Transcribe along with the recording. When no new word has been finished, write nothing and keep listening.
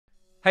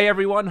Hey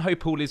everyone,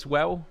 hope all is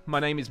well. My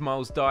name is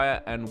Myles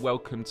Dyer and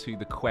welcome to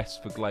the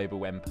Quest for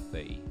Global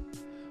Empathy.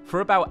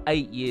 For about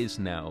 8 years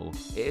now,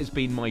 it has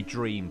been my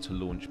dream to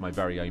launch my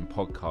very own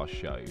podcast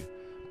show,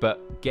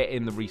 but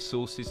getting the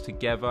resources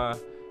together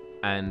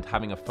and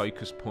having a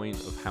focus point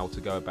of how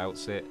to go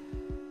about it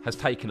has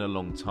taken a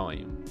long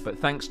time. But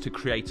thanks to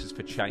Creators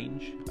for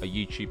Change, a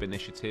YouTube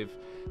initiative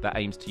that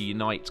aims to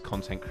unite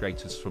content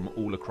creators from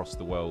all across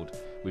the world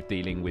with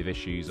dealing with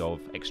issues of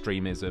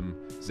extremism,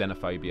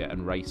 xenophobia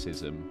and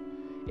racism,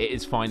 it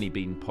has finally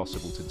been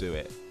possible to do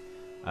it.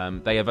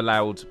 They have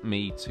allowed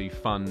me to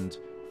fund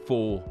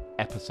 4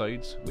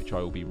 episodes, which I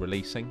will be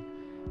releasing.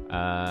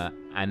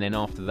 And then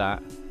after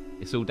that,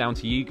 it's all down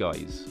to you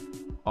guys.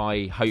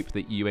 I hope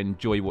that you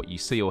enjoy what you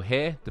see or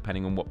hear,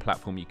 depending on what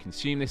platform you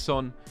consume this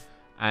on.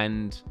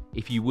 And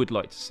if you would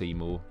like to see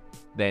more,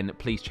 then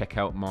please check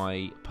out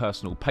my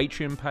personal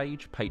Patreon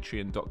page,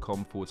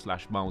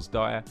 patreon.com/Myles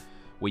Dyer,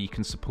 where you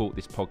can support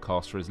this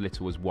podcast for as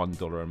little as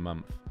 $1 a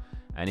month.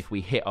 And if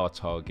we hit our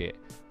target,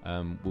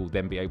 we'll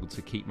then be able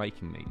to keep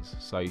making these.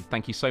 So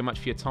thank you so much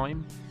for your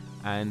time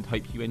and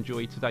hope you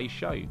enjoy today's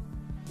show,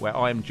 where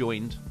I am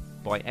joined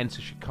by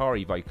Enter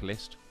Shikari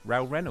vocalist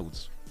Rou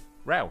Reynolds.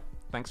 Rou,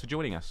 thanks for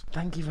joining us.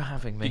 Thank you for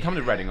having me. You come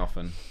to Reading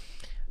often?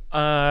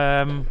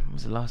 When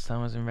was the last time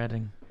I was in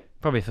Reading?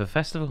 Probably for the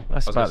festival.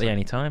 That's about the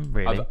only time,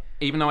 really.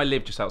 Even though I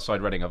live just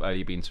outside Reading, I've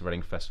only been to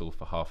Reading Festival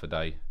for half a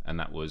day, and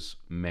that was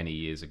many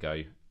years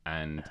ago.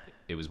 And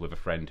it was with a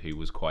friend who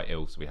was quite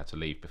ill, so we had to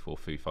leave before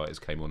Foo Fighters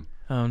came on.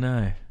 Oh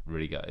no!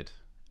 Really gutted.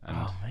 And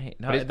oh mate,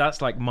 no,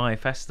 that's like my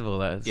festival.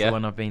 That's the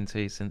one I've been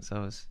to since I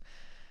was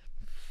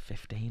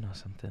 15 or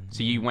something.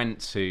 So you went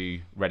to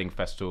Reading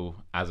Festival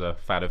as a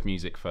fan of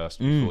music first,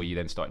 before you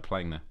then started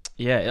playing there?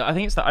 Yeah, I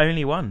think it's the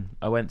only one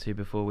I went to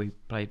before we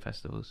played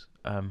festivals.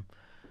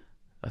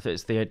 I think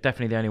it's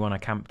definitely the only one I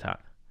camped at.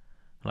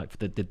 Like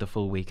did the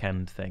full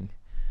weekend thing,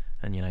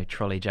 and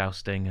trolley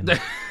jousting and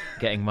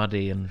getting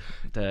muddy and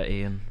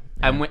dirty and.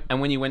 Yeah. And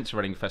when you went to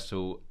Reading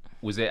Festival,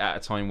 was it at a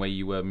time where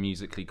you were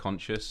musically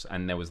conscious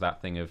and there was that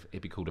thing of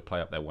it'd be cool to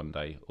play up there one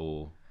day,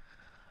 or?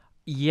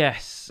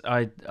 Yes,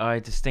 I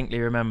distinctly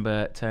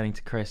remember turning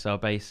to Chris, our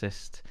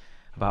bassist,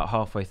 about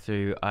halfway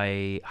through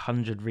a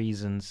 100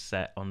 Reasons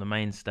set on the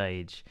main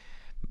stage,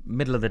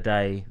 middle of the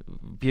day,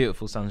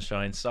 beautiful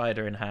sunshine,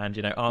 cider in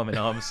hand, arm in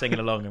arm, singing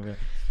along. And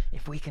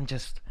if we can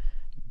just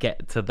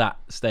get to that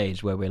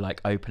stage where we're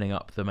like opening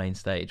up the main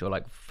stage, or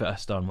like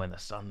first on when the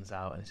sun's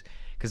out,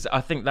 because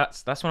I think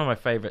that's one of my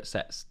favourite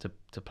sets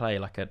to play,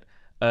 like an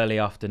early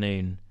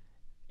afternoon,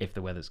 if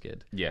the weather's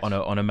good. Yes.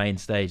 On a main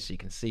stage, so you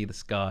can see the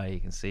sky, you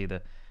can see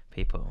the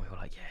people, and we were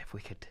like, yeah, if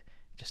we could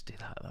just do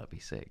that would be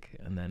sick.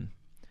 And then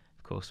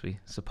of course we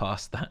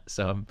surpassed that,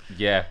 so I'm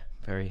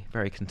very,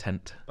 very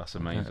content. That's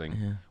amazing.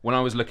 Yeah. When I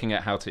was looking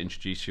at how to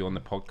introduce you on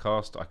the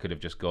podcast, I could have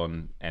just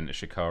gone Enter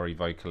Shikari,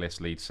 vocalist,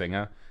 lead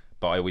singer,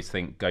 but I always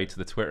think go to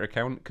the Twitter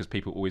account, because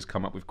people always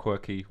come up with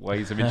quirky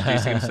ways of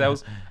introducing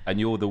themselves, and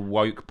you're the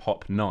Woke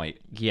Pop Knight.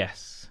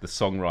 Yes. The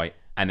songwrite,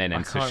 and then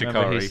Enter I can't Shikari.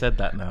 remember who said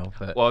that now.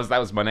 But... Well, that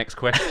was my next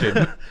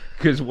question,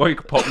 because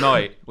Woke Pop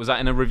Knight, was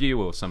that in a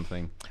review or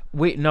something?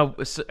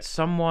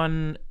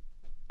 Someone...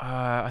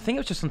 I think it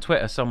was just on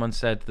Twitter, someone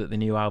said that the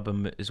new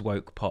album is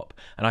woke pop,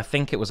 and I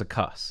think it was a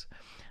cuss.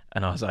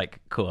 And I was like,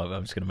 cool,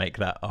 I'm just going to make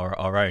that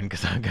our own,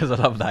 because I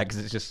love that, because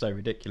it's just so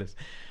ridiculous.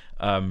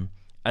 And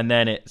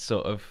then it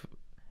sort of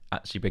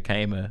actually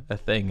became a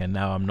thing, and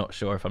now I'm not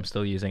sure if I'm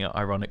still using it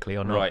ironically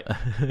or not. Right.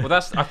 Well,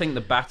 that's, I think,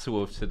 the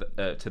battle of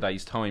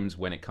today's times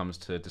when it comes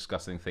to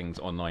discussing things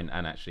online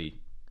and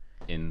actually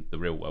in the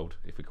real world,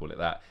 if we call it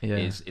that,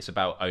 is it's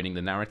about owning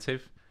the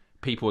narrative.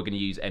 People are going to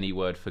use any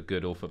word for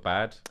good or for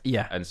bad.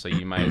 Yeah. And so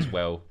you may as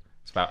well,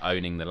 it's about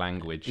owning the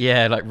language.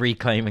 Yeah, like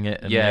reclaiming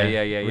it and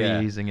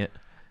reusing it.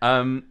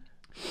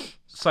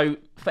 So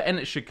for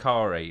Enter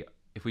Shikari,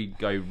 if we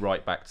go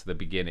right back to the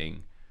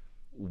beginning,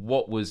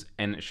 what was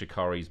Enter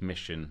Shikari's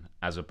mission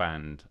as a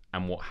band,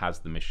 and what has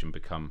the mission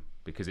become?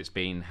 Because it's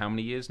been how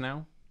many years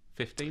now?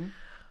 15?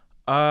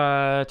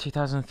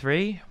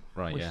 2003.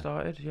 Right, we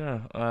started,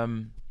 yeah.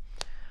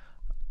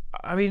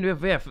 I mean,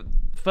 yeah.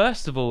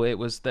 First of all, there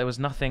was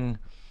nothing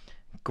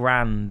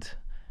grand,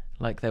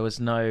 like there was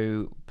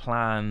no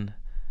plan.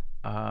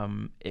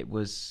 It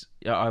was,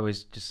 I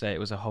always just say it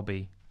was a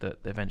hobby that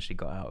eventually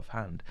got out of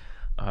hand.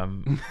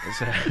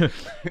 So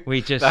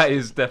we just that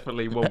is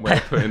definitely one way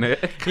of putting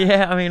it.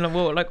 Yeah, I mean,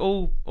 like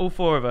all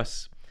 4 of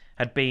us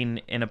had been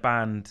in a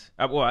band.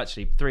 Well,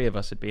 actually, 3 of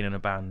us had been in a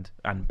band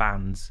and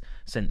bands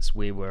since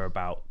we were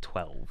about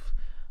 12,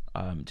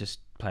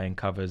 just playing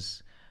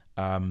covers.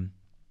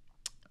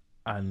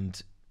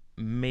 And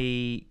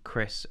me,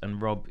 Chris,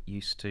 and Rob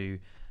used to.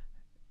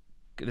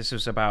 This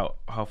was about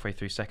halfway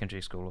through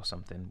secondary school or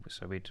something.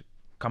 So we'd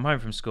come home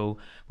from school.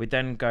 We'd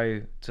then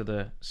go to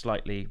the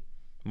slightly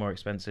more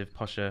expensive,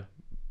 posher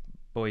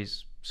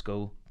boys'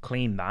 school,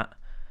 clean that.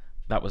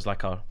 That was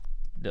like our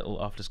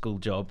little after-school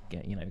job.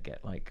 Get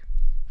like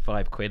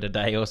 £5 a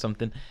day or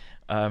something,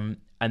 and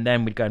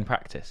then we'd go and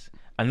practice.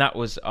 And that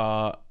was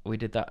we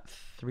did that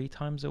 3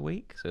 times a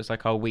week. So it's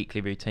like our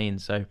weekly routine.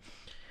 So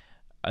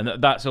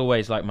and that's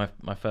always like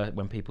my first,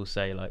 when people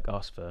say like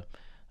ask for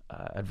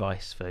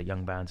advice for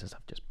young bands and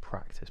stuff, just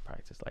practice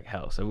like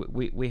hell. So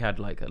we had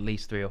like at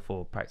least 3 or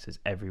 4 practices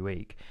every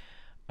week,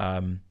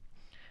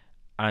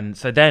 and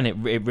so then it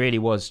really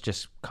was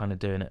just kind of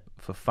doing it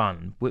for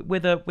fun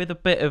with a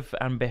bit of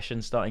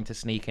ambition starting to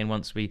sneak in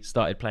once we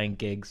started playing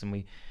gigs and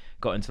we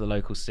got into the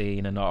local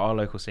scene, and our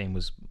local scene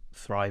was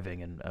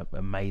thriving and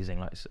amazing,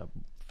 like a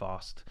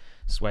vast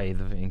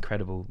swathe of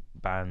incredible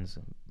bands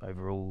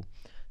over all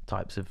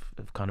types of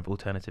kind of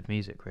alternative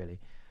music, really.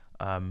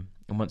 And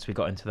once we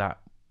got into that,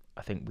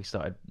 I think we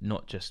started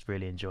not just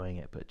really enjoying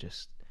it, but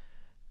just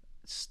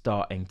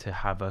starting to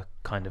have a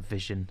kind of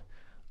vision.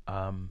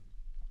 And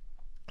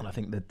I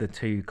think that the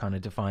 2 kind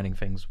of defining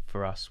things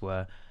for us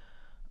were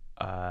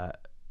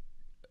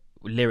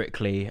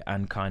lyrically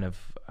and kind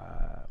of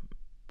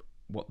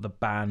what the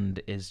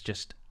band is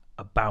just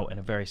about in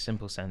a very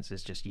simple sense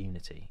is just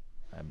unity.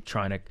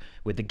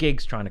 With the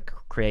gigs, trying to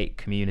create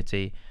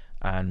community,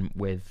 and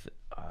with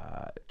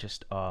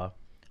just our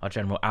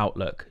general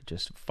outlook,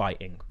 just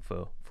fighting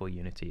for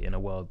unity in a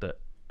world that,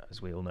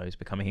 as we all know, is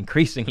becoming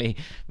increasingly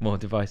more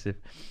divisive.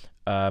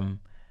 And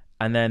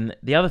then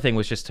the other thing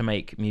was just to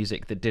make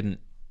music that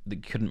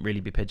couldn't really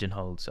be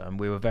pigeonholed. So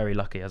we were very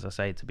lucky, as I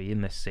say, to be in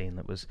this scene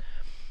that was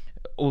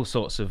all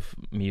sorts of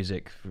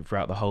music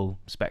throughout the whole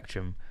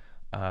spectrum.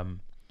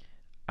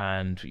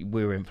 And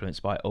we were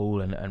influenced by it all,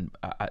 and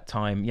at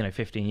time,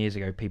 15 years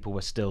ago, people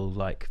were still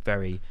like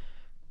very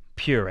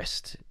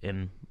purist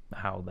in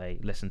how they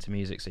listen to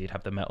music. So you'd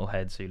have the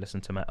metalheads who listen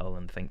to metal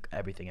and think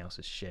everything else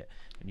is shit,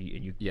 and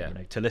you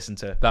to listen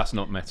to that's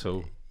not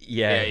metal.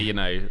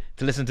 To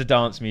listen to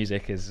dance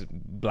music is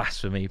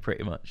blasphemy,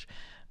 pretty much.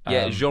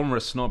 Genre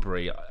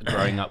snobbery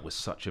growing up was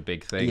such a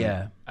big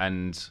thing.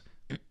 And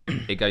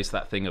it goes to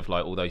that thing of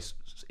like, although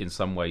in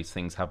some ways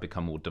things have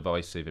become more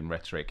divisive in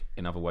rhetoric,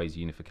 in other ways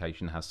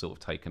unification has sort of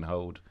taken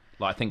hold.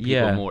 Like, I think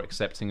people are more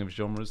accepting of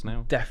genres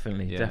now.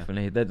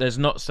 Definitely. There's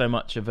not so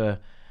much of a...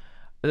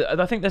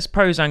 I think there's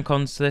pros and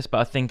cons to this, but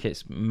I think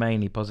it's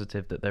mainly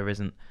positive that there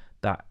isn't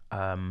that...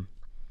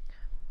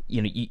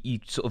 you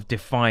sort of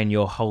define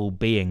your whole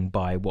being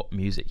by what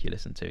music you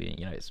listen to.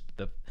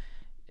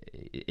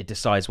 It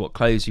decides what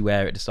clothes you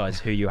wear, it decides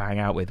who you hang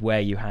out with,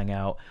 where you hang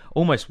out,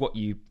 almost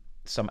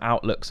some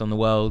outlooks on the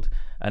world.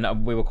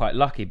 And we were quite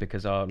lucky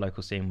because our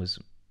local scene was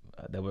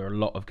there were a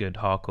lot of good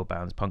hardcore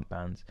bands, punk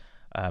bands,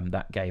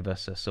 that gave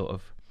us a sort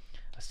of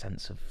a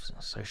sense of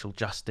social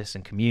justice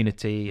and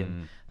community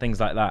and things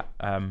like that.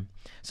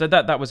 So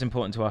that was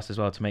important to us as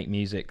well, to make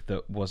music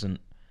that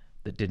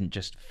didn't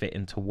just fit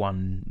into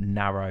one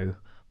narrow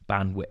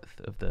bandwidth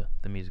of the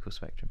musical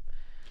spectrum.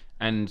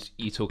 And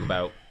you talk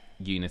about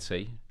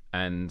unity,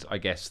 and I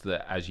guess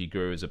that as you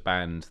grew as a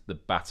band, the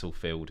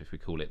battlefield, if we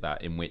call it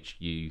that, in which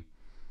you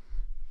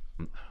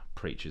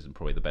preach isn't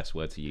probably the best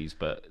word to use,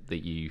 but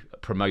that you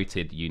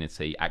promoted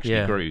unity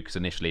actually grew, because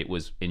initially it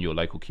was in your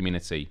local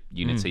community,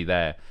 unity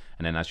there,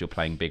 and then as you're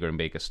playing bigger and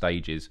bigger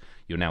stages,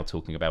 you're now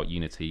talking about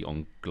unity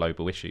on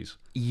global issues.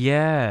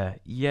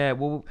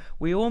 Well,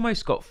 we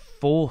almost got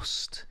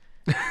forced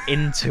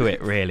into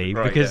it, really,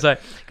 right, because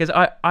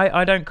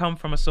I don't come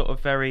from a sort of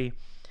very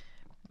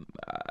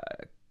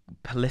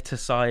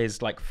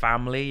politicized like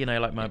family,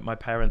 like my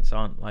parents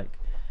aren't like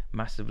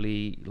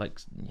massively like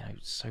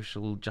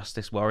social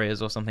justice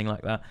warriors or something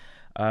like that.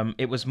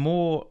 It was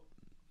more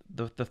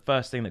the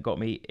first thing that got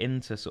me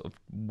into sort of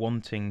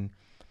wanting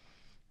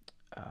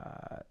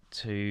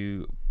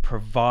to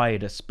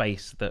provide a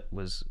space that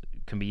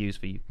can be used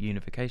for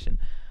unification,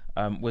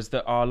 was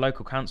that our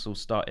local council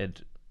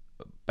started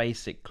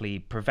basically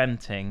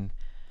preventing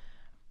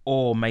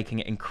or making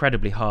it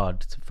incredibly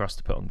hard for us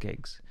to put on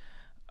gigs.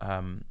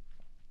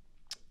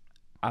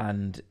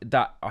 And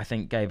that, I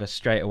think, gave us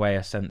straight away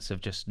a sense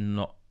of just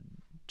not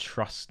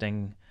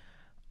trusting,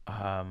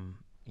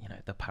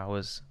 the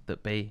powers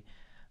that be,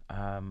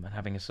 and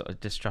having a sort of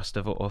distrust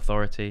of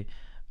authority.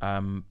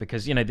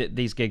 Because,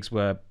 these gigs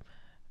were,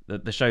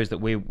 the shows that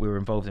we were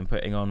involved in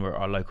putting on were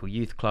our local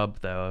youth club.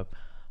 They were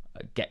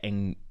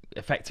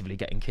effectively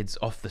getting kids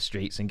off the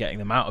streets and getting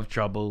them out of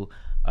trouble.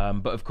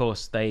 But of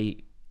course,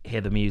 they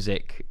hear the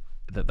music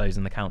that those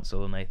in the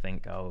council and they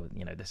think,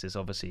 this is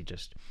obviously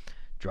just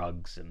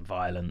drugs and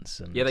violence,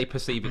 and they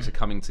perceive it to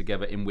coming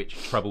together in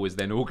which trouble is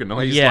then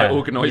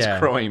organised,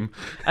 crime.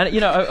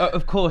 And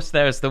of course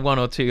there's the one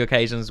or two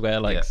occasions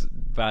where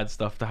bad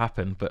stuff to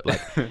happen, but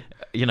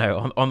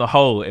on the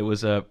whole it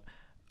was an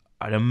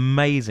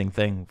amazing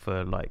thing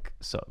for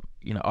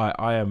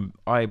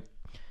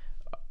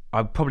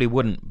I probably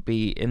wouldn't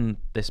be in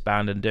this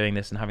band and doing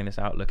this and having this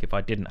outlook if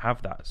I didn't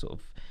have that sort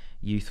of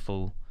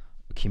youthful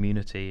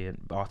community and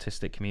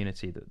artistic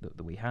community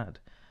that we had.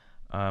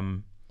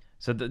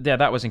 So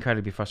that was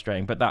incredibly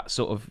frustrating, but that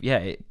sort of,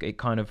 it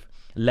kind of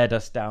led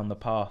us down the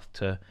path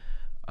to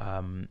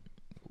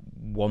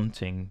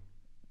wanting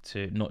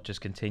to not just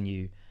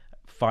continue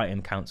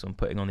fighting council and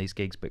putting on these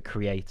gigs, but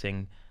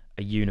creating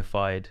a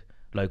unified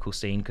local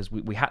scene, because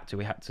we had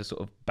to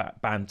sort of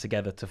band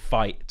together to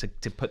fight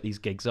to put these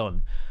gigs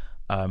on.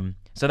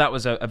 So that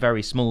was a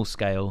very small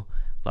scale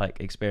like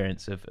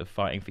experience of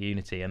fighting for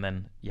unity, and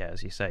then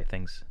as you say,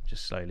 things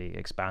just slowly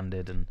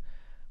expanded and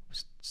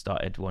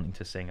started wanting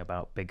to sing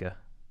about bigger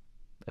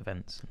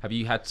events. Have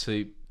you had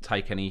to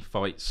take any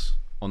fights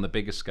on the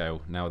bigger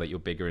scale now that you're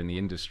bigger in the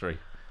industry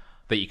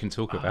that you can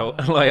talk about?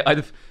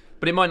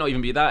 But it might not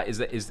even be that.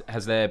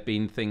 Has there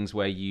been things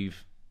where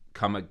you've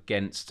come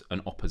against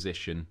an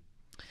opposition?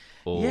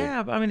 Or...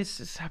 Yeah, I mean,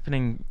 it's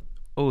happening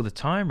all the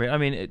time, really. I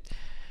mean,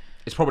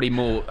 it's probably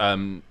more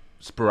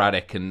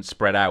sporadic and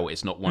spread out.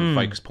 It's not one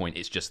focus point.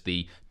 It's just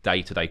the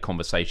day-to-day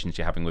conversations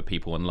you're having with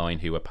people online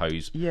who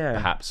oppose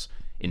perhaps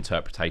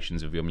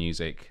interpretations of your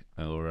music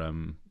or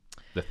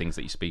the things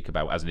that you speak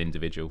about as an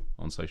individual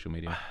on social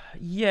media.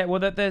 Well,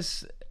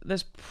 there's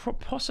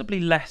possibly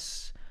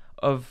less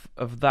of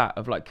that,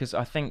 because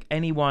I think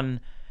anyone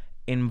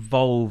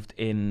involved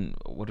in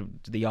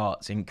the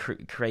arts, in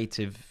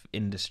creative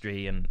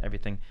industry and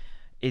everything,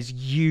 is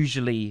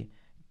usually,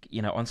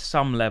 on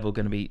some level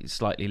going to be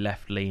slightly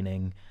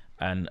left-leaning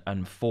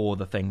and for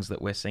the things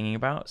that we're singing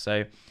about.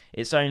 So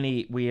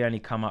we only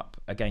come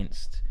up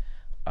against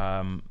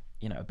a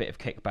bit of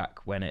kickback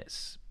when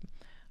it's,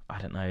 I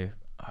don't know,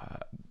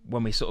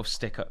 when we sort of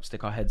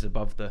stick our heads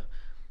above the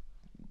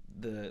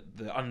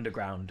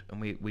underground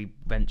and we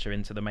venture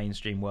into the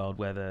mainstream world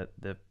where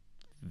the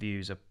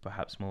views are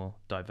perhaps more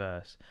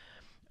diverse.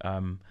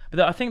 But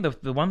I think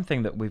the one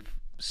thing that we've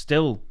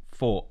still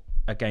fought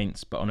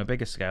against, but on a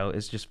bigger scale,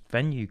 is just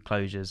venue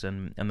closures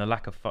and the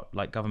lack of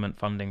government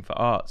funding for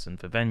arts and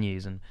for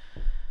venues and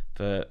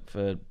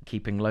for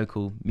keeping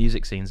local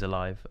music scenes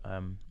alive.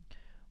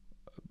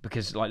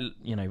 Because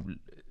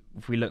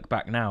if we look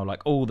back now,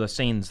 all the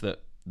scenes the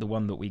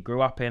one that we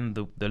grew up in,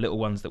 the little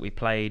ones that we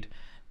played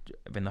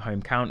in the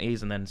home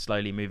counties, and then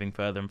slowly moving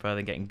further and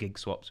further, getting gig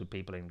swaps with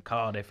people in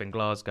Cardiff and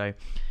Glasgow,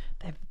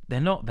 they're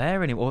not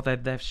there anymore.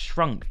 They've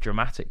shrunk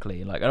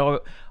dramatically. I'm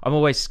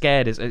always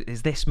scared.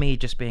 Is this me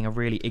just being a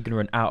really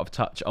ignorant, out of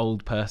touch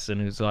old person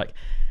who's like,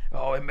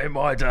 oh, in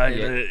my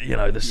day,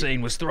 the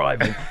scene was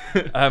thriving.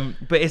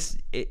 But it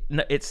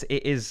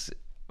is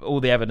all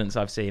the evidence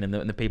I've seen, and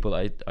the people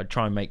that I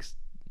try and make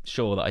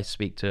sure that I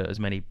speak to as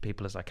many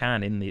people as I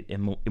can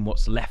in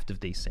what's left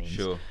of these scenes.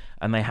 Sure.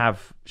 And they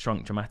have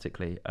shrunk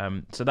dramatically.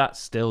 So that's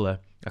still a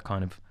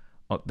kind of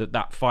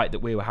that fight that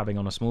we were having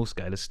on a small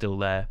scale is still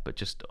there, but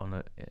just on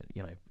a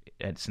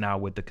it's now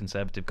with the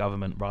Conservative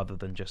government rather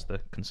than just the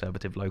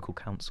Conservative local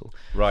council.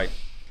 Right.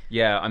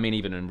 Yeah, I mean,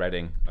 even in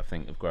Reading, I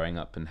think of growing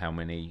up and how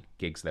many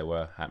gigs there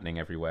were happening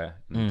everywhere.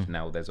 And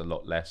now there's a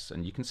lot less,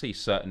 and you can see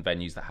certain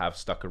venues that have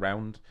stuck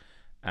around.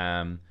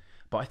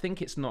 But I think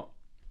it's not.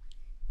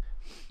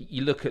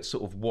 You look at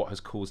sort of what has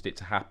caused it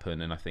to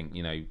happen, and I think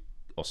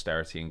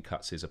austerity and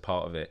cuts is a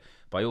part of it.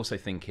 But I also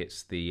think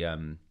it's the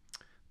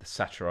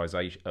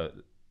saturation,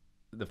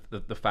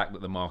 the fact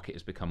that the market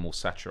has become more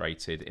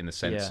saturated in the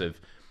sense of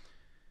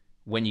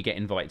when you get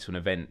invited to an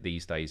event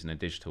these days in a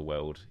digital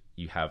world,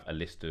 you have a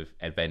list of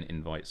event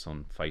invites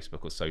on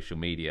Facebook or social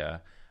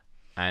media,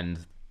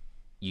 and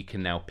you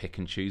can now pick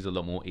and choose a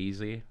lot more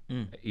easily.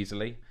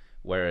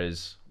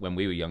 Whereas when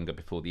we were younger,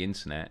 before the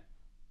internet,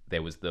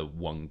 there was the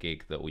one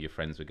gig that all your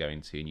friends were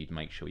going to, and you'd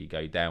make sure you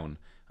go down.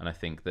 And I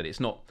think that it's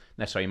not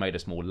necessarily made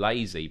us more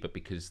lazy, but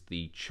because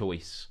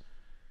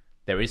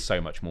there is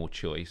so much more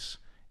choice,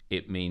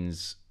 it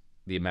means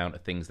the amount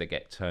of things that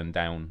get turned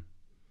down,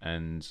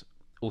 and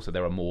also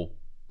there are more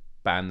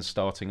bands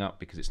starting up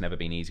because it's never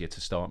been easier to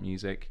start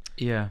music.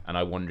 Yeah. And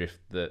I wonder if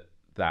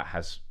that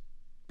has,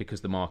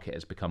 because the market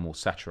has become more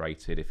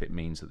saturated, if it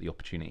means that the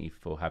opportunity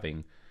for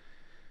having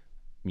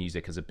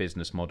music as a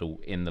business model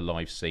in the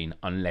live scene,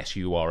 unless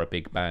you are a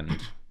big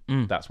band,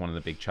 that's one of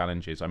the big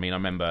challenges. I mean, I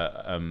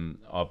remember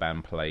our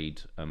band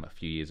played a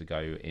few years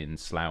ago in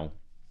Slough,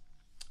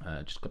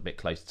 just a bit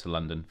closer to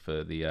London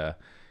for the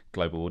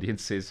global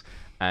audiences,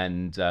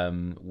 and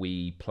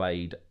we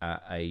played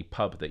at a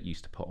pub that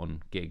used to put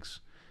on gigs,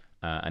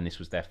 and this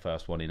was their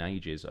first one in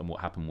ages. And what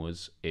happened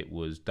was, it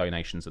was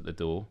donations at the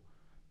door.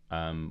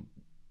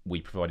 We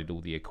provided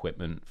all the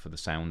equipment for the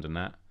sound and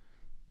that,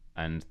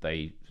 and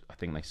I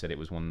think they said it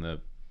was one of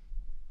the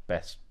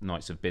best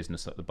nights of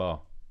business at the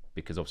bar,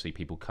 because obviously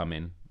people come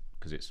in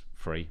because it's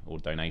free or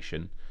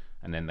donation,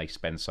 and then they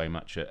spend so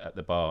much at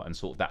the bar, and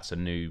sort of that's a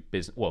new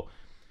business. Well,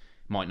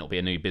 might not be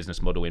a new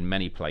business model in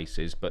many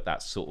places, but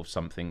that's sort of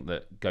something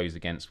that goes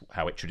against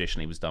how it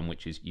traditionally was done,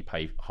 which is you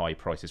pay high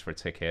prices for a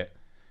ticket.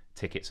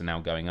 Tickets are now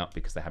going up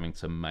because they're having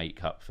to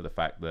make up for the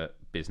fact that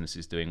business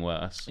is doing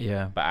worse.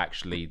 Yeah. But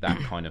actually that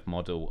kind of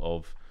model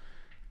of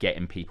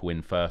getting people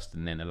in first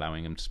and then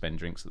allowing them to spend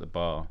drinks at the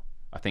bar,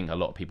 I think a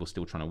lot of people are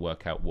still trying to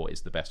work out what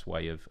is the best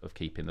way of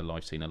keeping the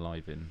live scene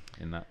alive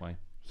in that way.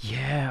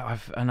 Yeah,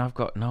 I've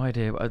got no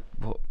idea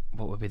what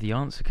would be the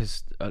answer,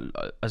 because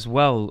as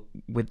well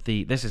with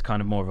this is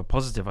kind of more of a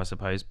positive, I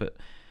suppose, but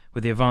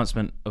with the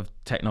advancement of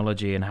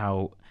technology and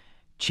how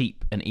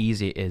cheap and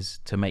easy it is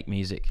to make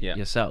music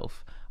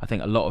yourself, I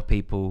think a lot of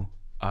people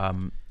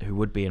who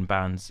would be in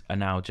bands are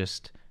now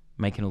just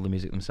making all the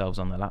music themselves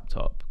on their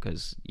laptop,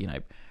 because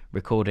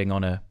recording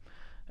on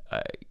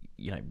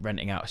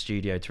renting out a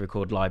studio to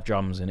record live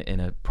drums in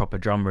a proper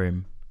drum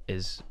room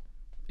is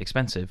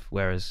expensive,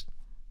 whereas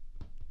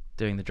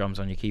doing the drums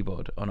on your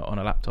keyboard on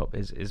a laptop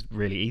is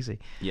really easy.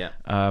 Yeah.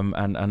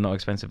 And not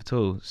expensive at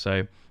all.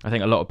 So I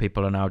think a lot of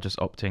people are now just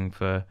opting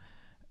for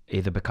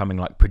either becoming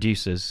like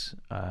producers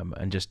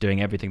and just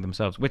doing everything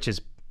themselves, which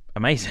is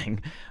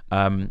amazing.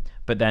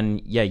 But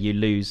then you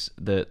lose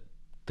the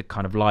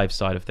kind of live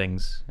side of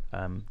things,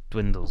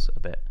 dwindles a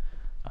bit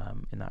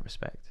in that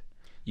respect.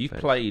 You've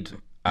played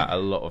at a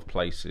lot of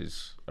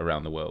places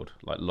around the world,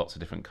 like lots of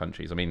different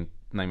countries. I mean,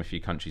 name a few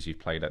countries you've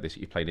played at.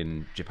 You've played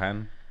in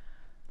Japan?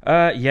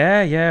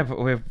 Yeah, but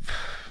we're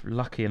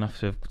lucky enough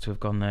to have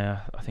gone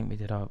there. I think we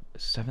did our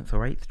 7th or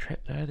 8th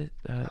trip there.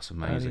 That's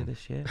amazing. Earlier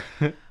this year.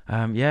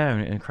 Yeah,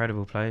 an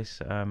incredible place.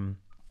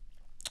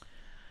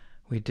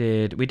 We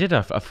did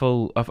our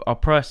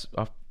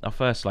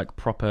first like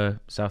proper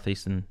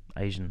Southeastern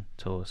Asian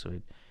tour. So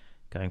we're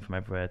going from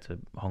everywhere to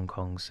Hong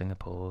Kong,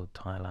 Singapore,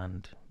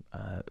 Thailand.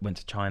 Went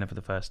to China for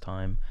the first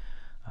time.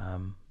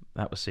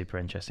 That was super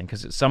interesting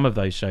because some of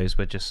those shows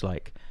were just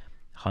like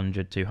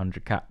 100,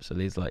 200 caps. So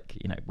these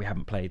we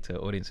haven't played to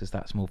audiences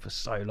that small for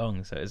so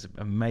long. So it was an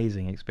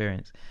amazing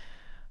experience.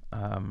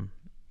 And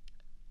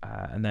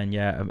then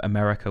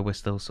America we're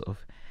still sort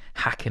of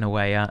hacking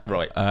away at.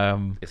 Right.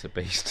 It's a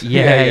beast.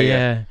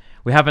 Yeah.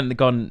 We haven't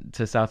gone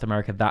to South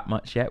America that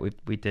much yet.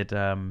 We did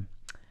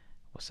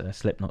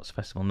Slipknot's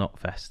festival,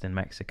 Knotfest in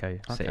Mexico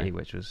City,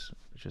 which was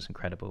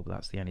incredible. But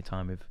that's the only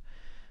time we've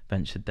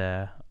ventured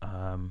there.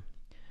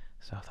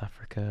 South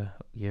Africa,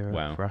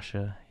 Europe,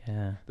 Russia.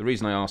 Yeah. The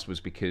reason I asked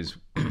was because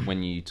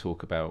when you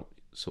talk about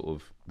sort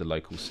of the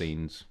local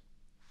scenes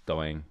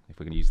dying, if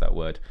we can use that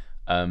word,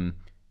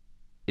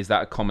 is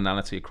that a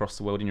commonality across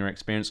the world in your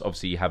experience?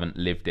 Obviously, you haven't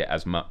lived it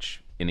as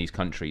much in these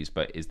countries,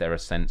 but is there a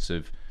sense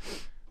of,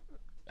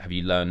 have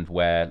you learned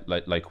where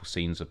local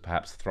scenes are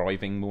perhaps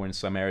thriving more in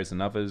some areas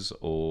than others,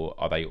 or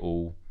are they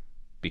all,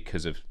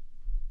 because of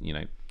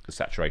the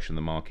saturation of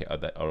the market,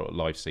 are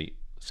live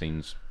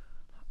scenes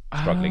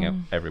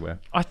struggling everywhere?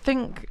 I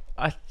think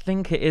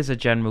it is a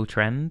general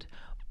trend,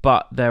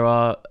 but there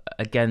are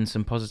again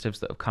some positives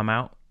that have come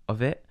out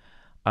of it.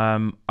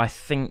 I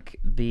think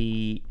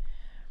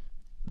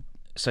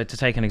so to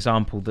take an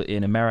example, that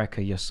in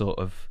America your sort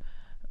of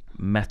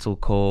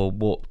metalcore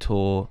Warped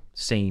Tour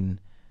scene,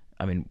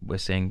 I mean we're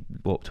seeing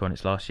Warped Tour in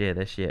its last year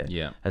this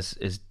year,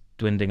 is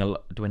dwindling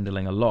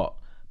a lot,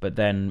 but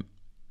then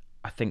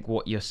I think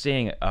what you're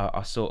seeing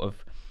are sort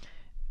of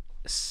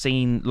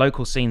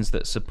local scenes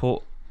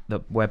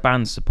where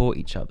bands support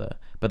each other,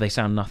 but they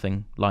sound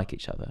nothing like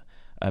each other.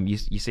 You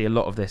see a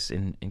lot of this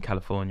in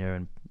California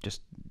and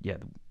just the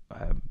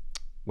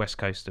west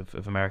coast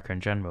of America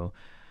in general.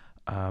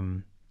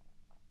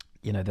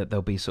 That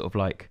there'll be sort of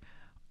like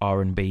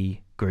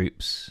R&B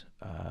groups,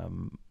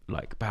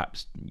 like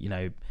perhaps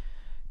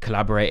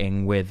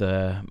collaborating with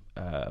a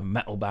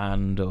metal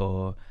band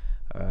or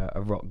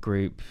a rock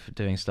group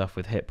doing stuff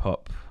with hip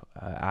hop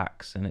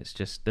acts, and it's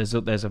just there's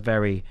a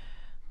very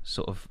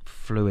sort of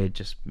fluid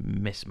just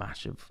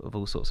mismatch of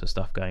all sorts of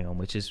stuff going on,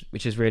 which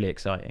is really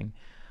exciting,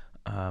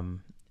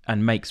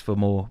 and makes for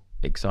more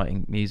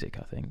exciting music,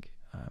 I think.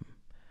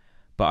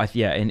 But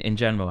in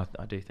general,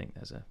 I do think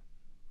there's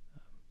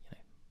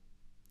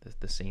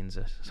the scenes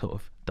are sort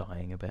of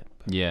dying a bit.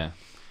 But. Yeah.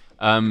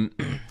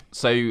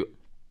 So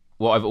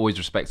what I've always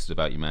respected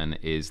about you, man,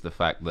 is the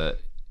fact that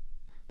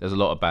there's a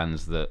lot of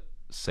bands that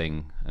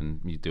sing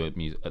and you do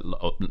a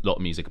lot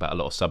of music about a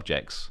lot of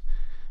subjects,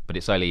 but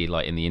it's only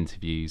like in the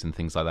interviews and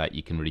things like that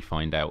you can really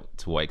find out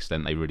to what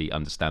extent they really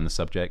understand the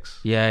subjects.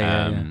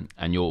 And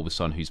you're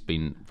someone who's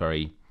been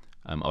very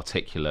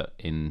articulate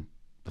in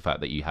the fact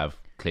that you have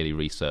clearly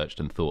researched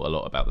and thought a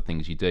lot about the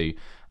things you do.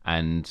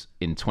 And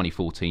in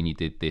 2014 you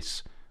did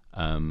this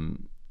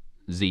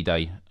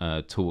Z-Day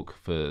talk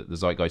for the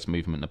Zeitgeist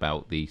movement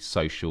about the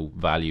social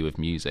value of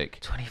music.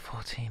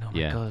 2014, oh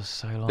my god, it's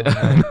so long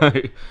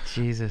ago.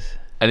 Jesus.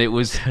 And it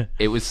was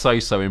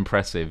so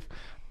impressive,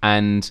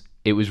 and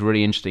it was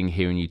really interesting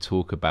hearing you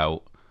talk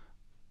about,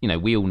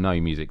 we all know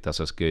music does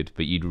us good,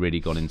 but you'd really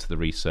gone into the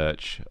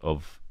research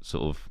of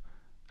sort of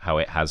how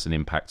it has an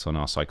impact on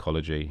our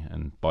psychology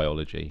and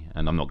biology.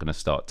 And I'm not going to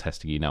start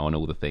testing you now on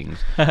all the things,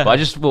 but I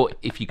just thought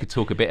if you could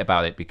talk a bit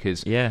about it,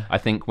 because I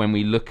think when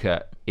we look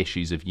at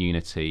issues of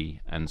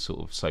unity and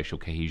sort of social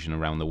cohesion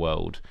around the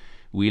world,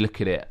 we look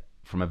at it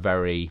from a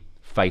very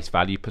face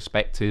value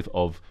perspective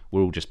of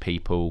we're all just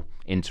people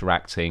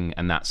interacting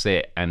and that's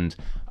it. And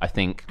I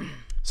think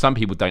some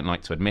people don't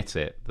like to admit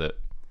it, that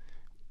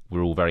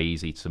we're all very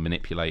easy to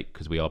manipulate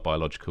because we are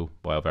biological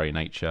by our very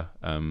nature.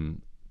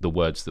 The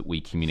words that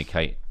we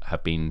communicate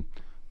have been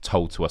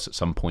told to us at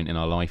some point in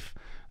our life.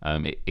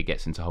 It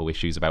gets into whole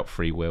issues about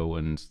free will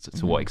and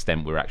to what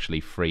extent we're actually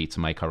free to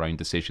make our own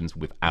decisions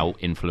without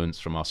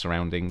influence from our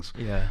surroundings.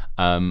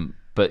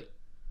 But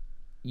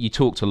you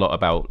talked a lot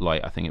about,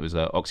 like, I think it was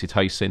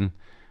oxytocin,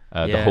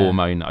 the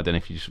hormone. I don't know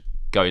if you just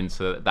go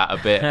into that a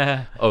bit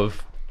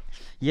of...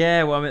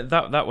 Well, I mean,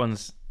 that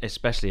one's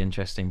especially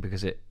interesting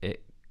because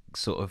it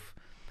sort of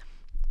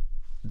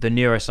the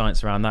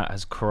neuroscience around that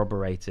has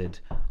corroborated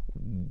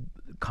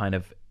kind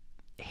of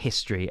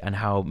history and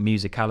how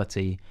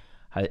musicality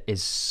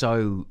is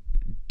so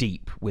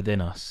deep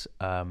within us.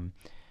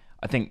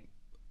 I think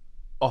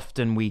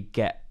often we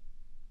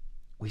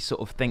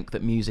sort of think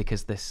that music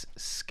is this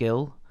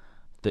skill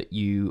that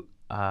you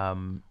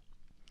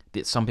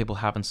that some people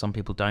have and some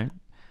people don't,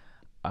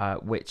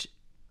 which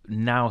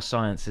now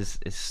science is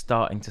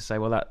starting to say,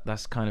 well,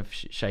 that's kind of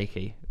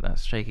shaky.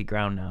 That's shaky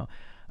ground now.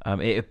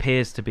 It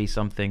appears to be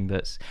something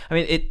that's, I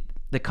mean,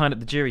 the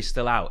jury's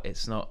still out.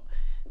 It's not,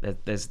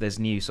 there's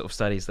new sort of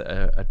studies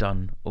that are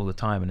done all the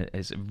time, and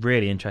it's a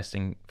really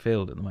interesting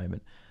field at the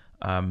moment.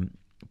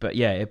 But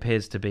yeah, it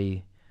appears to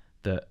be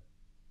that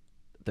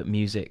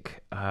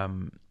music,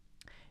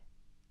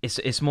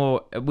 it's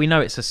more, we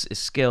know it's a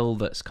skill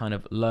that's kind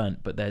of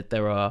learnt, but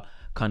there are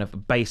kind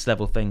of base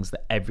level things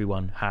that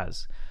everyone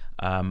has,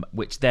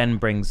 which then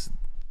brings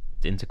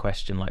into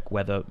question like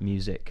whether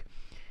music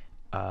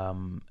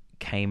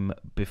came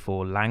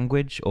before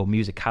language, or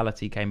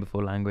musicality came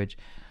before language.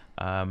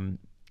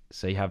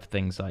 So you have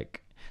things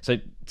like, so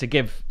to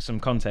give some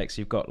context,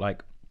 you've got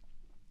like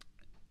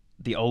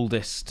the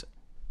oldest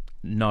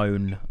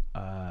known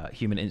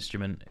human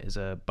instrument is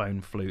a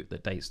bone flute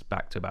that dates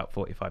back to about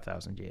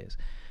 45,000 years,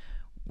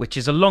 which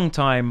is a long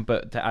time.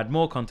 But to add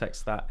more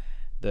context to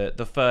that,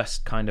 the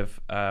first kind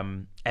of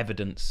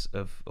evidence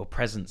of or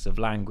presence of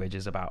language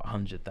is about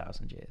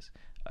 100,000 years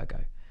ago.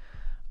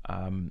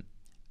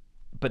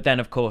 But then,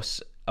 of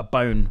course, a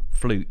bone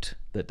flute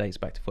that dates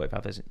back to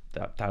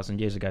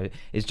 45,000 years ago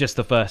is just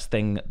the first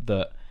thing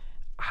that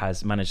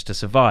has managed to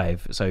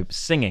survive. So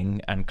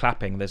singing and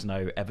clapping, there's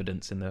no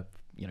evidence in the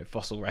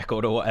fossil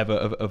record or whatever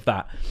of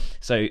that.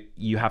 So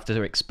you have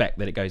to expect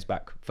that it goes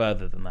back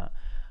further than that.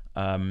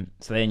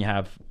 So then you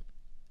have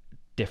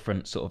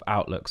different sort of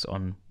outlooks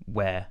on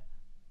where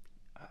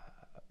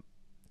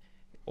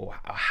or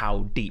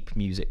how deep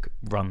music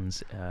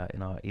runs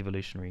in our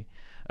evolutionary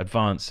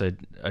advance. So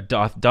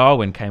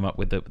Darwin came up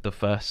with the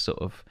first sort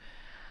of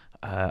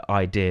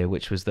idea,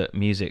 which was that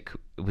music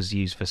was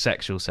used for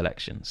sexual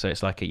selection. So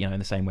it's like in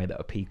the same way that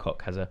a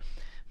peacock has a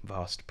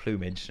vast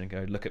plumage and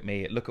go, look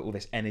at all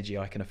this energy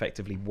I can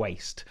effectively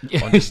waste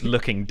on just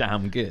looking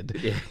damn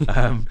good.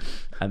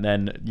 And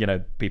then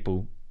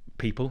people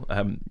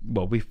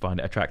well, we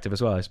find it attractive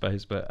as well, I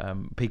suppose, but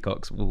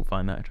peacocks will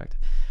find that attractive.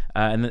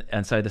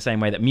 And so the same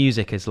way that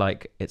music is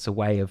like, it's a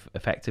way of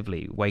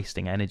effectively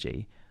wasting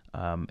energy.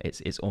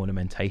 It's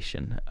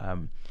ornamentation,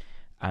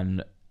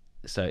 and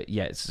so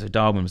so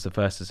Darwin was the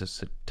first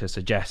to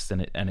suggest,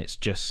 and it's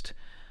just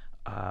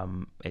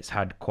it's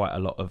had quite a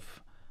lot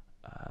of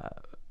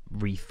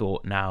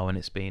rethought now, and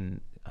it's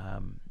been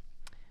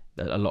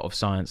a lot of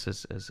science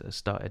has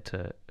started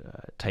to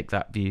take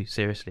that view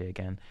seriously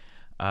again.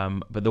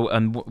 But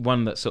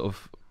one that sort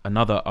of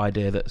another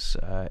idea that's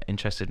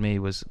interested me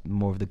was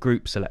more of the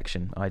group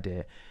selection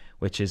idea,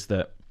 which is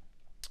that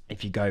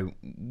if you go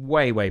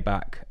way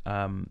back,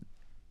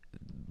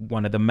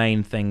 one of the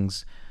main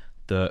things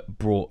that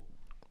brought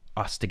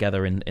us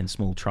together in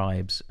small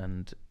tribes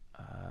and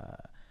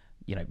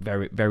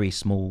very very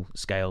small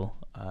scale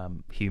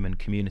human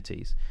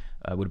communities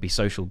would be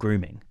social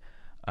grooming,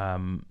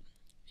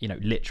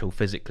 literal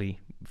physically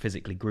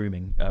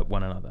grooming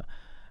one another.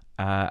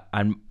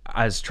 And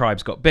as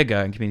tribes got bigger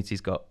and communities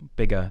got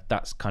bigger,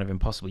 that's kind of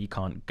impossible. You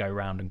can't go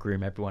around and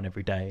groom everyone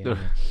every day and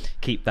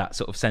keep that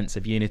sort of sense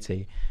of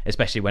unity,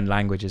 especially when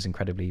language is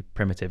incredibly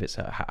primitive. It's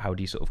how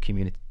do you sort of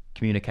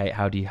communicate?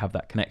 How do you have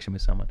that connection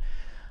with someone?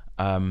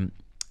 And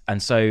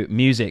so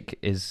music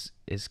is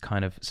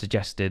kind of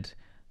suggested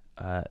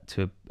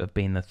to have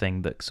been the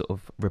thing that sort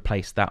of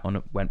replaced that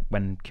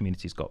when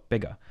communities got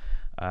bigger.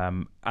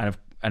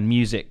 And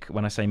music,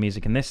 when I say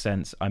music in this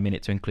sense, I mean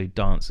it to include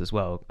dance as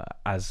well,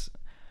 as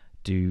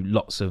do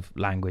lots of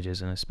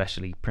languages, and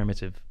especially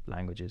primitive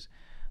languages,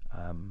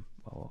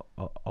 or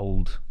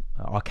old,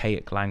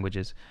 archaic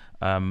languages.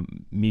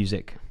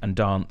 Music and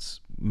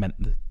dance meant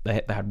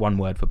that they had one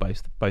word for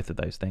both of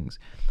those things,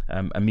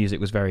 and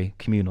music was very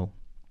communal.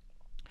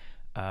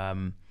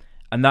 And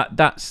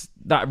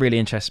that really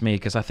interests me,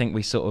 because I think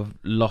we sort of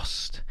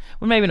lost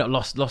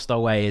our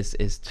way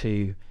is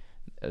too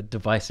a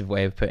divisive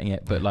way of putting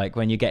it, but like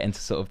when you get into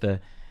sort of the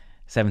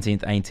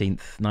 17th,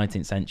 18th,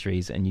 19th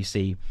centuries, and you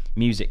see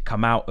music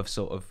come out of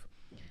sort of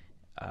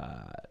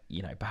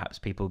perhaps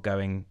people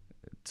going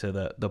to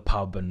the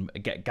pub and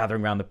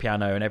gathering around the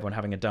piano and everyone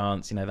having a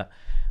dance, that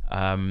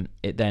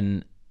it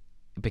then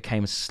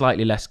became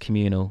slightly less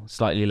communal,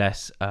 slightly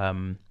less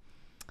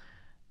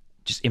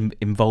just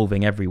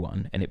involving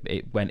everyone, and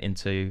it went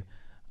into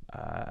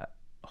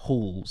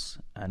halls,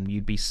 and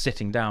you'd be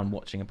sitting down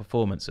watching a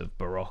performance of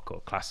Baroque or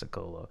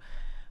classical or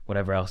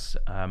whatever else,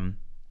 and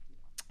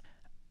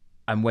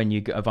when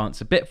you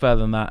advance a bit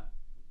further than that,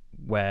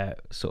 where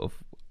sort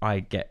of I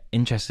get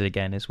interested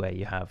again, is where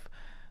you have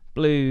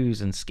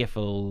blues and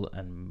skiffle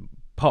and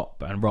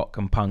pop and rock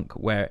and punk,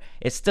 where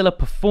it's still a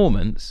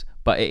performance,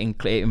 but it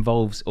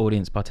involves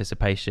audience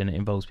participation. It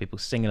involves people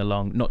singing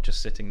along, not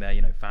just sitting there,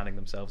 fanning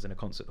themselves in a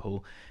concert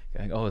hall,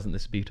 going, "Oh, isn't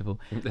this beautiful?"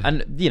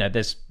 And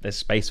there's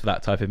space for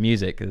that type of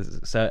music,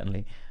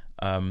 certainly.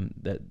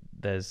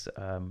 There's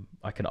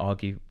I can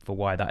argue for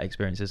why that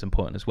experience is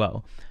important as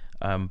well.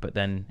 But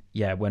then,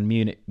 when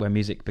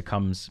music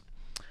becomes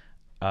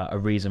a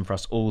reason for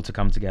us all to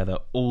come together,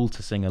 all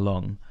to sing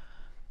along,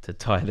 to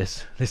tie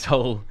this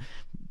whole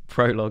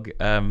prologue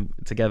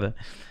together,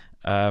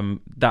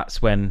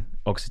 that's when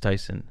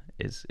oxytocin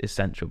is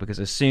central, because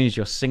as soon as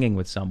you're singing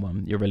with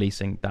someone, you're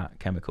releasing that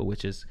chemical,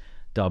 which is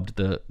dubbed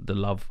the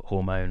love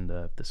hormone,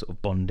 the sort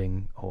of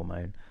bonding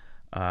hormone.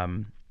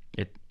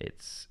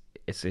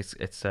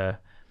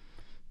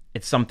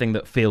 It's something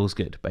that feels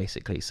good,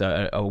 basically.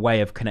 So a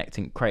way of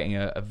creating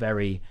a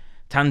very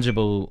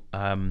tangible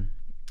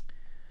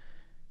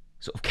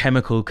sort of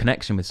chemical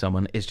connection with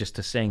someone is just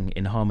to sing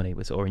in harmony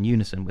with or in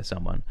unison with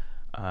someone,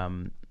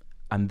 and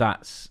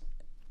that's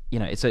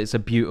it's a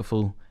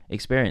beautiful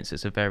experience.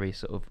 It's a very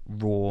sort of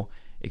raw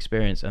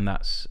experience, and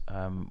that's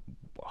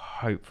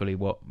hopefully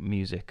what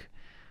music,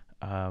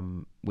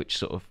 it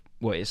sort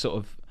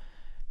of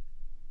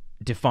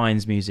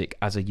defines music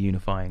as a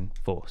unifying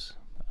force,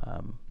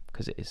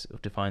 because it sort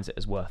of defines it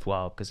as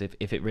worthwhile. Because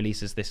if it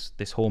releases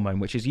this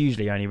hormone, which is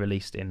usually only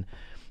released in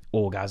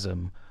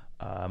orgasm,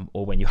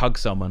 or when you hug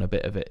someone, a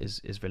bit of it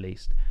is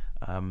released.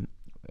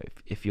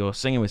 If you're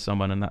singing with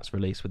someone and that's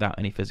released without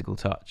any physical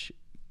touch,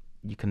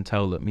 you can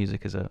tell that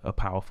music is a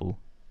powerful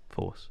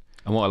force.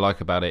 And what I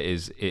like about it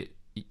is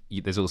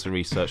there's also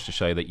research to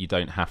show that you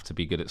don't have to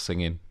be good at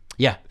singing.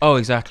 Yeah. Oh,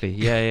 exactly.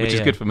 Yeah. Which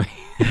is good for me.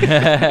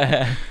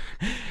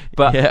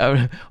 But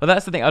well,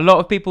 that's the thing. A lot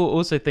of people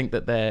also think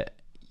that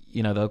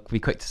they'll be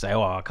quick to say,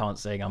 "Oh, I can't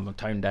sing. I'm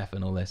tone deaf,"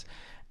 and all this.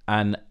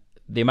 And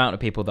the amount of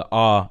people that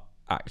are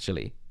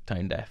actually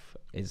tone deaf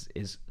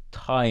is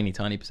tiny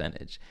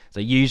percentage. So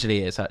usually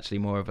it's actually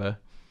more of a,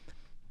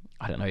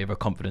 I don't know, you have a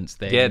confidence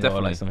thing, definitely,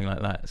 or like something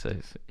like that. So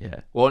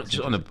well,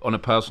 just on a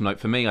personal note,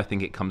 for me, I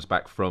think it comes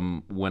back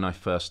from when I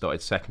first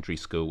started secondary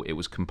school. It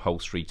was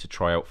compulsory to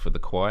try out for the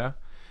choir,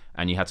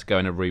 and you had to go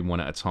in a room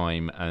one at a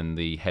time, and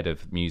the head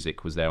of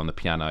music was there on the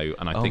piano,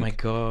 and I think my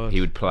God,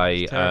 he would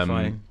play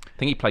I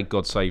think he played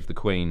God Save the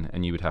Queen,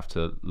 and you would have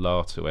to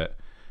la to it.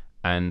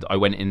 And I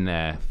went in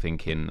there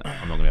thinking,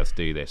 I'm not going to be able to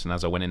do this. And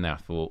as I went in there, I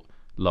thought,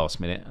 last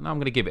minute, and I'm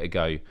going to give it a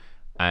go.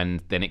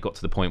 And then it got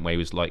to the point where he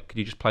was like, "Could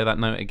you just play that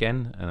note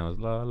again?" And I was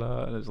la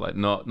la, and it was like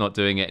not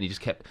doing it. And he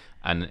just kept,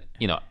 and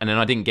then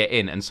I didn't get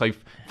in. And so,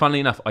 funnily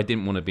enough, I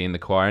didn't want to be in the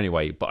choir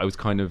anyway, but I was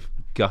kind of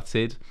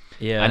gutted.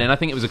 Yeah. And then I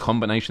think it was a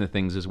combination of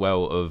things as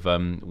well, of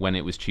when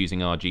it was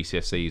choosing our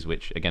GCSEs,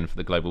 which again for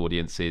the global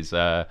audience is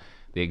the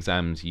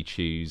exams you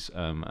choose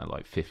at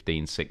like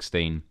 15,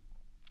 16,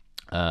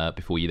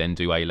 before you then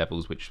do A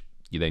levels, which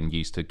you then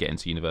use to get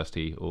into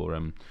university or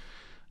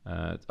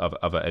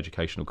other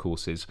educational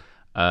courses.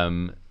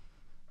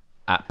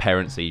 At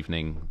parents'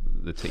 evening,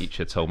 the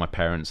teacher told my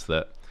parents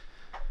that,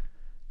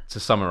 to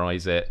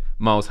summarise it,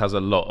 Myles has a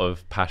lot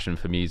of passion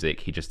for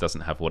music. He just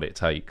doesn't have what it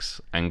takes,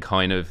 and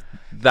kind of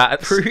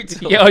that's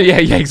brutal. Yeah,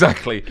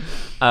 exactly.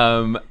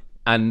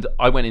 And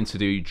I went in to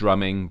do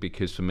drumming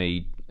because for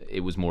me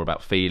it was more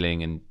about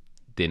feeling and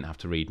didn't have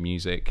to read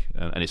music.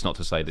 And it's not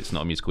to say that it's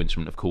not a musical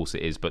instrument, of course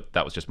it is, but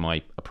that was just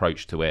my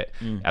approach to it,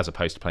 as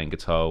opposed to playing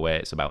guitar where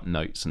it's about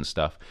notes and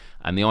stuff.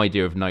 And the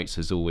idea of notes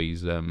has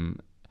always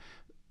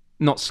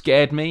not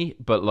scared me,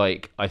 but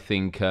like I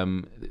think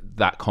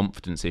that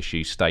confidence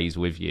issue stays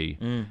with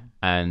you.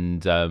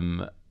 And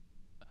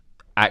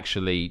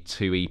actually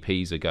 2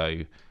 EPs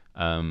ago,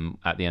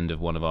 at the end of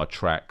one of our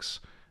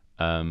tracks,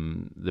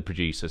 the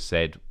producer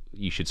said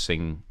you should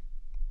sing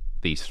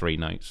these 3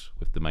 notes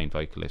with the main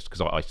vocalist,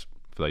 because I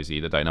for those of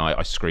you that don't know,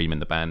 I scream in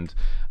the band.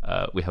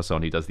 We have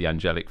someone who does the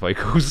angelic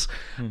vocals,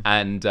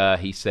 and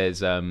he says,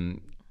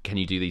 "Can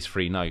you do these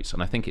 3 notes?"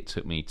 And I think it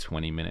took me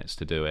 20 minutes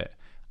to do it.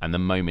 And the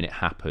moment it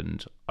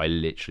happened, I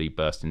literally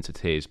burst into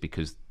tears,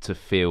 because to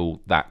feel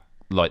that,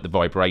 like the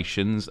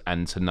vibrations,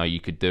 and to know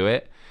you could do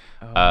it,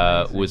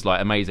 was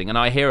like amazing. And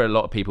I hear a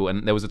lot of people,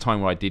 and there was a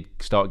time where I did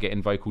start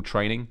getting vocal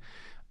training,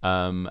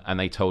 and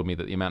they told me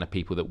that the amount of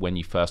people that when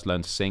you first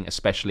learn to sing,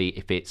 especially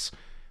if it's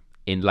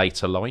in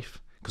later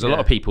life, because a lot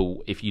of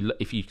people, if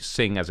you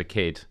sing as a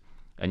kid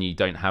and you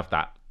don't have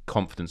that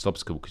confidence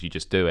obstacle because you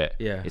just do it,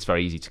 it's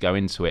very easy to go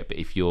into it. But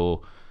if you're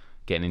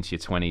getting into your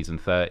 20s and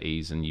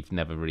 30s and you've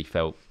never really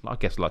felt, I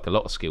guess like a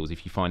lot of skills,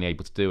 if you're finally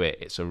able to do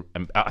it,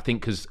 I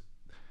think because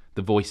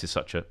the voice is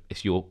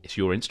it's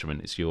your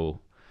instrument, it's your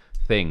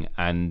thing.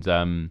 And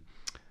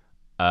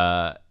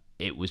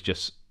it was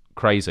just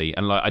crazy.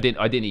 And like I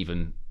didn't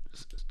even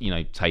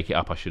take it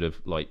up. I should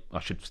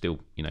still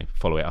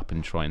follow it up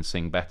and try and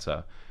sing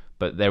better.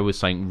 But there was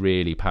something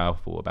really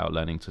powerful about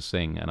learning to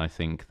sing, and I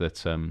think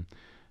that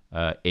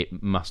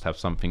it must have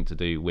something to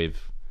do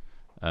with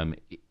the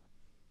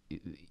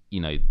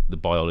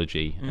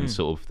biology and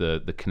sort of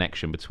the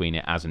connection between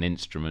it as an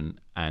instrument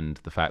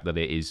and the fact that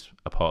it is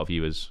a part of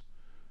you as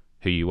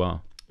who you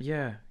are.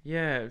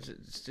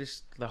 It's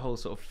just the whole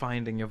sort of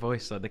finding your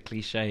voice, like the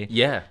cliche.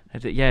 Yeah.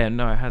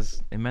 No, it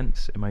has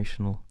immense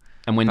emotional.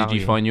 And when did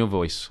you find your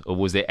voice,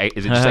 or is it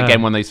just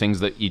again one of those things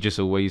that you just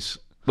always?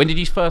 When did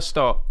you first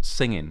start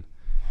singing?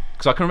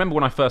 Because I can remember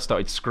when I first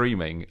started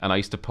screaming, and I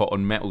used to put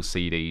on metal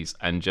CDs,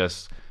 and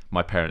just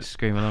my parents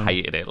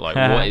hated it. Like,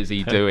 what is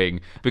he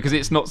doing? Because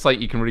it's not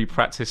something you can really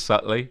practice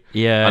subtly.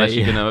 Yeah, unless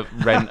you're gonna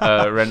rent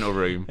a rental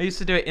room. I used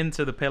to do it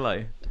into the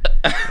pillow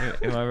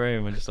in my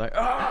room, and just like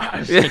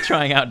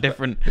trying out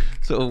different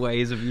sort of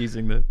ways of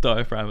using the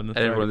diaphragm and the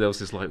throat. Everyone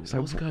else is like,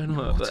 what's going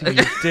on? What are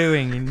you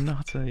doing, you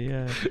nutter?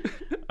 Yeah.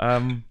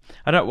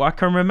 I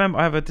can remember.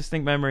 I have a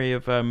distinct memory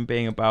of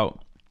being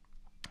about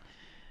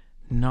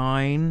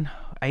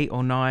 8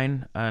 or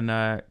 9,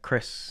 and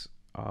Chris,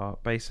 our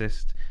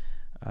bassist,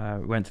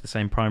 went to the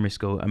same primary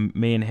school, and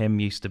me and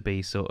him used to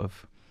be sort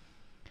of.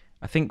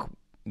 I think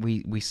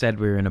we said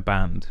we were in a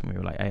band, and we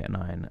were like 8 or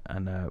 9,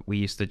 and we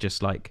used to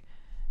just like.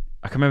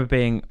 I can remember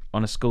being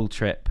on a school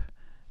trip,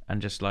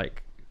 and just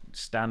like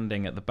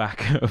standing at the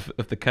back of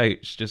the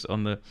coach, just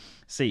on the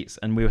seats,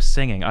 and we were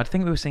singing. I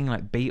think we were singing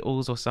like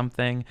Beatles or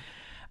something.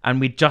 And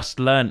we just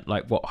learnt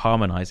like what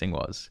harmonising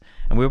was,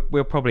 and we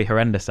were probably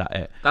horrendous at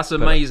it. That's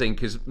amazing,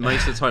 because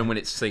most of the time when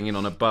it's singing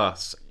on a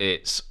bus,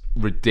 it's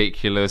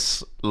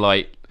ridiculous,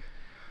 like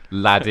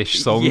laddish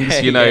songs,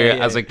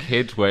 as a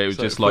kid, where it was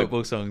just like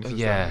football songs.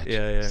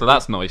 Yeah. So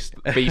that's nice.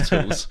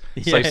 Beatles,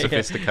 so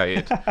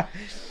sophisticated.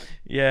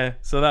 Yeah.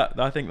 So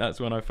I think that's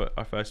when I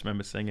first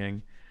remember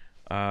singing.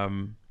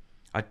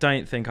 I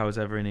don't think I was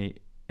ever in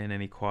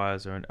any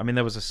choirs I mean,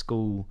 there was a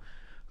school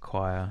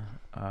choir.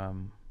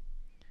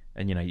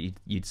 And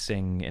you'd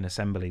sing in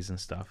assemblies and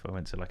stuff. I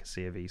went to like a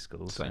C of E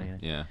school. So,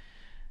 yeah.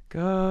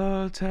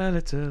 Go tell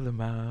it to the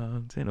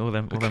mountain. All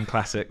them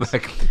classics.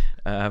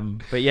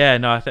 But yeah,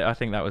 no, I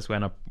think that was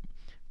when I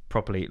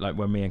properly, like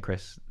when me and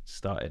Chris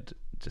started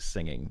just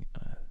singing.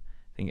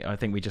 I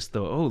think we just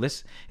thought,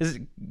 this is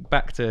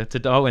back to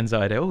Darwin's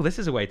idea. This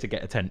is a way to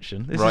get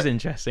attention. This is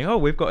interesting.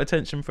 we've got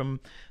attention from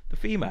the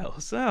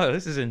females.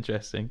 This is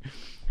interesting.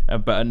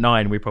 But at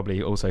 9, we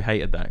probably also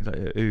hated that. It's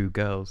like, ooh,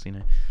 girls,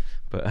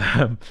 But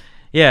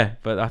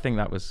but I think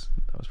that was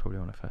probably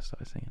when I first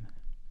started singing.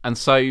 And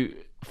so,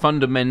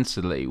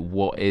 fundamentally,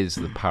 what is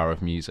the power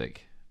of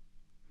music?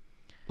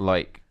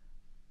 Like,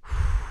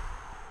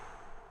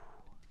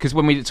 because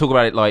when we talk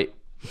about it, like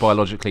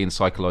biologically and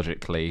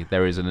psychologically,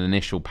 there is an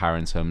initial power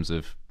in terms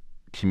of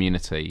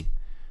community,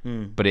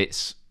 but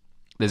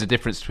there's a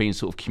difference between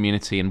sort of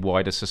community and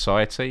wider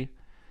society.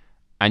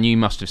 And you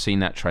must have seen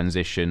that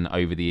transition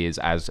over the years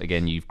as,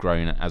 again, you've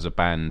grown as a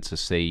band to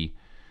see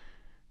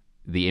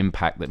the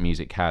impact that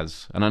music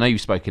has. And I know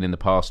you've spoken in the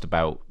past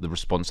about the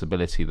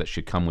responsibility that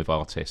should come with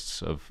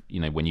artists of,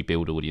 when you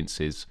build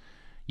audiences,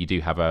 you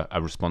do have a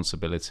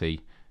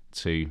responsibility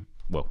to,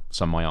 well,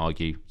 some might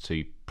argue,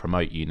 to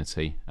promote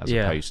unity as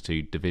opposed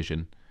to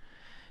division.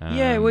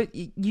 I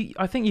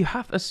think you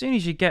have, as soon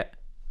as you get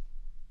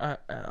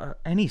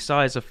any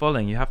size of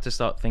following, you have to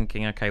start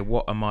thinking, okay,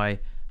 what am I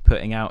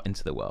putting out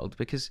into the world?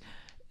 Because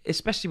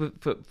especially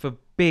for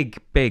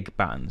big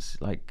bands,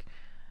 like,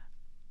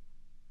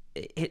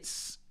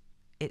 it's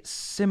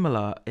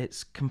similar,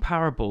 it's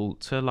comparable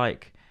to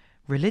like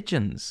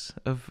religions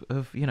of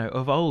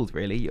old,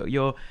 really.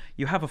 You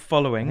have a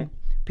following,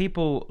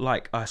 people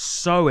like are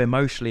so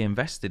emotionally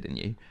invested in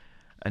you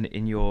and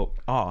in your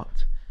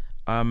art.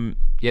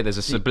 There's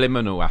a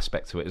subliminal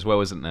aspect to it as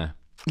well, isn't there?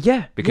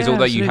 Because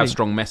although absolutely. you have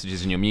strong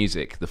messages in your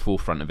music, the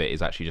forefront of it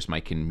is actually just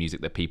making music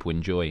that people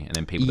enjoy, and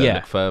then people that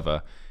look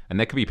further, and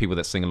there could be people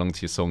that sing along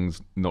to your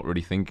songs not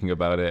really thinking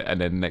about it,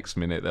 and then next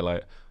minute they're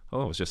like, I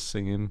was just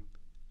singing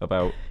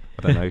about,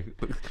 I don't know,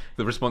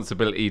 the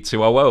responsibility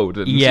to our world.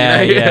 And,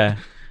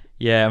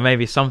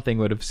 maybe something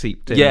would have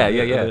seeped in.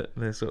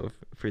 The sort of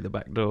through the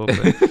back door.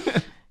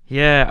 But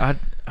I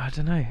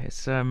don't know.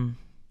 It's an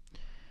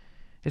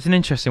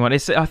interesting one.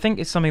 I think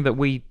it's something that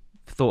we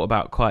thought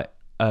about quite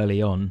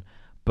early on,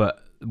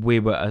 but we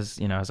were, as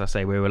I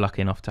say, we were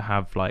lucky enough to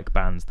have like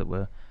bands that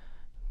were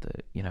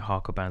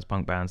hardcore bands,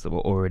 punk bands that were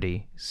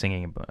already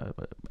singing,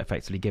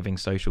 effectively giving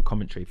social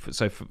commentary.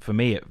 So for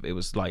me, it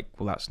was like,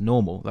 well, that's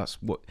normal.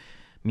 That's what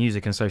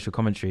music and social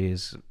commentary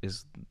is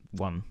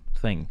one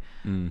thing.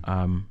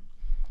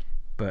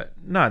 But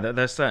no,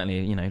 there's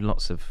certainly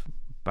lots of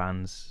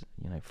bands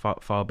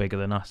far bigger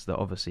than us that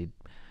obviously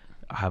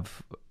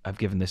have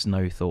given this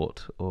no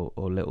thought or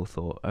little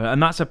thought,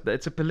 and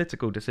it's a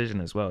political decision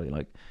as well.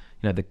 Like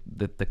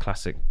the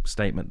classic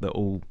statement that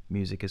all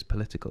music is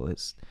political.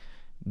 It's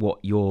what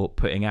you're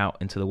putting out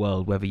into the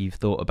world, whether you've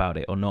thought about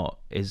it or not,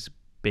 is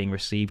being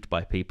received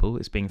by people.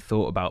 It's being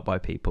thought about by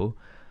people.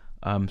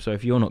 So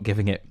if you're not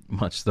giving it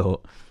much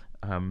thought,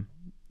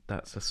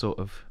 that's a sort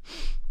of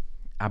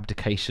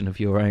abdication of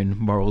your own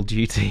moral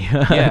duty.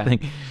 I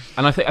think.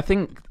 And I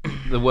think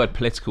the word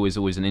political is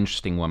always an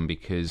interesting one,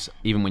 because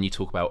even when you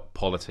talk about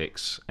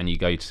politics and you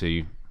go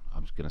to,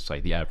 I'm just going to say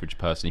the average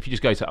person, if you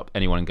just go to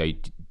anyone and go,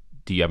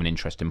 do you have an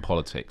interest in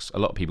politics? A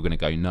lot of people are going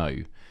to go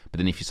no. But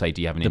then if you say,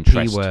 do you have an The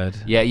interest? P word.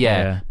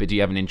 Yeah. But do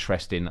you have an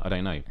interest in, I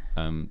don't know,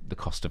 the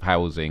cost of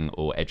housing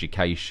or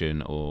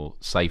education or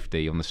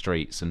safety on the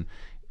streets and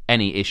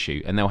any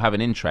issue? And they'll have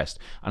an interest.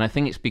 And I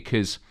think it's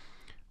because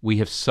we've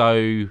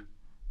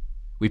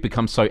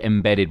become so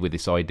embedded with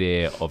this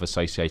idea of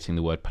associating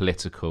the word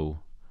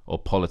political or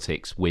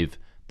politics with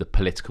the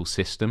political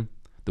system,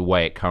 the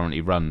way it currently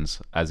runs,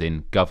 as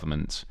in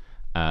government,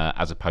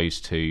 as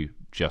opposed to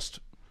just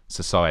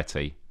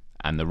society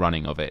and the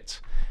running of it.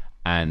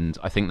 And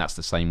I think that's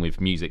the same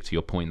with music, to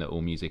your point that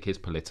all music is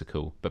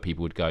political, but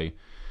people would go,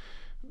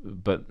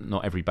 but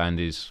not every band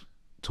is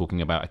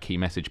talking about a key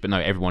message. But no,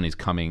 everyone is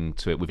coming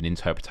to it with an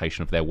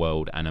interpretation of their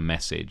world and a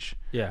message.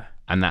 Yeah.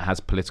 And that has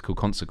political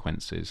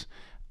consequences.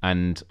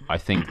 And I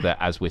think that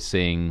as we're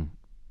seeing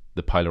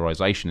the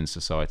polarization in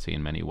society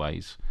in many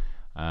ways,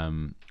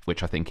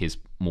 which I think is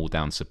more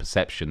down to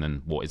perception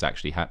than what is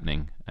actually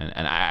happening. And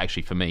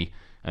actually for me,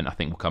 and I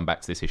think we'll come back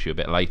to this issue a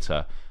bit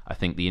later, I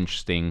think the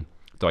interesting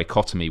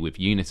dichotomy with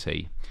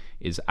unity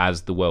is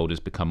as the world has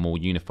become more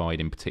unified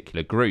in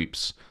particular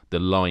groups, the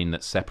line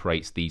that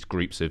separates these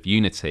groups of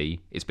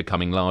unity is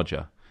becoming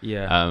larger.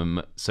 Yeah.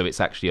 So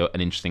it's actually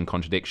an interesting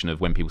contradiction of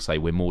when people say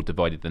we're more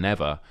divided than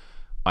ever.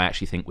 I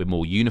actually think we're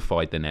more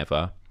unified than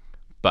ever,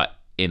 but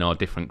in our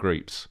different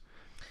groups.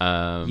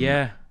 And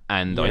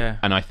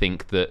I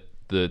think that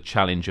the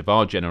challenge of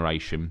our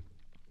generation,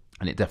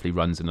 and it definitely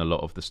runs in a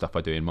lot of the stuff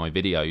I do in my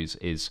videos,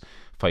 is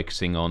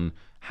focusing on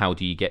how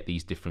do you get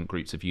these different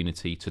groups of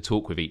unity to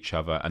talk with each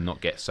other and not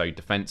get so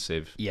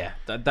defensive. Yeah,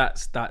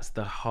 that's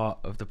the heart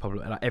of the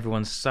problem. Like,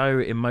 everyone's so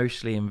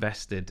emotionally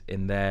invested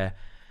in their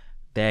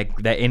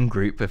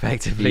in-group,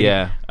 effectively.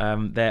 Yeah.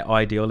 Their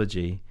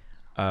ideology.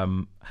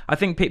 I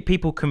think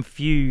people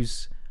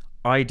confuse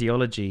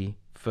ideology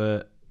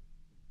for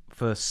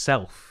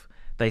self.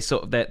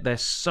 They're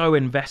so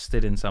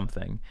invested in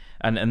something,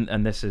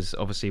 and this is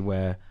obviously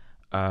where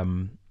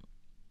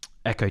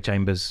echo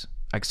chambers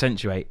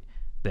accentuate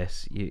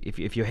this.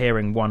 If you're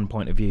hearing one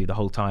point of view the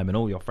whole time, and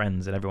all your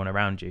friends and everyone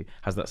around you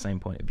has that same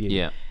point of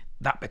view,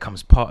 that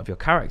becomes part of your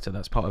character.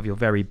 That's part of your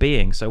very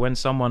being. So when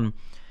someone,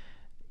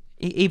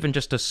 even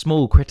just a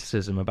small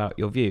criticism about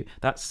your view,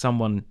 that's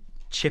someone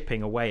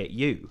chipping away at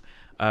you.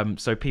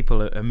 So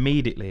people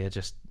immediately are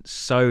just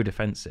so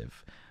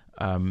defensive.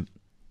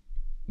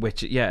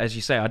 Which, as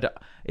you say,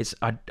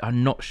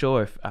 I'm not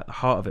sure if at the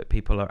heart of it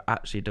people are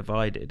actually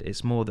divided.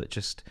 It's more that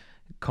just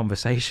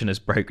conversation has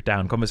broke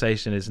down.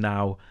 Conversation is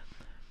now,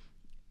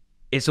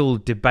 it's all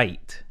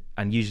debate,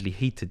 and usually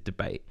heated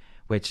debate,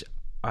 which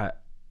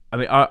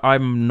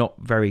I'm not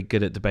very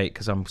good at debate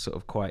because I'm sort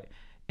of quite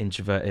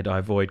introverted. I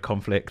avoid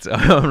conflict.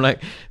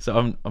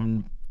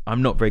 I'm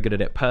not very good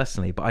at it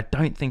personally, but I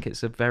don't think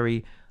it's a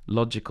very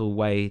logical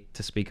way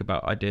to speak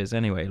about ideas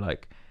anyway.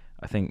 Like,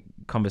 I think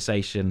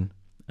conversation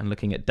and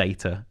looking at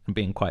data and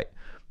being quite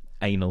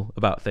anal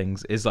about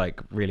things is like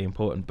really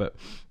important, but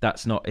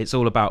that's not, it's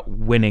all about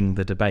winning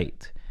the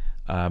debate,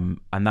 and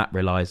that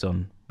relies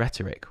on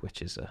rhetoric,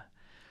 which is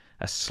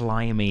a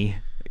slimy,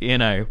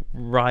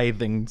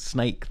 writhing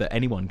snake that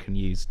anyone can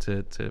use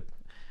to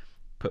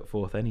put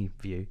forth any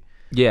view.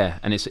 Yeah,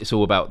 and it's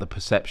all about the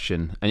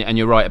perception, and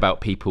you're right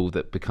about people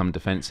that become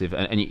defensive,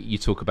 and you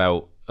talk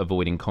about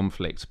avoiding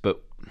conflict,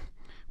 but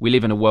we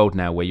live in a world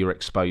now where you're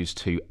exposed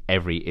to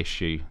every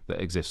issue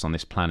that exists on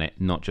this planet,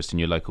 not just in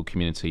your local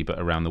community, but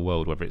around the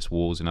world, whether it's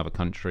wars in other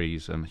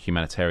countries and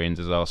humanitarian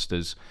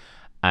disasters.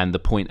 And the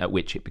point at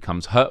which it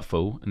becomes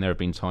hurtful, and there have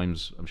been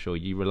times, I'm sure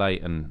you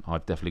relate, and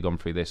I've definitely gone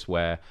through this,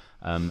 where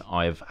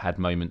I've had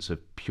moments of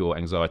pure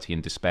anxiety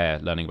and despair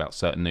learning about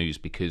certain news,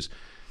 because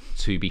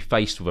to be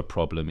faced with a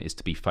problem is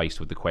to be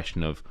faced with the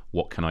question of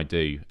what can I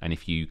do? And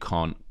if you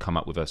can't come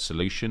up with a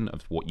solution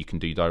of what you can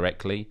do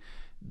directly,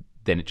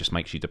 then it just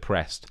makes you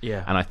depressed.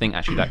 Yeah. And I think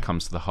actually that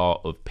comes to the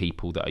heart of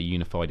people that are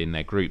unified in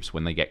their groups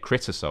when they get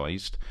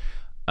criticised.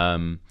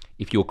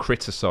 If you're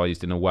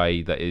criticised in a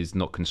way that is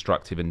not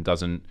constructive and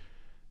doesn't,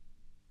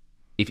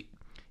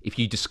 if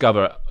you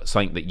discover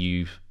something that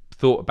you've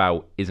thought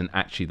about isn't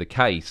actually the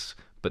case,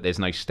 but there's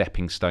no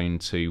stepping stone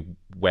to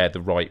where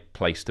the right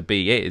place to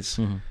be is,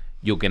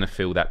 you're going to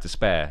feel that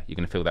despair. You're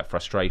going to feel that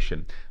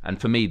frustration. And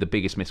for me, the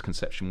biggest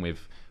misconception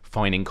with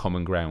finding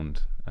common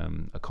ground,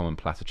 a common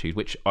platitude,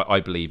 which I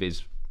believe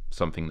is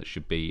something that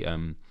should be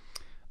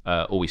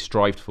always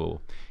strived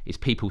for, is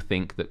people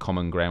think that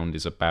common ground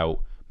is about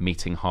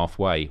meeting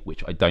halfway,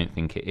 which I don't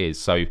think it is.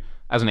 So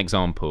as an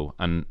example,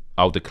 and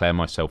I'll declare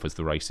myself as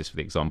the racist for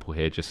the example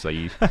here, just so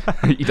you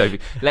don't,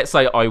 let's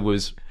say I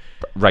was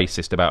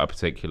racist about a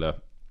particular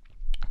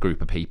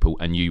group of people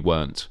and you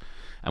weren't,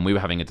 and we were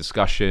having a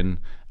discussion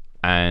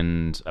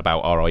and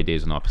about our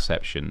ideas and our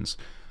perceptions.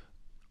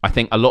 I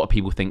think a lot of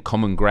people think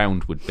common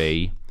ground would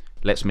be,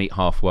 let's meet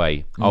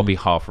halfway. I'll be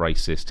half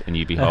racist and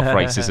you be half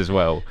racist as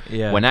well.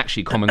 Yeah. When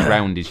actually common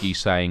ground is you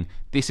saying,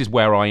 this is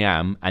where I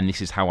am and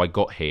this is how I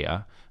got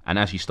here. And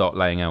as you start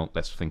laying out,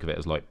 let's think of it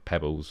as like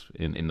pebbles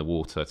in the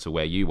water to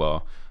where you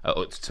are,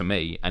 to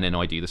me, and then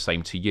I do the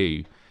same to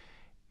you,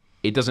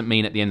 it doesn't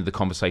mean at the end of the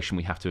conversation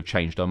we have to have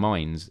changed our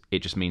minds. It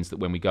just means that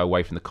when we go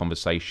away from the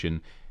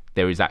conversation,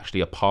 there is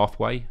actually a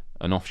pathway,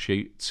 an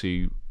offshoot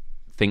to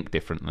think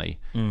differently.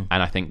 And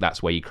I think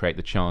that's where you create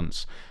the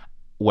chance.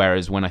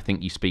 Whereas when I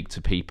think you speak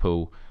to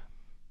people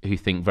who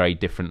think very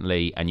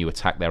differently and you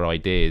attack their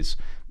ideas,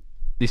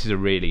 this is a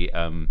really,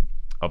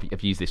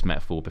 I've used this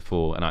metaphor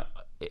before, and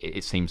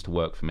it seems to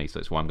work for me, so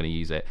that's why I'm going to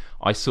use it.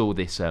 I saw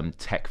this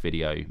tech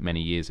video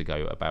many years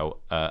ago about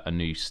a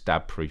new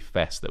stab-proof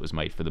vest that was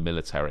made for the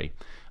military.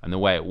 And the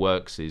way it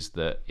works is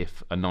that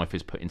if a knife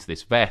is put into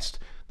this vest,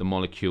 the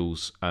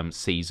molecules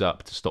seize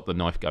up to stop the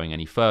knife going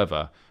any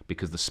further,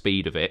 because the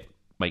speed of it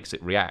makes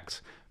it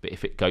react. But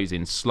if it goes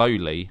in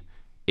slowly,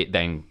 it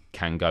then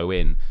can go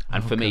in.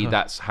 And for me,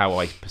 that's how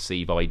I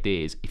perceive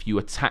ideas. If you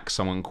attack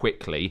someone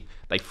quickly,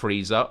 they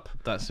freeze up.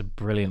 That's a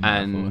brilliant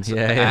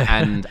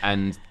metaphor.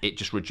 And it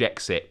just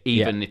rejects it,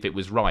 even if it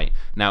was right.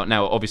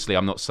 Now, obviously,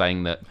 I'm not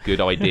saying that good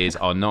ideas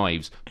are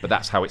knives, but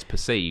that's how it's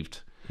perceed.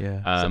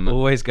 Yeah. So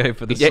always go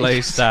for the slow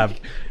stab,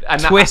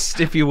 and twist,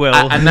 if you will.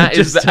 And that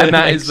is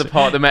the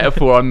part of the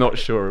metaphor I'm not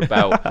sure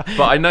about.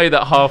 But I know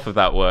that half of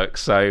that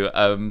works. So,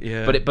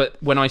 but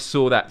when I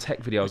saw that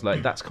tech video, I was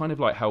like, that's kind of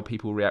like how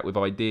people react with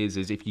ideas.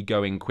 Is if you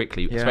go in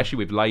quickly, especially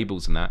with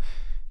labels and that,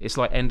 it's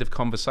like end of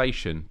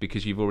conversation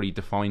because you've already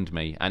defined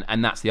me.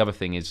 And that's the other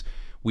thing is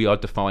we are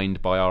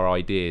defined by our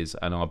ideas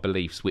and our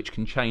beliefs, which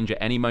can change at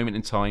any moment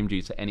in time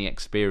due to any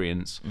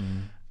experience.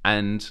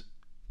 And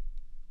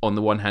on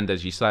the one hand,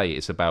 as you say,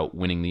 it's about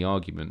winning the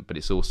argument, but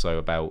it's also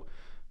about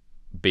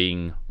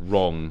being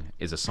wrong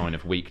is a sign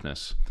of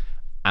weakness.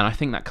 And I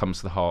think that comes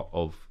to the heart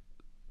of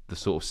the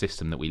sort of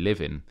system that we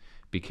live in,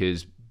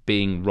 because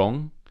being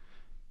wrong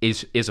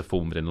is a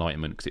form of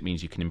enlightenment because it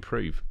means you can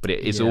improve. But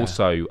it is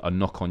also a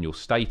knock on your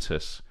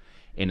status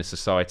in a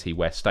society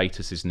where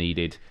status is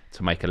needed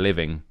to make a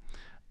living.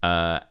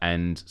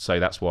 And so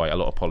that's why a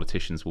lot of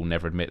politicians will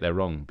never admit they're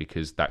wrong,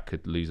 because that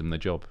could lose them the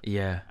job.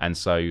 Yeah. And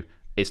so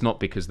it's not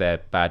because they're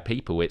bad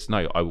people. It's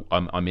no,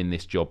 I'm in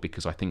this job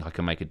because I think I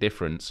can make a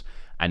difference.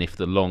 And if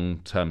the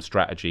long-term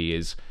strategy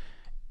is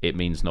it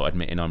means not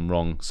admitting I'm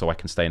wrong so I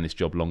can stay in this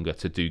job longer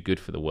to do good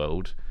for the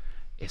world,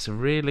 it's a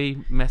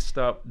really messed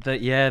up...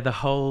 The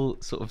whole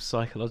sort of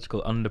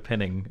psychological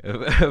underpinning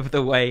of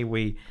the way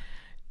we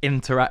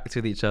interact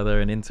with each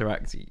other and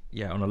interact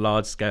on a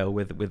large scale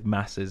with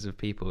masses of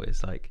people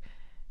is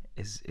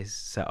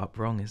set up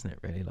wrong, isn't it,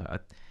 really?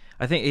 Like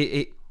I think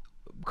it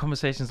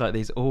conversations like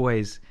these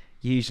always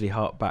usually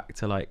hark back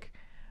to like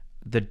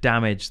the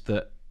damage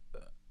that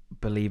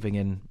believing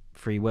in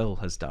free will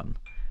has done,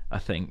 I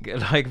think.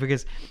 Like,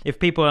 because if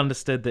people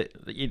understood that,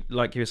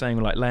 like you were saying,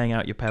 like laying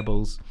out your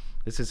pebbles,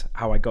 this is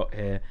how I got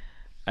here,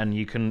 and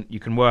you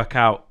can work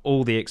out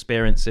all the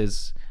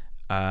experiences,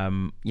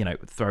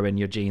 throw in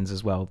your genes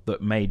as well,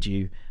 that made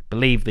you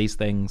believe these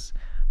things.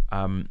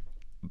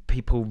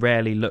 People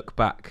rarely look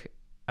back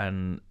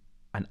and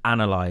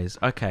analyze,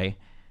 okay,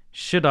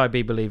 should I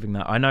be believing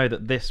that? I know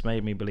that this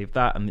made me believe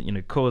that,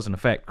 and cause and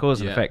effect,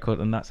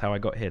 and that's how I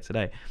got here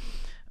today.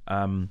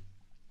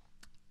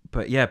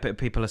 But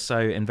people are so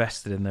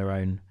invested in their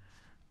own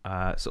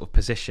sort of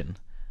position,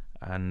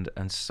 and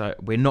so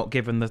we're not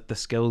given the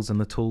skills and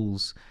the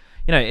tools.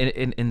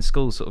 In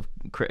school, sort of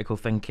critical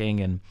thinking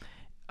and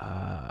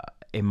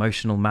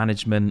emotional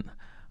management,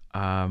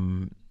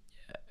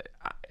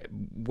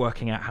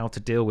 working out how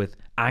to deal with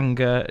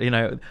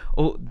anger.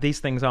 All these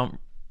things aren't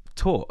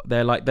taught.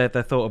 They're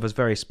thought of as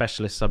very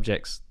specialist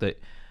subjects that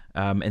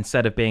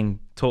instead of being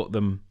taught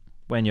them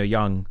when you're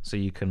young so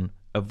you can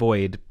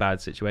avoid bad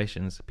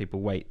situations,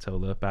 people wait till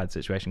the bad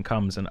situation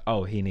comes and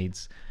he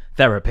needs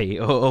therapy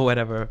or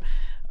whatever.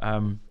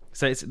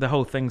 So it's the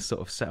whole thing's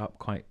sort of set up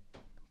quite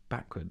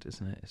backward,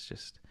 isn't it? It's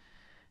just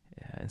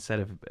instead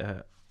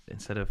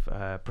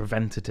of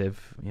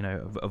preventative,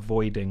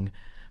 avoiding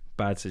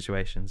bad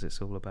situations,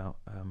 it's all about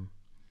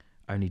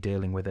only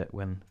dealing with it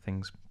when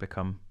things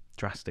become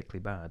drastically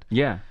bad.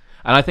 Yeah.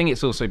 And I think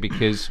it's also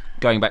because,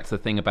 going back to the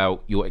thing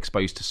about you're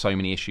exposed to so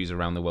many issues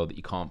around the world that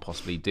you can't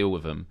possibly deal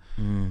with them,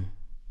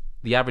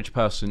 the average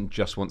person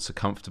just wants a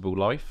comfortable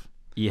life.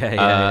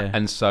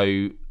 And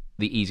so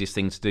the easiest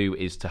thing to do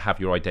is to have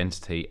your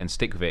identity and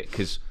stick with it,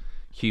 because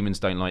humans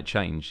don't like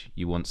change.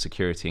 You want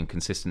security and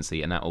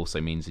consistency, and that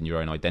also means in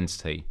your own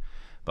identity.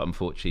 But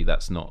unfortunately,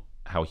 that's not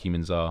how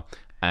humans are.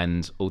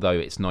 And although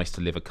it's nice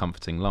to live a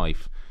comforting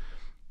life,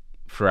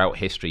 throughout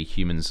history,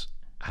 humans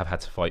have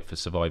had to fight for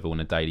survival on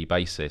a daily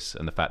basis.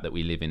 And the fact that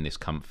we live in this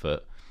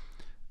comfort,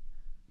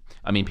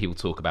 I mean, people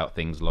talk about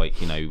things like,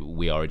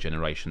 we are a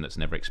generation that's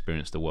never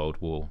experienced a world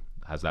war.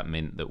 Has that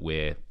meant that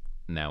we're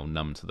now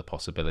numb to the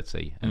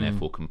possibility and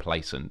therefore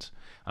complacent?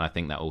 And I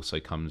think that also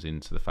comes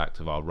into the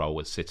fact of our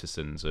role as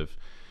citizens of,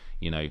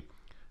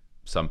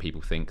 some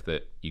people think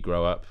that you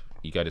grow up,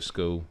 you go to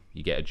school,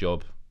 you get a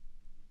job,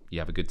 you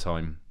have a good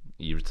time,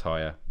 you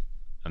retire,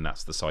 and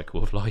that's the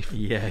cycle of life.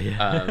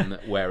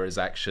 Whereas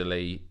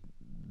actually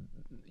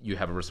you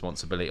have a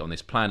responsibility on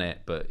this planet,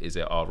 but is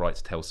it our right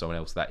to tell someone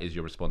else that is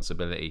your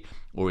responsibility?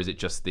 Or is it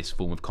just this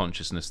form of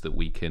consciousness that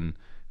we can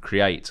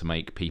create to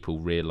make people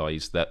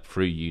realise that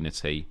through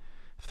unity,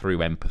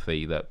 through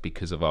empathy, that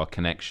because of our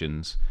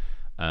connections,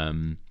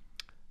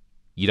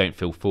 you don't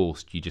feel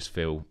forced, you just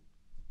feel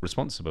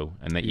responsible,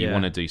 and that you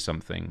want to do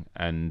something.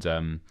 And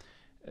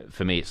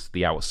for me, it's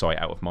the out of sight,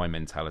 out of mind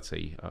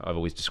mentality. I've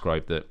always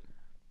described that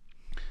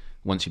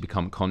once you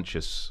become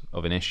conscious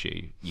of an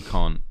issue, you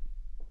can't,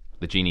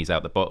 the genie's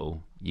out the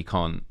bottle. You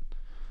can't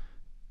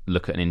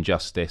look at an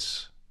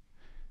injustice.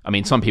 I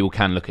mean, some people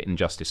can look at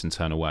injustice and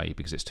turn away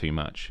because it's too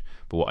much.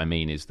 But what I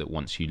mean is that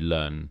once you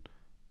learn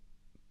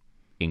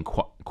in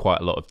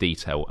quite a lot of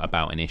detail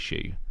about an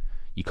issue,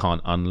 you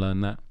can't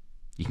unlearn that.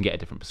 You can get a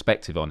different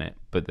perspective on it,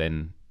 but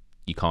then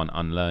you can't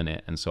unlearn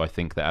it. And so I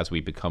think that as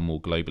we become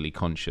more globally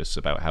conscious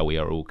about how we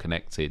are all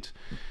connected,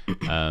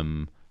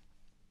 and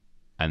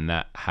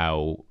that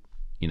how,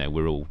 you know,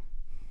 we're all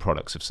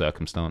products of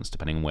circumstance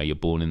depending on where you're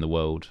born in the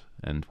world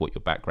and what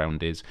your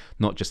background is,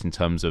 not just in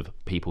terms of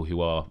people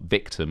who are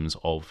victims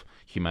of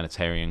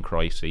humanitarian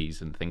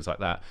crises and things like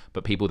that,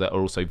 but people that are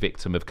also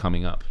victim of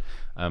coming up.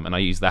 And I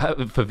use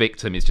that for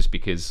victim is just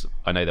because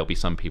I know there'll be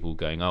some people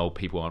going, oh,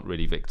 people aren't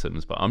really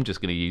victims, but I'm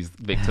just going to use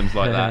victims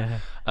like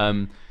that.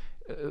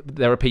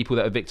 There are people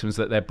that are victims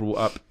that they're brought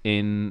up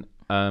in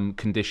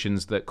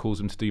conditions that cause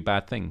them to do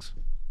bad things.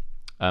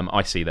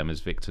 I see them as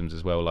victims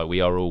as well. Like,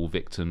 we are all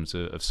victims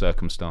of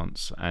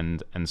circumstance,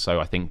 and so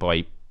I think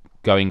by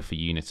going for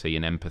unity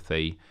and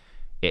empathy,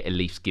 it at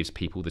least gives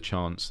people the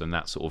chance and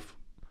that sort of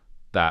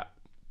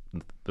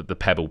the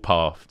pebble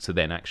path to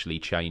then actually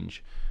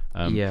change.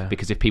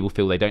 Because if people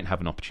feel they don't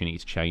have an opportunity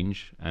to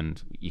change,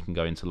 and you can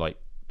go into like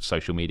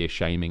social media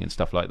shaming and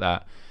stuff like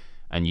that,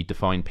 and you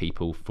define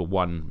people for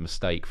one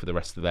mistake for the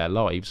rest of their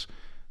lives,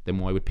 then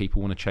why would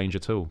people want to change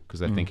at all? Because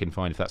they're thinking,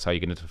 fine, if that's how you're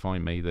going to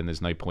define me, then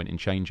there's no point in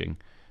changing.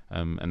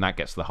 And that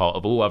gets to the heart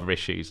of all other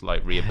issues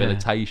like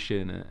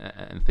rehabilitation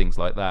and things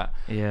like that.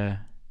 Yeah.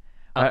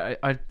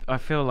 I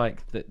feel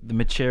like the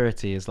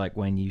maturity is like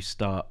when you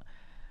start,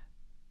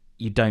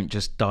 you don't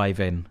just dive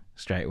in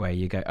straight away.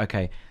 You go,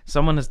 okay,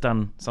 someone has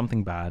done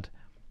something bad.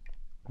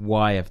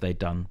 Why have they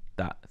done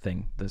that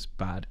thing that's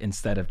bad?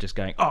 Instead of just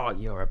going, oh,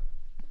 you're a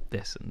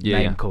this and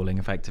name calling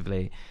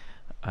effectively.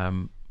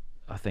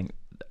 I think,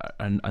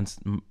 and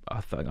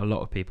I think a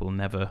lot of people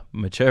never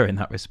mature in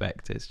that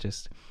respect. It's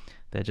just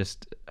they're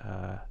just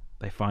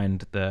they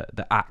find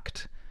the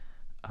act,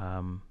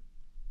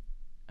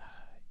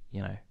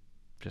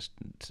 just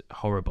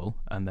horrible,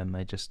 and then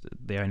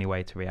the only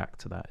way to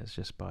react to that is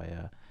just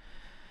by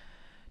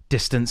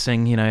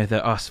distancing,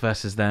 the us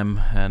versus them,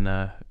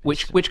 and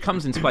which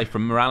comes into play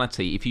from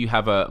morality. If you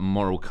have a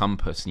moral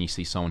compass and you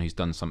see someone who's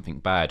done something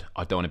bad,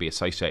 I don't want to be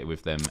associated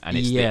with them, and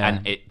it's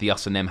the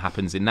us and them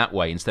happens in that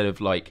way, instead of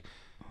like,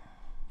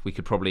 we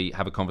could probably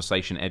have a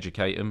conversation,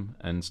 educate them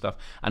and stuff.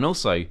 And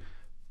also,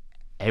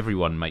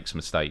 everyone makes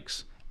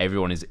mistakes.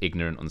 Everyone is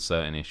ignorant on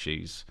certain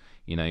issues.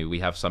 We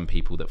have some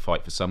people that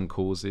fight for some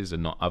causes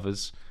and not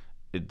others.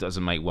 It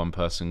doesn't make one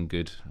person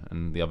good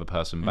and the other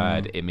person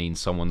bad. It means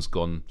someone's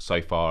gone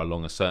so far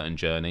along a certain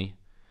journey,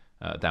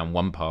 down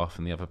one path,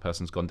 and the other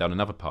person's gone down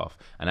another path.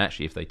 And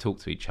actually, if they talk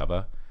to each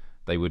other,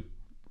 they would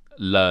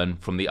learn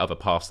from the other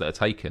paths that are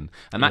taken.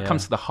 And that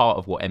comes to the heart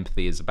of what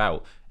empathy is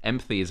about.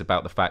 Empathy is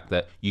about the fact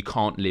that you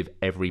can't live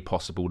every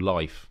possible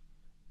life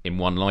in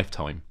one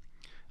lifetime.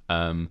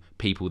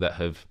 People that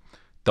have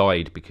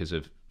died because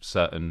of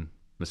certain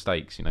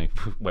mistakes,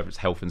 whether it's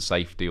health and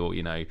safety or,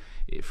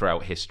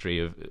 throughout history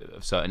of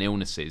certain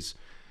illnesses,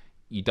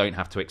 you don't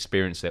have to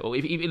experience it. Or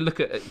if you look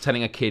at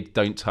telling a kid,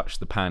 don't touch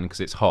the pan because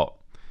it's hot,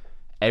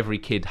 every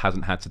kid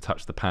hasn't had to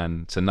touch the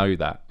pan to know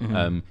that.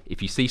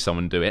 If you see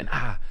someone do it,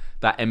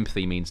 that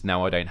empathy means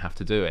now I don't have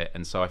to do it.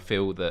 And so I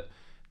feel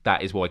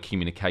that is why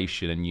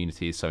communication and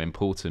unity is so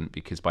important,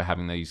 because by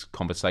having those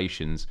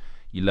conversations,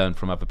 you learn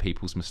from other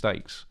people's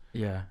mistakes.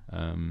 Yeah,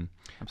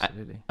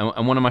 absolutely.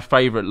 And one of my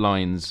favourite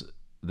lines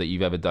that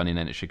you've ever done in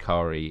Enter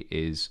Shikari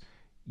is,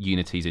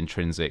 unity's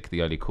intrinsic,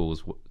 the only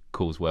cause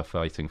worth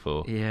fighting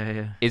for.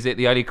 Yeah. Is it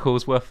the only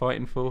cause worth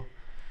fighting for?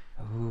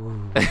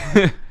 Ooh.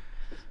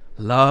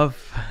 Love,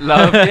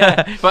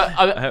 yeah.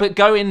 But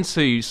go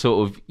into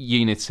sort of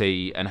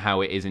unity and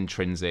how it is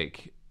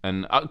intrinsic,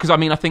 and because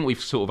I think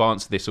we've sort of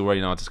answered this already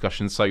in our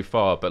discussion so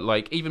far. But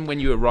like, even when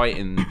you were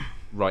writing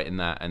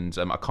that, and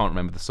I can't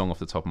remember the song off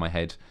the top of my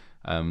head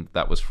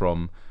that was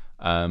from,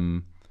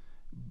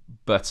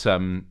 but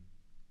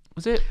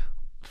was it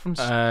from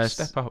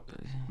Step Up?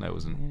 No, it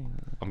wasn't.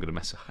 I'm gonna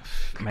mess up,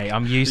 mate.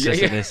 I'm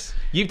useless at this.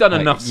 You've done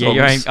enough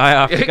songs. I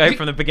have to go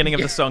from the beginning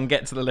of the song,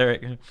 get to the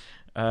lyric. Is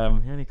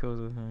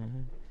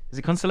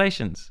it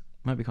Constellations?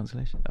 Might be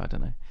Constellations. I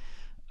don't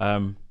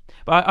know.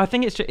 But I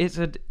think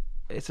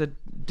it's a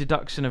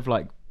deduction of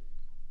like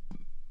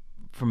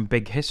from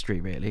big history,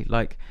 really.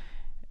 Like,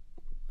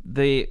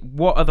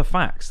 what are the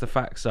facts? The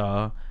facts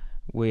are,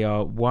 we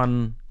are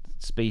one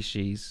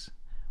species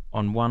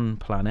on one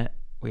planet.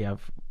 We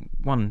have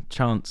one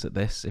chance at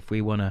this if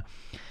we want to,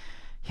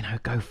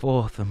 go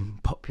forth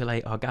and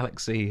populate our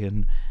galaxy,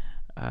 and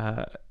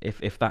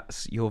if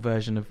that's your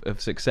version of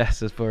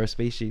success as for a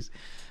species,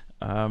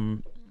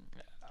 and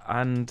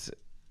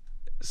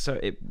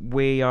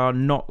we are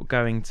not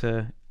going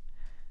to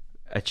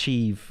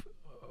achieve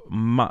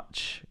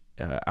much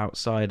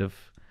outside of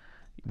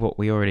what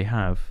we already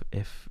have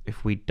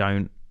if we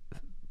don't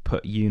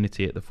put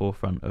unity at the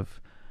forefront of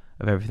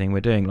everything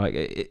we're doing. Like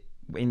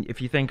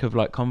if you think of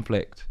like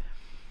conflict,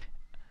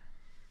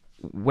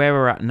 where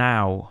we're at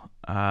now,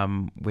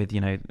 with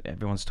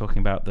everyone's talking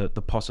about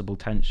the possible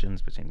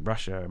tensions between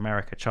Russia,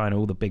 America, China,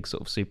 all the big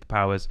sort of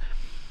superpowers,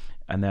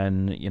 and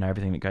then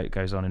everything that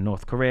goes on in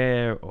North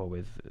Korea or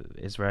with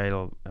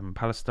Israel and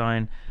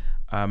Palestine,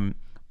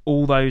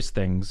 all those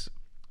things,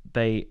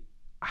 they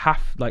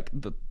have like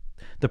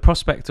the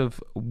prospect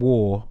of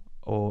war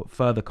or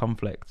further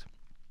conflict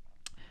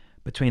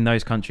between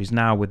those countries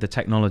now, with the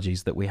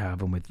technologies that we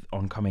have and with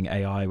oncoming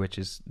AI, which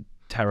is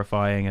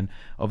terrifying, and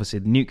obviously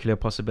the nuclear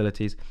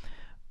possibilities,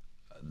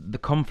 the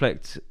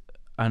conflict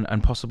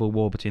and possible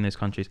war between those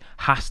countries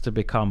has to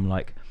become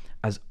like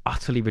as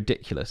utterly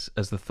ridiculous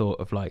as the thought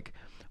of like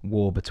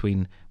war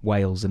between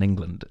Wales and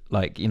England.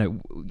 Like,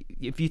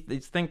 if you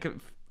think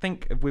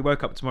if we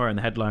woke up tomorrow and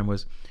the headline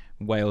was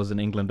Wales and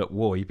England at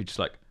war, you'd be just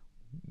like,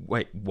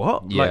 wait,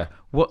 what? Yeah. Like,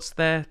 what's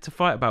there to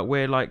fight about?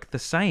 We're like the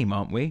same,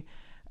 aren't we?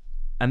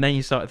 And then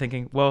you start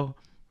thinking, well,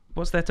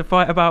 what's there to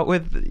fight about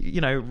with,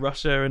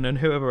 Russia and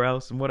whoever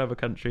else and whatever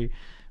country,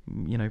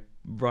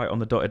 right on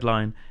the dotted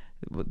line?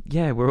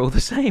 Yeah, we're all the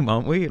same,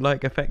 aren't we?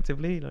 Like,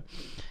 effectively.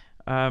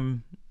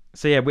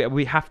 So yeah,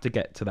 we have to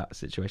get to that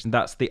situation.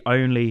 That's the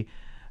only,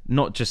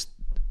 not just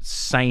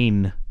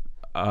sane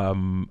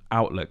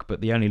outlook,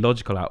 but the only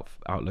logical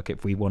outlook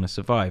if we want to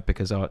survive,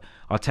 because our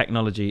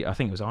technology, I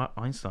think it was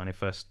Einstein who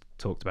first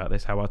talked about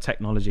this, how our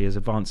technology is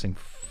advancing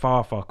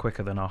far, far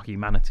quicker than our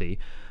humanity,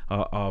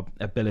 our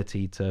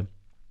ability to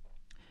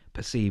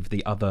perceive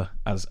the other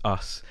as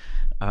us.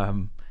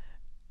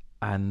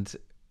 And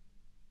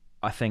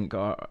I think,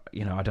 I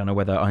don't know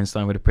whether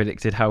Einstein would have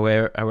predicted how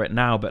we're at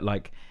now, but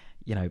like,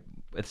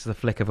 it's the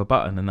flick of a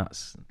button, and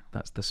that's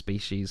the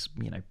species,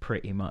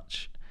 pretty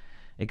much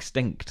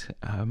extinct.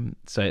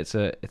 So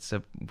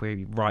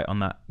we're right on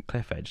that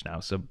cliff edge now.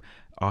 So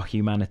our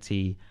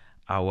humanity,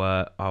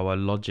 our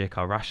logic,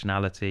 our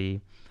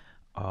rationality,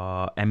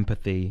 our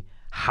empathy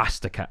has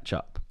to catch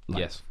up. Like,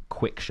 yes,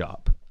 quick,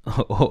 sharp,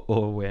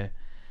 or we're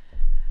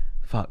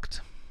fucked.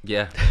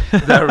 Yeah,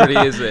 that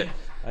really is it.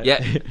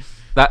 Yeah,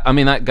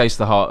 that goes to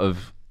the heart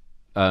of,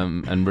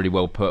 and really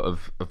well put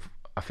of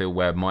I feel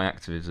where my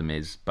activism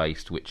is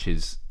based, which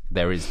is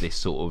there is this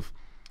sort of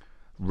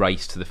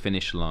race to the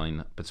finish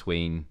line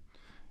between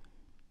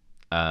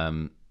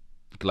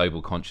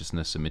global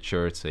consciousness and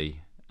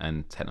maturity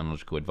and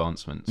technological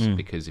advancements,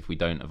 because if we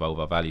don't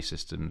evolve our value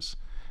systems,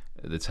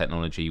 the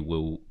technology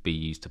will be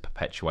used to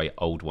perpetuate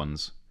old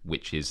ones,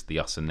 which is the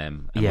us and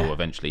them, and we'll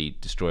eventually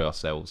destroy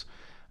ourselves.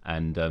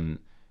 And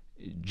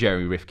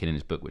Jeremy Rifkin, in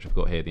his book, which I've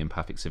got here, The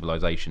Empathic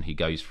Civilization, he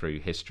goes through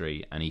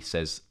history and he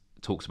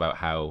talks about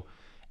how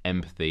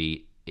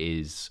empathy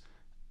is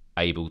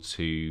able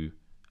to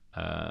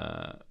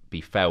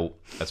be felt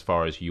as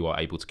far as you are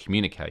able to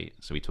communicate.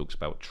 So he talks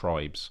about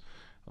tribes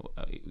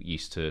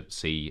used to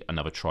see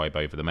another tribe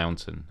over the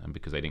mountain, and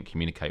because they didn't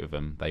communicate with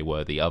them, they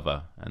were the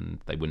other and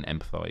they wouldn't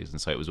empathize.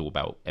 And so it was all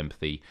about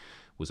empathy,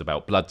 was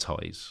about blood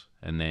ties.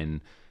 And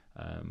then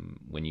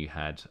when you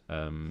had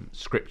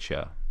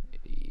scripture,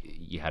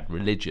 you had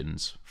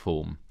religions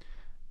form,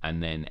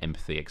 and then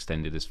empathy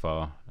extended as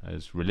far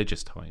as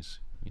religious ties.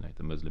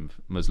 The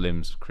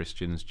Muslims,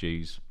 Christians,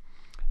 Jews,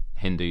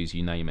 Hindus,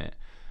 you name it.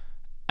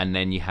 And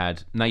then you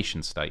had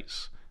nation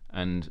states,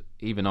 and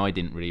even I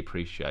didn't really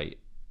appreciate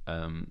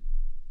a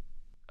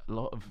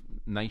lot of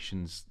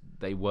nations.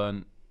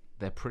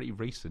 They're pretty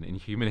recent in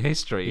human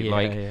history.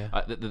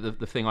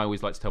 The thing I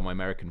always like to tell my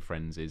American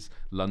friends is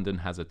London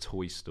has a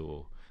toy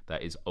store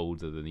that is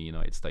older than the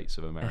United States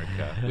of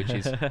America, which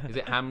is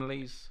it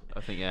Hamleys?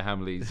 I think, yeah,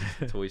 Hamleys is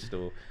the toy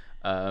store.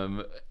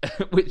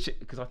 Which,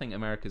 because I think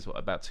America's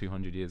about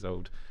 200 years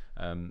old.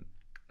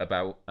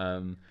 But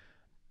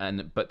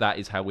that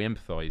is how we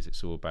empathise.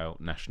 It's all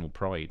about national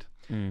pride.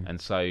 And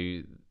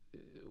so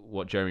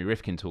what Jeremy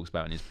Rifkin talks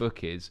about in his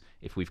book is,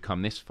 if we've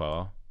come this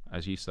far,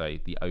 as you say,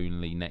 the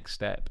only next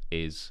step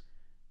is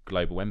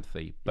global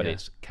empathy. But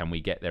it's, can we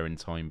get there in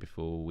time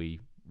before we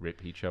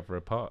rip each other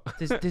apart?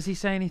 Does he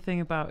say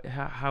anything about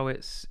how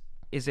is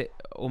it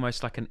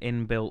almost like an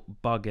inbuilt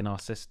bug in our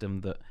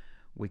system that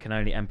we can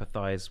only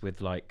empathize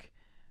with like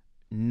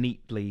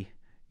neatly,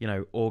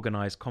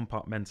 organized,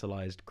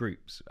 compartmentalized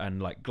groups,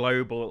 and like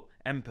global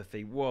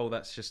empathy, whoa,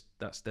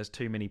 there's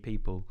too many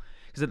people?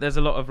 Because there's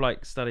a lot of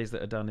like studies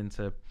that are done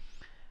into,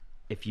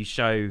 if you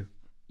show,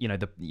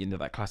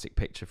 that classic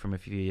picture from a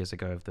few years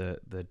ago of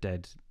the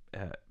dead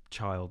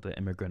child, the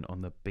immigrant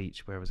on the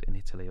beach, where was it, in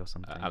Italy or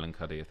something? Alan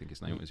Cuddy, I think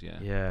his name was.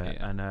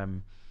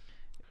 And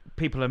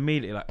people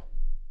immediately like,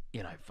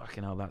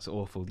 fucking hell, that's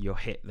awful. You're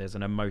hit. There's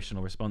an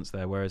emotional response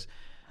there. Whereas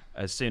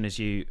as soon as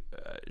you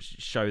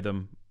show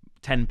them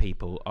 10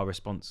 people, our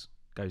response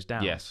goes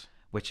down. Yes.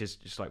 Which is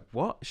just like,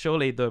 what?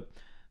 Surely the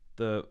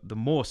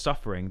more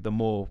suffering, the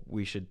more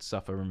we should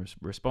suffer in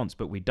response,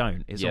 but we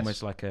don't. It's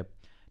almost like a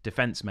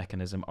defense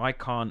mechanism. I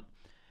can't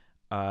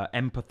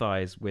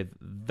empathize with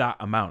that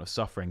amount of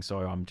suffering, so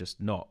I'm just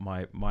not,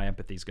 my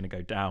empathy is going to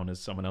go down as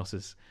someone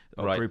else's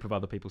or a group of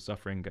other people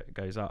suffering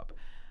goes up.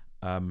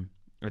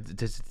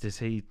 Does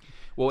he?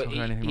 Well,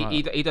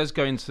 he does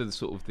go into the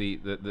sort of the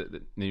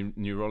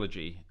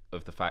neurology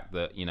of the fact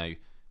that, you know,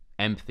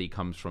 empathy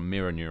comes from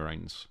mirror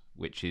neurons,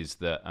 which is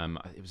that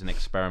it was an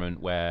experiment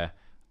where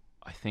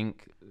I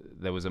think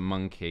there was a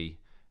monkey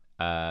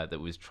that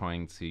was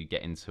trying to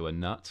get into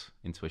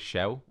a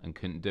shell, and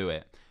couldn't do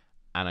it.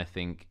 And I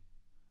think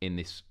in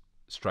this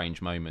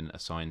strange moment,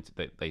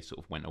 they sort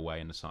of went away,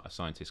 and a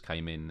scientist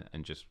came in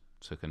and just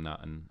took a nut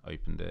and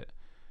opened it,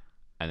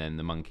 and then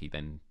the monkey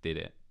then did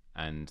it,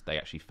 and they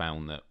actually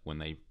found that when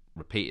they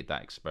repeated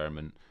that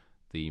experiment,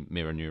 the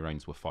mirror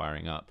neurons were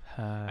firing up.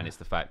 And it's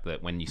the fact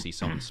that when you see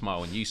someone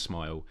smile and you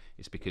smile,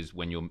 it's because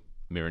when your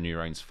mirror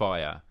neurons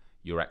fire,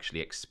 you're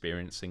actually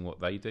experiencing what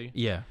they do.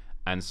 Yeah.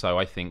 And so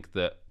I think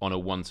that on a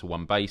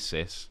one-to-one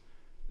basis,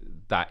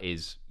 that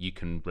is, you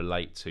can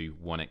relate to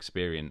one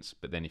experience,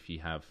 but then if you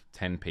have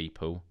 10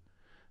 people,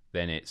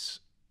 then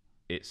it's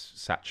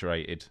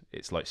saturated,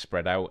 it's like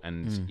spread out,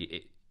 and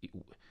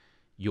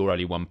you're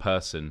only one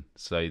person.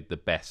 So the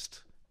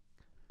best,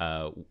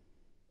 the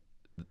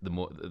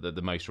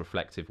most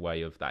reflective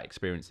way of that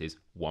experience is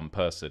one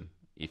person,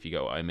 if you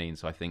get what I mean.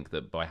 So I think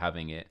that by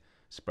having it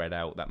spread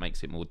out, that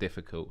makes it more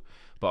difficult.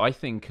 But I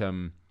think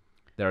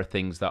there are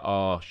things that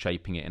are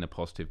shaping it in a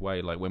positive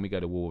way. Like when we go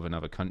to war with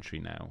another country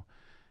now,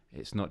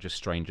 it's not just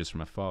strangers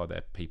from afar,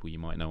 they're people you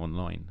might know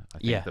online. I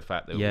think the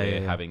fact that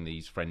we're having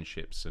these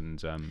friendships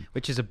and...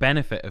 which is a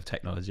benefit of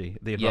technology,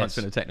 the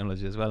advancement of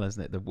technology as well,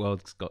 isn't it? The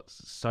world's got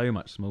so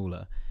much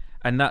smaller.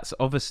 And that's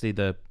obviously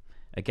the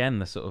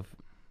sort of,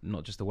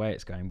 not just the way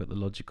it's going, but the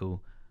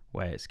logical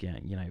way it's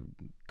getting, you know,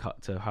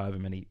 cut to however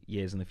many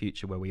years in the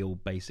future where we all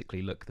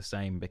basically look the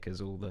same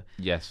because all the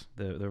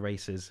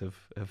races have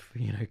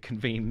you know,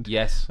 convened.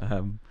 Yes.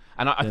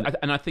 And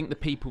I think the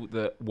people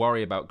that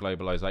worry about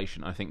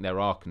globalization, I think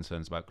there are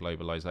concerns about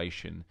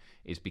globalization,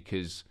 is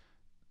because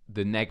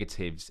the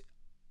negatives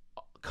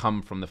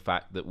come from the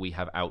fact that we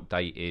have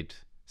outdated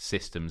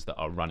systems that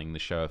are running the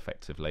show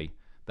effectively,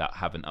 that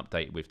haven't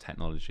updated with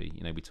technology.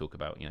 You know, we talk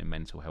about, you know,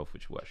 mental health,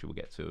 which we'll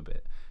get to a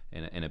bit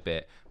in a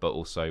bit, but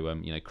also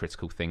you know,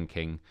 critical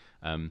thinking.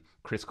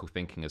 Critical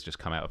thinking has just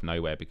come out of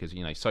nowhere because,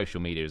 you know, social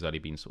media has only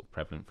been sort of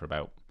prevalent for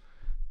about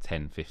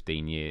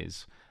 10-15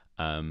 years.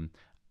 And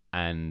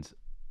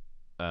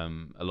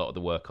a lot of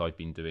the work I've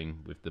been doing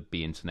with the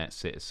Be Internet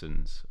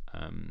Citizens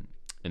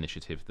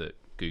initiative that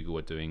Google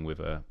are doing with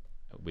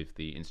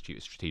the Institute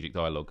of Strategic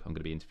Dialogue. I'm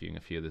going to be interviewing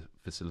a few of the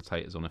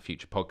facilitators on a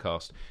future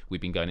podcast. We've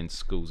been going into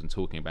schools and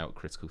talking about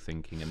critical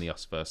thinking and the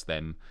us versus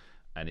them,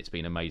 and it's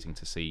been amazing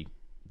to see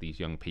these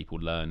young people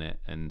learn it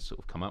and sort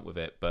of come up with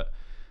it. But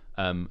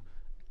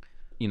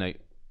you know,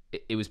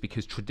 it was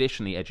because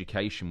traditionally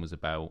education was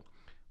about,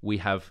 we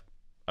have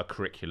a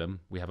curriculum,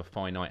 we have a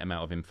finite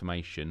amount of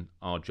information,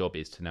 our job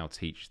is to now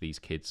teach these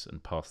kids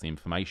and pass the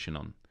information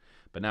on.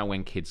 But now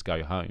when kids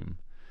go home,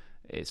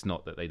 it's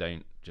not that they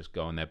don't just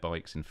go on their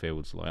bikes in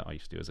fields like I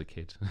used to do as a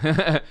kid.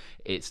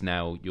 It's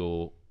now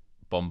you're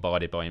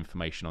bombarded by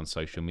information on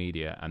social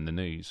media and the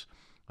news.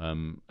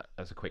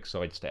 As a quick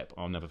sidestep,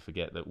 I'll never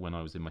forget that when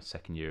I was in my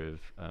second year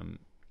of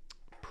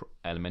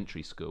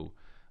elementary school,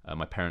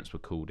 my parents were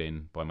called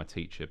in by my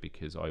teacher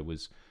because I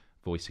was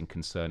voicing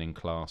concern in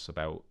class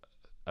about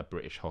a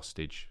British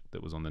hostage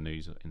that was on the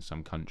news in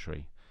some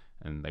country.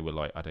 And they were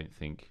like, I don't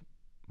think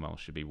Myles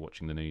should be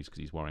watching the news because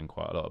he's worrying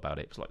quite a lot about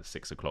it. It was like the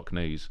 6 o'clock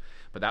news.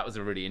 But that was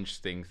a really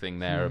interesting thing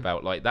there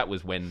about, like, that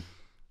was when,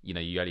 you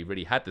know, you only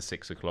really had the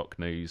 6 o'clock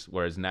news,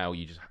 whereas now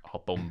you just are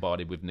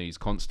bombarded with news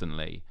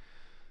constantly.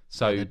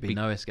 So there'd be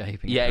no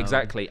escaping. Yeah,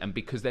 exactly. And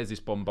because there's this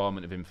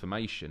bombardment of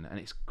information, and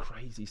it's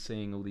crazy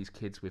seeing all these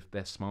kids with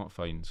their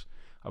smartphones.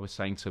 I was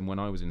saying to them, when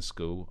I was in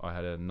school, I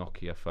had a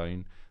Nokia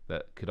phone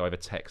that could either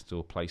text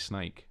or play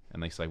Snake.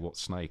 And they say, "What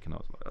Snake?" And I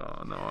was like,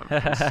 "Oh no,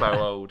 I'm so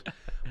old."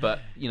 But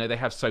you know, they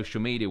have social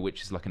media,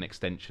 which is like an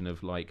extension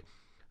of like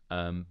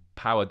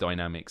power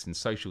dynamics in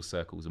social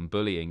circles and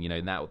bullying. You know,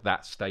 now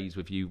that stays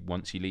with you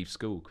once you leave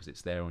school because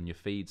it's there on your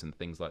feeds and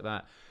things like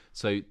that.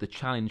 So the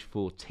challenge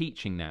for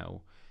teaching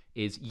now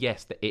is,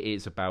 yes, that it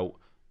is about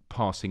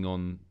passing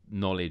on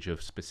knowledge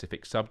of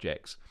specific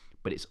subjects,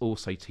 but it's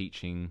also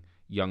teaching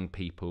young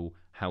people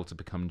how to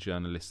become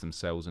journalists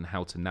themselves and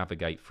how to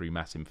navigate through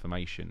mass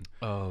information.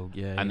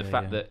 And the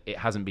fact that it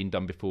hasn't been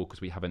done before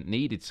because we haven't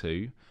needed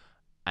to,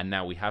 and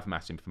now we have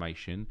mass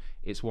information,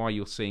 it's why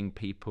you're seeing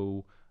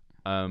people,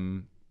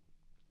 and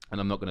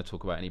I'm not going to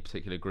talk about any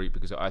particular group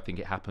because I think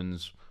it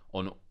happens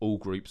on all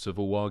groups of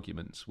all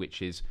arguments,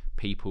 which is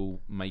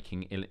people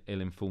making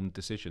ill-informed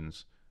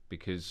decisions,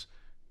 because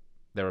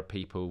there are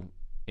people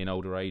in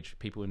older age,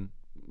 people in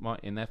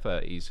their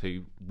 30s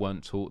who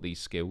weren't taught these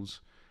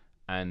skills,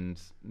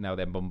 and now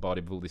they're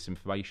bombarded with all this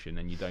information,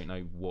 and you don't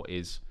know what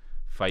is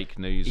fake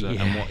news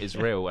and what is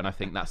real. And I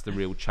think that's the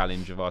real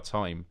challenge of our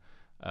time,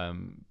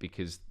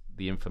 because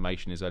the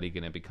information is only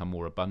going to become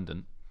more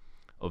abundant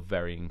of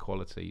varying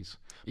qualities.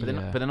 But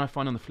then I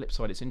find on the flip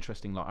side, it's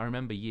interesting. Like, I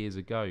remember years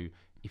ago,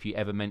 if you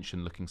ever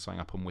mention looking something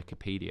up on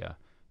Wikipedia,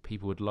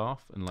 people would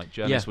laugh, and like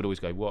journalists would always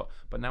go, "What?"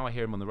 But now I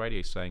hear him on the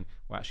radio saying,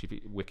 "Well,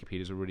 actually,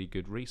 Wikipedia is a really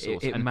good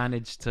resource." It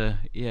managed to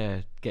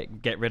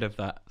get rid of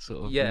that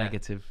sort of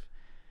negative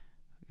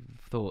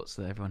thoughts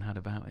that everyone had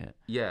about it.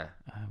 Yeah,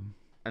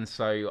 and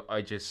so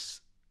I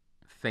just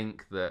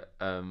think that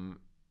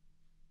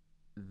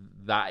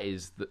that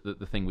is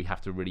the thing we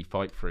have to really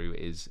fight through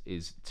is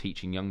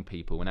teaching young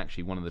people. And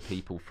actually, one of the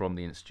people from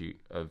the Institute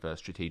of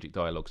Strategic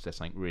Dialogue said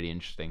something really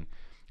interesting.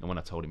 And when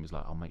I told him, he was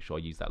like, "I'll make sure I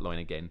use that line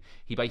again."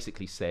 He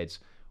basically said,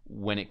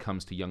 when it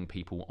comes to young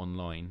people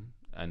online,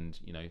 and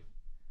you know,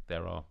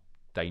 there are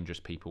dangerous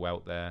people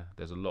out there.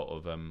 There's a lot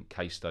of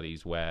case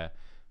studies where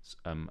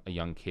a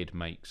young kid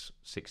makes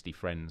 60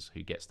 friends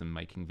who gets them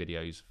making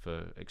videos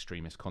for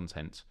extremist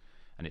content,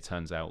 and it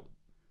turns out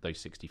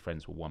those 60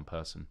 friends were one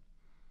person,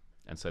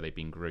 and so they've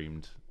been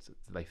groomed.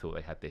 They thought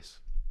they had this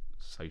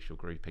social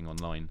grouping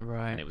online,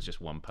 and it was just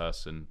one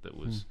person that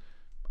was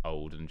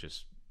old and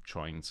just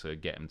trying to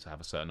get them to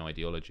have a certain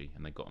ideology,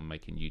 and they got them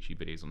making YouTube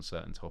videos on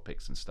certain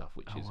topics and stuff,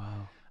 which is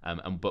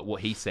but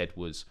what he said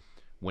was,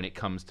 when it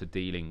comes to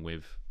dealing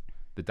with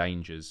the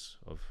dangers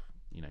of,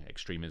 you know,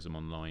 extremism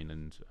online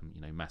and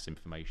you know, mass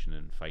information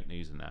and fake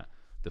news and that,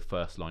 the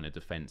first line of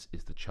defense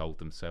is the child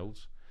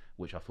themselves,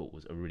 which I thought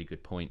was a really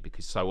good point,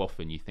 because so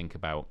often you think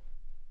about,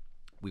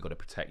 we've got to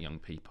protect young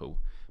people,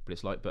 but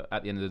it's like, but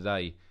at the end of the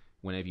day,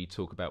 whenever you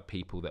talk about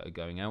people that are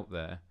going out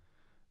there,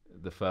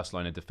 the first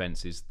line of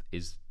defense is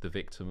the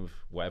victim of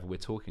whatever we're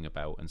talking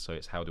about. And so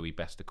it's, how do we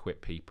best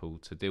equip people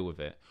to deal with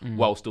it,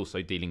 whilst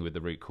also dealing with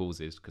the root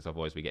causes, because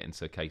otherwise we get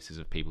into cases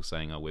of people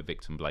saying, "Oh, we're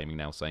victim blaming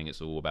now," saying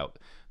it's all about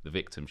the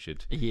victim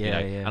should,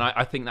 and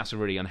I think that's a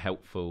really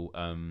unhelpful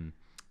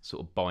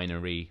sort of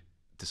binary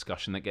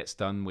discussion that gets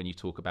done when you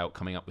talk about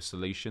coming up with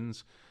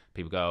solutions.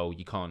 People go, "Oh,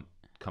 you can't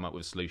come up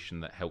with a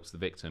solution that helps the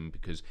victim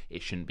because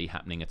it shouldn't be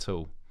happening at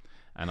all."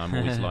 And I'm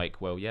always like,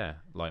 well, yeah,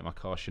 like my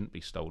car shouldn't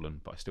be stolen,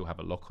 but I still have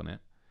a lock on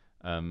it.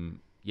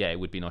 Yeah, it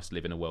would be nice to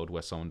live in a world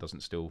where someone doesn't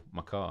steal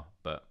my car,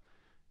 but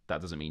that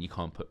doesn't mean you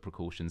can't put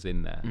precautions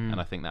in there. And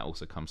I think that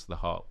also comes to the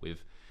heart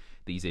with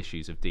these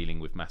issues of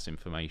dealing with mass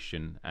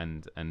information,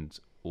 and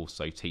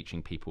also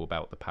teaching people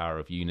about the power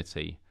of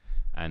unity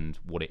and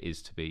what it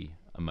is to be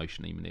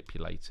emotionally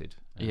manipulated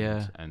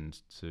and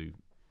to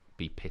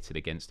be pitted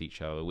against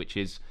each other, which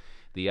is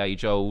the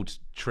age-old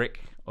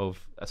trick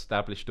of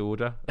established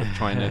order of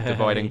trying to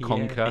divide and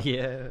conquer.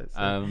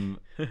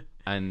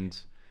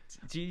 And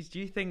do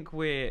you think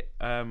we're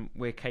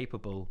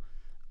capable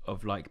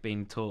of like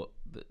being taught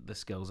the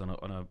skills on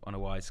a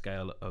wide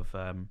scale of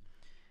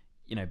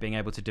you know, being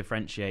able to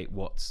differentiate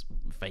what's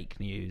fake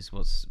news,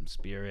 what's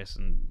spurious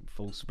and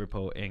false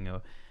reporting,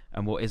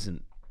 and what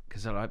isn't?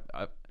 Because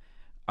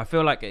I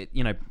feel like it,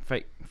 you know,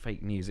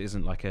 fake news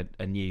isn't like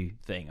a new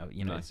thing.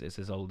 You know, it's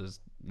as old as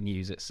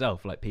news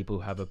itself. Like, people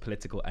have a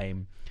political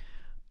aim,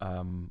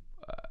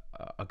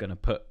 are going to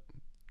put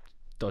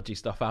dodgy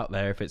stuff out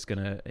there if it's going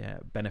to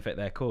benefit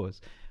their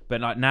cause.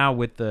 But like now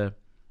with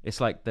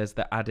it's like there's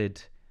the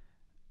added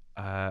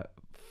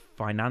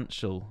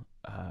financial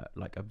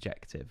like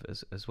objective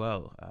as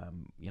well.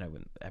 You know,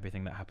 when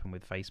everything that happened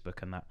with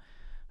Facebook and that,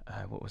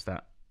 what was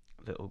that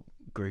little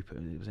group?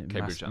 Was it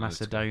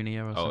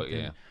Macedonia or something? Oh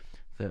yeah.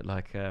 That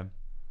like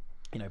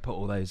you know, put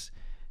all those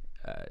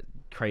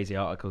crazy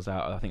articles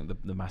out. I think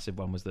the massive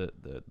one was the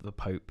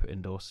Pope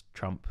endorsed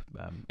Trump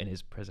in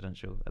his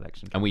presidential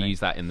election campaign. And we use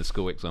that in the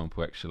school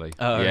example, actually.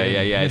 Oh,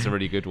 yeah, it's a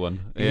really good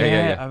one.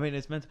 Yeah. I mean,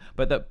 it's meant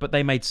to, but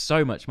they made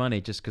so much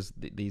money just because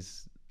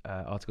these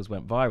articles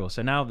went viral.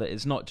 So now that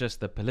it's not just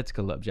the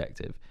political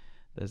objective,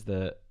 there's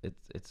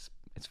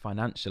it's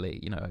financially,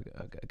 you know,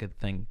 a good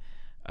thing.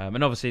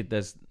 And obviously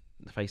there's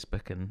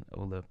Facebook and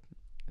all the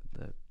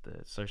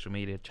social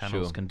media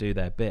channels can do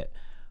their bit,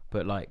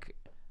 but like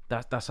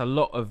that's a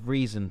lot of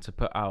reason to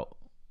put out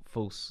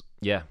false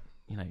you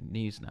know,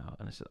 news now.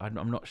 And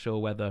I'm not sure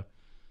whether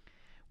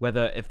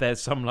if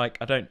there's some like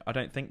I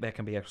don't think there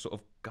can be a sort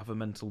of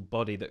governmental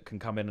body that can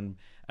come in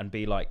and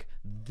be like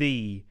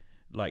the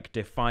like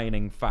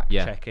defining fact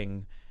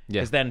checking.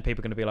 Because then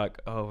people are going to be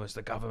like, "Oh, it's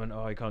the government.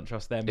 Oh, I can't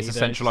trust them." It's either. A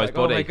centralized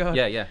body. Oh my God.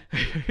 Yeah.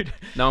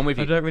 No, I'm with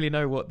you. I don't really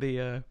know what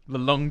the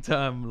long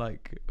term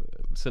like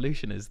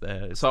solution is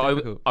there. It's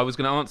difficult. I was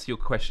going to answer your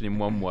question in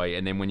one way,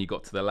 and then when you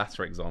got to the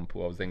latter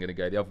example, I was then going to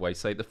go the other way.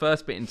 So the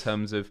first bit, in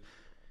terms of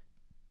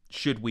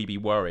should we be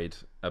worried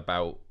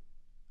about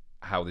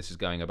how this is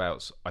going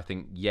about, I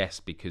think yes,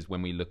 because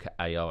when we look at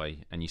AI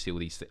and you see all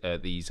these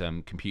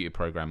computer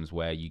programs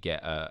where you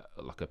get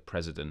like a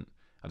president,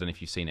 I don't know if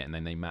you've seen it, and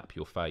then they map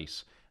your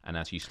face. And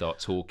as you start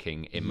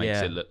talking, it makes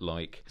it look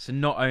like... So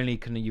not only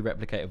can you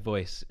replicate a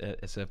voice,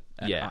 it's an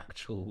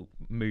actual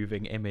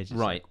moving image. It's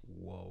right. Like,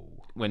 whoa.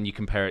 When you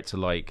compare it to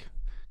like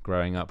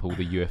growing up, all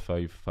the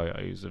UFO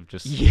photos of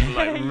just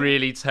like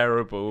really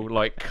terrible,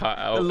 like cut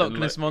out. The Loch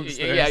Ness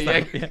Monster.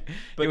 Yeah.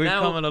 But we've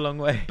come on a long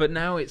way. But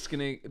now it's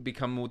going to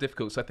become more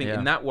difficult. So I think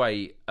in that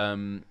way...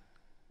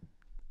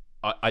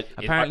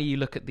 Apparently you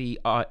look at the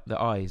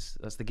eyes,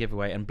 that's the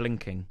giveaway, and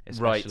blinking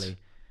especially. Right.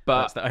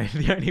 That's the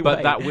only way.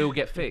 But that will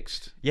get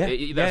fixed. Yeah,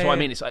 That's what I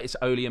mean. It's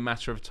only a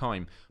matter of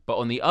time. But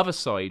on the other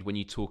side, when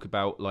you talk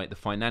about like the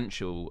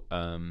financial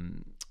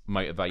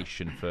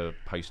motivation for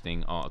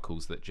posting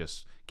articles that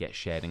just get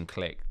shared and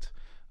clicked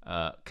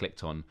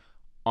on,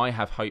 I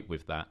have hope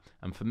with that.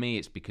 And for me,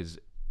 it's because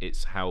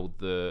it's how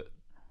the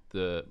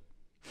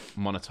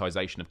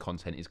monetization of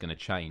content is going to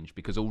change,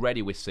 because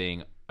already we're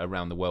seeing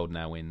around the world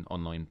now in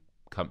online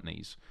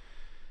companies,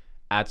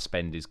 ad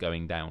spend is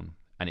going down,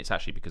 and it's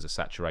actually because of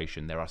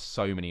saturation. There are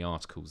so many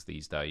articles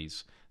these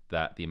days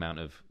that the amount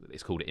of,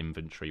 it's called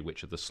inventory,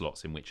 which are the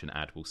slots in which an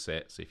ad will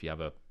sit. So if you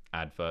have a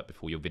advert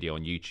before your video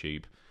on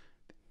YouTube,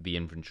 the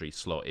inventory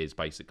slot is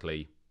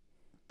basically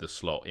the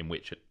slot in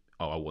which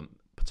I want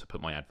to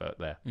put my advert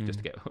there, just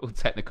to get all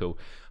technical.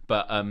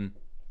 But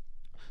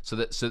so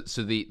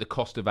the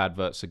cost of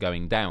adverts are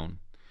going down,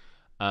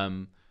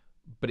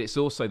 but it's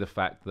also the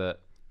fact that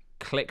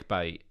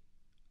clickbait,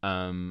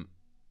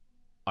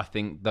 I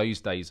think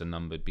those days are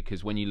numbered,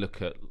 because when you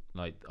look at,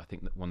 like, I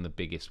think that one of the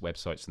biggest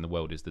websites in the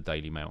world is the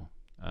Daily Mail,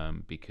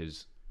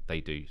 because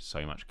they do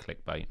so much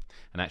clickbait.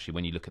 And actually,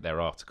 when you look at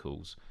their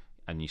articles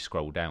and you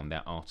scroll down,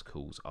 their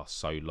articles are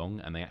so long,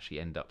 and they actually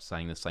end up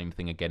saying the same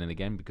thing again and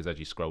again, because as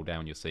you scroll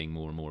down, you're seeing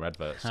more and more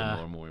adverts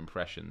and more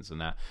impressions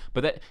and that.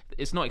 But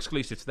it's not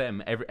exclusive to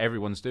them.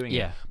 Everyone's doing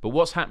it. But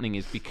what's happening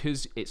is,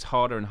 because it's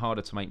harder and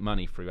harder to make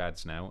money through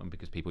ads now, and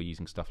because people are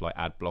using stuff like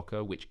ad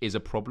blocker, which is a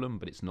problem,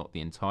 but it's not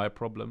the entire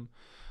problem.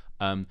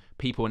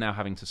 People are now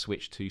having to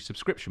switch to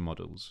subscription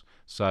models.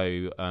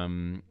 So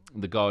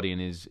The Guardian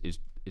is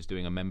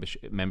doing a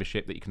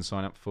membership that you can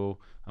sign up for.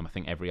 I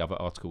think every other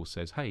article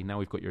says, "Hey, now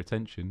we've got your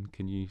attention.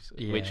 Can you?"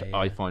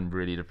 I find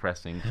really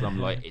depressing, because I'm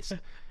like,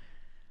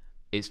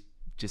 it's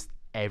just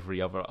every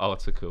other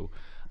article.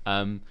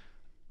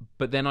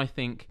 But then I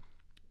think,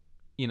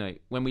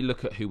 when we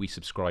look at who we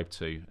subscribe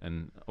to,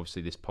 and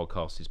obviously this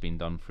podcast has been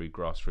done through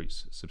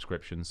grassroots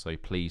subscriptions, so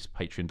please,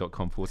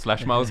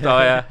 patreon.com/Myles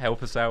Dyer,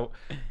 help us out.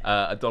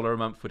 $1 a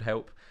month would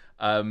help.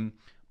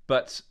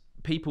 But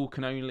people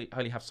can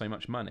only have so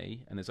much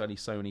money, and there's only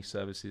so many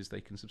services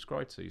they can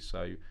subscribe to.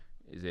 So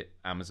is it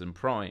Amazon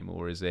Prime,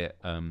 or is it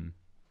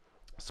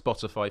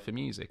Spotify for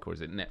music, or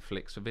is it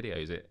Netflix for video?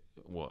 Is it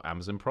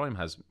Amazon Prime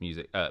has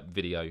music,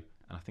 video, and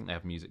I think they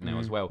have music now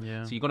as well.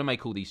 So you've got to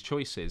make all these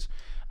choices.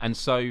 And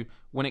so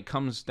when it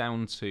comes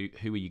down to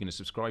who are you going to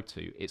subscribe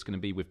to, it's going to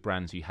be with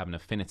brands you have an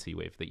affinity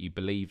with, that you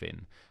believe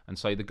in. And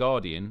so The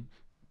Guardian,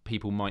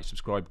 people might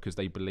subscribe because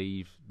they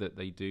believe that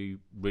they do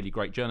really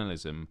great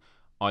journalism.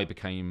 I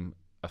became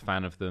a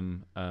fan of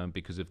them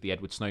because of the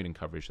Edward Snowden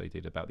coverage they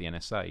did about the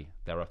NSA.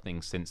 There are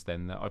things since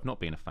then that I've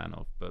not been a fan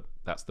of, but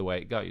that's the way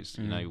it goes.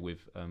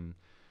 With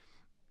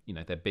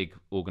they're big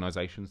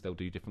organisations, they'll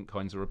do different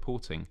kinds of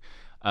reporting.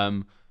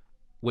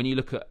 When you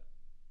look at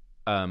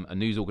a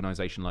news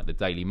organisation like the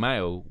Daily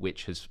Mail,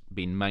 which has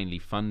been mainly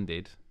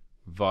funded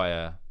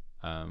via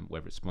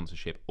whether it's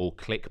sponsorship or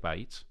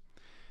clickbait,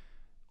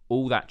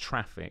 all that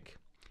traffic,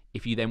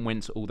 if you then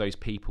went to all those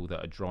people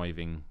that are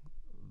driving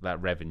that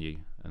revenue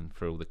and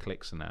for all the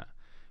clicks and that,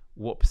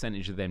 what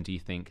percentage of them do you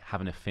think have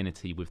an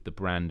affinity with the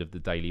brand of the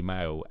Daily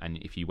Mail? And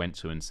if you went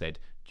to and said,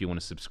 do you want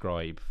to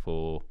subscribe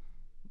for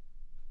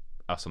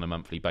us on a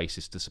monthly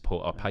basis to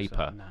support our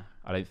paper? No.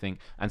 I don't think.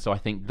 And so I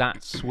think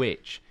that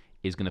switch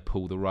is going to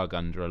pull the rug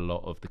under a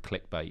lot of the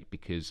clickbait,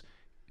 because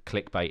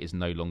clickbait is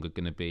no longer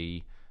going to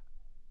be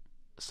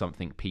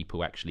something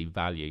people actually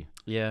value.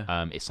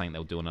 It's something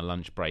they'll do on a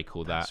lunch break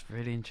or that. That's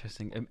really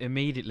interesting.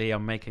 Immediately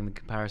I'm making the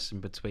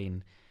comparison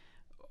between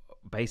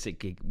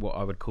basically what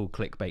I would call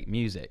clickbait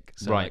music.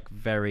 So like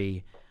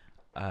very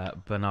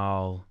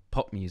banal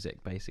pop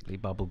music, basically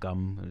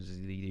bubblegum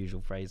is the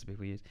usual phrase that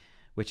people use,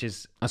 which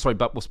is sorry,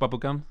 but what's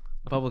bubblegum?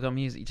 Bubblegum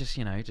music, just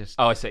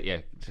oh, I see,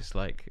 yeah, just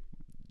like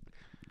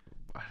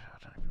I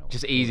don't even know,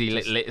 just easy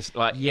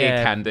like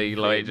ear candy,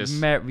 like just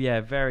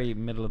very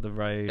middle of the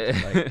road.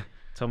 Like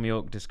Tom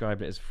York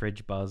described it as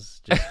fridge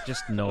buzz,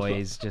 just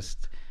noise,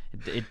 just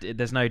it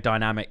there's no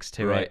dynamics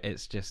to it.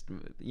 It's just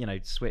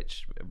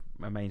switch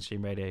a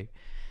mainstream radio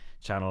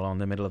channel on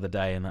the middle of the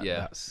day, and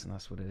that's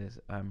what it is.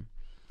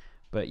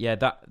 But yeah,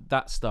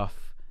 that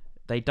stuff,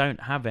 they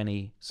don't have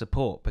any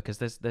support, because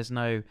there's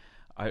no.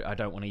 I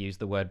don't want to use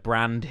the word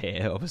brand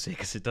here, obviously,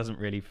 because it doesn't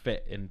really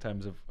fit in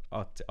terms of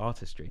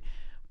artistry.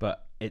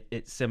 But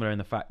it's similar in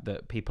the fact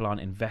that people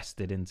aren't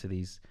invested into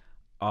these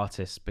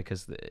artists,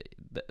 because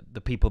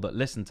the people that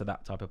listen to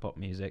that type of pop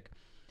music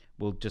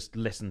will just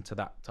listen to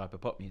that type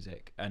of pop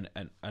music, and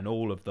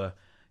all of the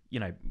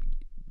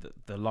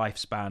the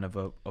lifespan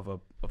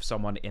of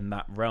someone in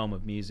that realm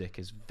of music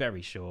is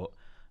very short,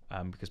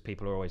 because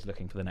people are always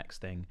looking for the next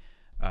thing.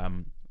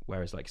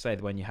 Whereas, like say,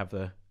 when you have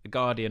the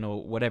Guardian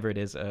or whatever it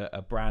is,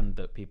 a brand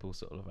that people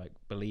sort of like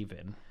believe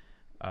in,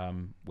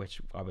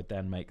 which I would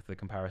then make the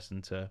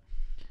comparison to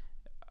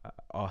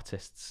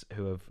artists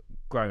who have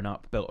grown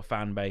up, built a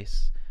fan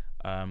base,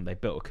 they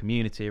built a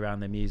community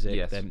around their music.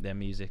 Yes. Their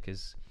music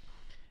is,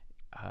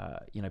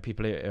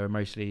 people are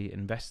emotionally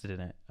invested in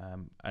it,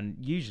 and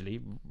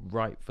usually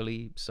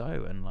rightfully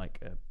so, and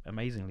like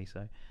amazingly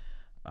so.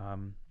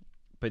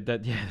 but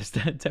that this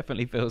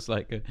definitely feels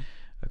like a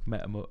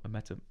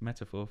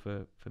metaphor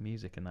for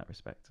music in that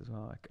respect as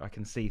well. I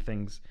can see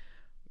things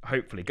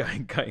hopefully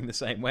going the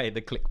same way.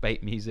 The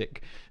clickbait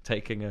music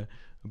taking a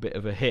bit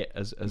of a hit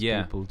as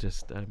people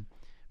just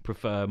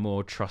prefer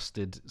more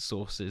trusted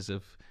sources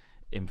of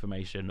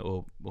information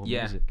or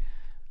music.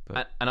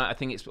 But, and I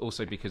think it's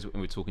also because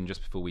we were talking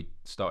just before we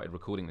started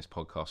recording this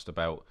podcast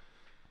about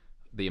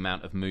the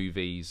amount of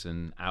movies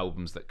and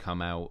albums that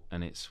come out,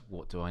 and it's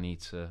what do I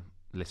need to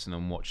listen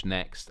and watch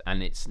next?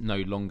 And it's no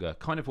longer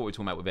kind of what we're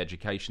talking about with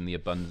education, the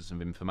abundance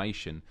of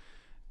information.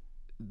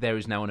 There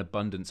is now an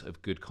abundance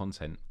of good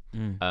content.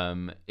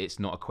 It's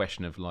not a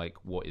question of like,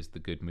 what is the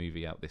good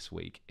movie out this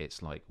week?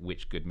 It's like,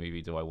 which good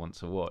movie do I want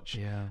to watch?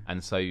 Yeah.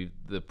 And so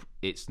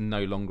it's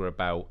no longer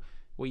about,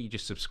 well, you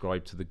just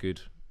subscribe to the good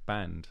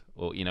band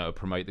or,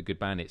 promote the good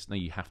band. It's no,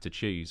 you have to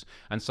choose.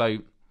 And so,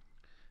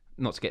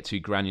 not to get too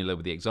granular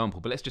with the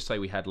example, but let's just say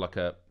we had like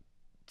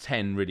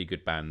 10 really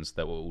good bands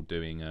that were all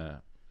doing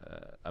a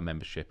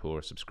membership or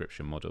a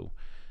subscription model.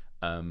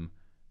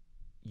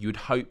 You'd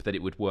hope that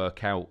it would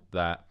work out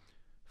that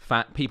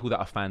people that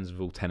are fans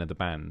of all 10 of the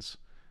bands,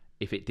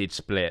 if it did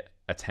split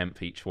a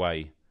tenth each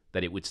way,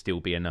 that it would still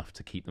be enough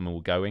to keep them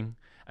all going.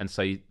 And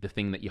so the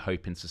thing that you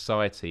hope in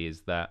society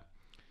is that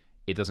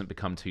it doesn't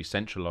become too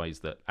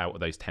centralized, that out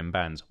of those 10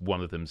 bands,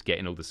 one of them's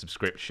getting all the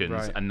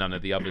subscriptions and none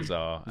of the others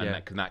are, and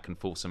that can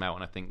force them out.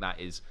 And I think that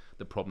is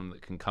the problem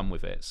that can come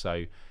with it.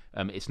 So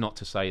it's not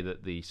to say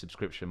that the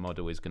subscription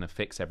model is going to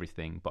fix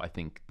everything, but I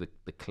think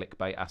the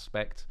clickbait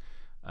aspect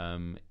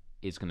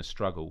is going to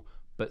struggle.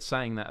 But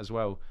saying that as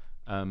well,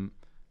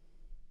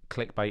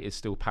 clickbait is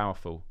still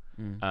powerful,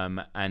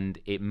 and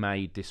it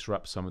may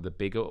disrupt some of the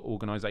bigger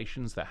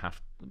organizations that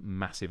have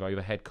massive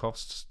overhead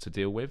costs to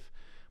deal with,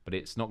 but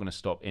it's not going to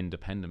stop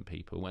independent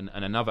people. And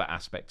another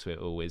aspect to it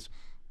all is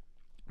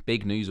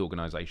big news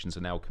organizations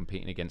are now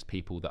competing against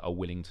people that are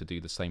willing to do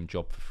the same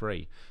job for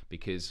free.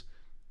 Because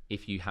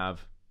if you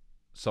have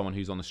someone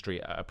who's on the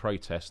street at a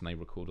protest and they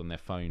record on their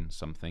phone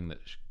something that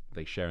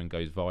they share and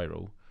goes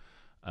viral,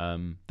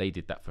 they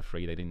did that for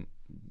free. They didn't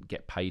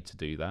get paid to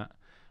do that.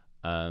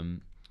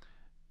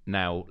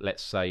 Now,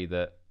 let's say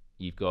that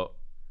you've got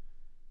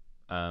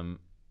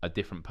a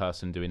different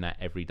person doing that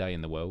every day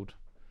in the world.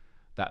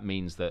 That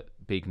means that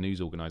big news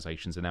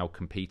organizations are now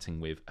competing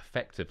with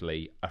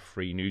effectively a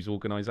free news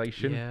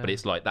organization, but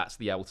it's like that's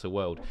the outer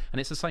world. And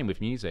it's the same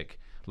with music.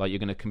 Like, you're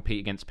going to compete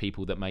against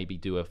people that maybe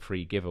do a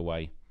free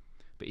giveaway,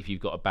 but if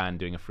you've got a band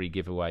doing a free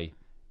giveaway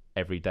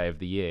every day of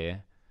the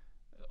year,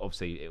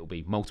 obviously it will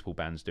be multiple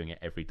bands doing it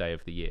every day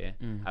of the year.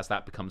 As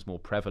that becomes more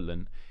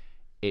prevalent,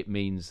 it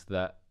means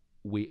that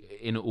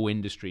in all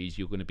industries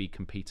you're going to be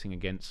competing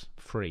against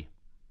free.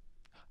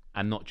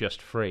 And not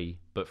just free,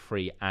 but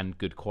free and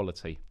good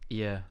quality.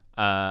 And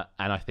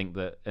I think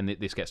that, and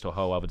this gets to a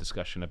whole other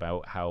discussion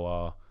about how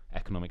our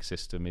economic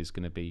system is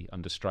going to be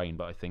under strain,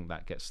 but I think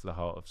that gets to the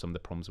heart of some of the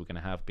problems we're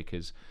going to have,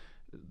 because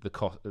the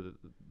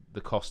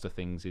cost of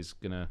things is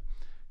going to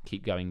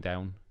keep going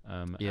down,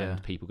 and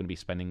people are going to be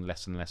spending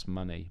less and less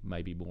money,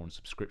 maybe more on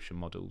subscription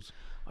models.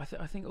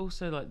 I think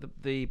also like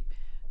the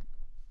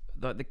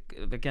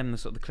again, the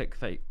sort of the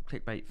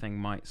clickbait thing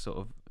might sort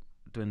of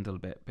dwindle a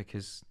bit,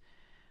 because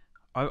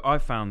I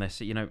found this,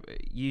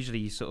 usually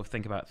you sort of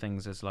think about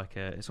things as like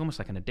it's almost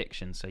like an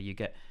addiction. So you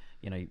get,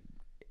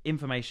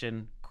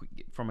 information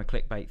from a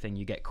clickbait thing,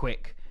 you get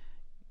quick.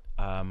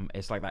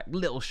 It's like that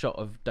little shot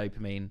of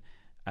dopamine,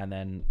 and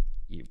then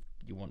you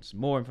want some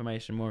more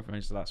information.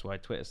 So that's why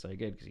Twitter's so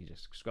good, because you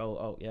just scroll.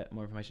 Oh yeah,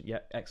 more information. Yeah,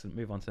 excellent.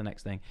 Move on to the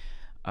next thing.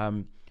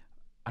 And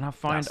I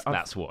find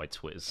that's why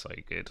Twitter's so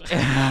good.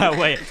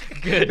 Wait,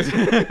 good.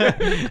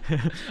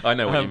 I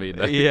know what you mean,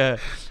 though. Yeah,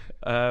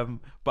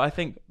 but I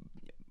think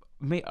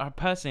I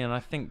personally, and I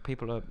think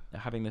people are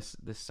having this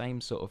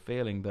same sort of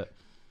feeling, that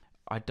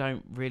I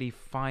don't really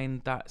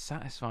find that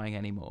satisfying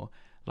anymore.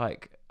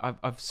 Like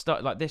I've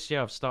started, like this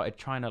year I've started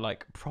trying to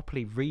like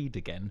properly read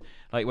again,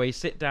 like where you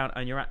sit down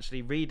and you're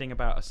actually reading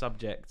about a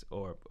subject,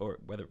 or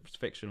whether it's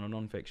fiction or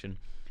non-fiction,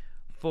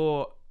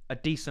 for a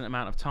decent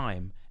amount of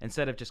time,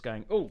 instead of just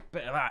going, oh,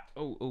 bit of that,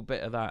 oh,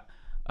 bit of that,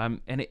 and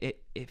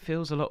it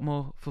feels a lot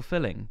more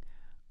fulfilling.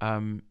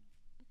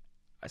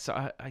 So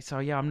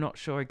I'm not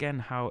sure again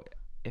how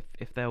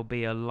if there'll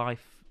be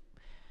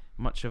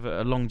much of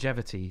a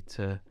longevity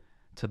to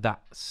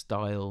that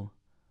style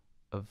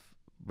of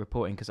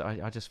reporting, because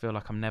I just feel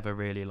like I'm never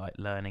really like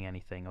learning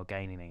anything or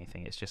gaining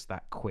anything. It's just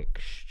that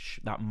quick,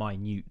 that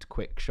minute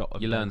quick shot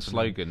of. You learn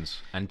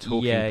slogans and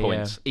talking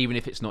points, even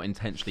if it's not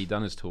intentionally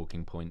done as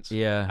talking points.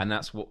 And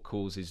that's what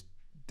causes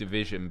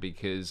division,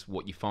 because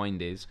what you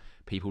find is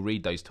people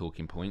read those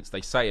talking points,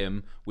 they say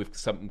them with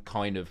some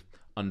kind of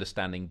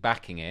understanding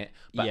backing it,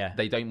 but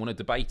they don't want to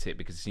debate it,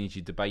 because as soon as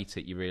you debate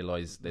it, you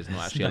realise there's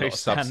not actually a lot of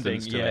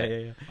substance to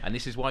it. And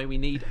this is why we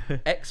need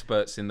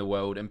experts in the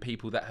world, and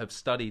people that have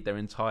studied their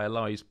entire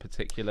lives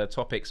particular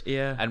topics,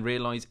 and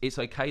realise it's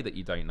okay that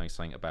you don't know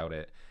something about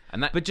it.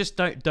 And that, but just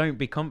don't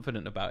be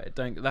confident about it.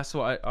 That's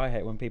what I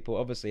hate, when people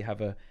obviously have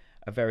a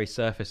a very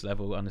surface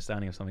level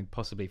understanding of something,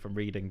 possibly from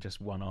reading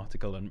just one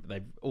article, and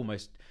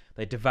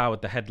they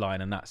devoured the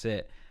headline and that's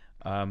it.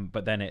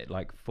 But then it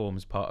like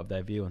forms part of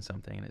their view on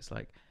something, and it's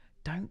like,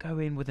 don't go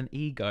in with an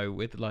ego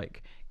with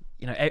like,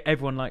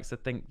 everyone likes to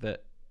think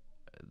that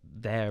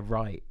they're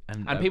right,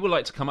 and people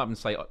like to come up and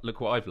say,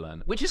 look what I've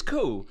learned, which is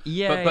cool.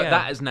 Yeah, but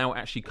that has now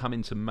actually come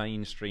into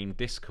mainstream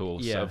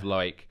discourse of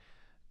like,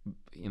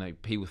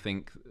 people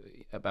think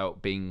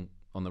about being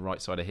on the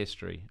right side of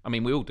history. I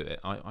mean, we all do it.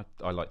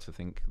 I like to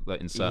think that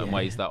in certain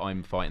ways that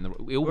I'm fighting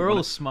we're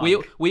all smart.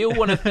 We all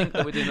want to think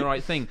that we're doing the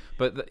right thing,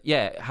 but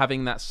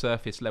having that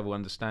surface level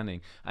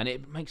understanding, and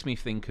it makes me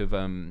think of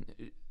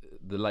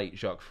the late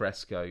Jacques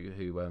Fresco,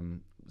 who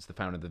was the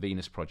founder of the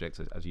Venus Project,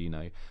 as you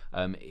know.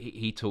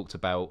 He talked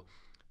about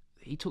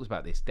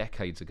this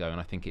decades ago, and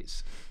I think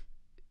it's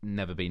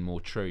never been more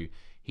true.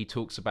 When he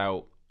talks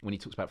about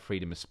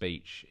freedom of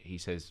speech, he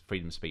says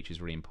freedom of speech is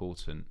really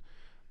important.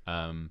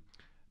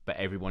 But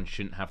everyone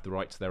shouldn't have the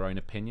right to their own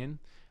opinion.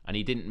 And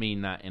he didn't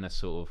mean that in a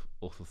sort of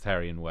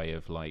authoritarian way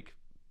of like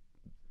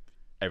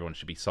everyone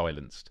should be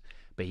silenced.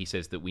 But he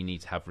says that we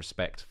need to have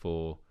respect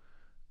for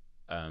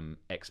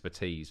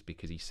expertise,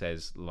 because he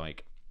says,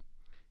 like,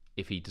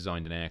 if he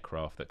designed an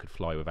aircraft that could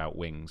fly without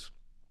wings,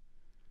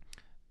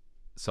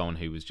 someone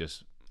who was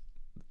just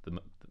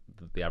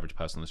the average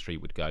person on the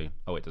street would go,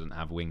 oh, it doesn't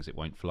have wings, it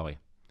won't fly.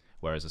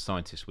 Whereas a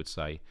scientist would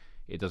say,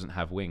 it doesn't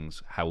have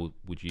wings, how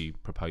would you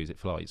propose it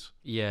flies?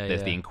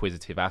 There's the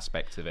inquisitive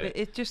aspect of it.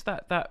 It's just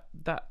that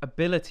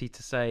ability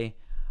to say,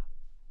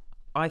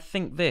 I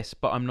think this,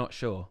 but I'm not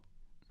sure.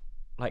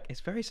 Like,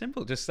 it's very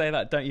simple. Just say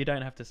that. You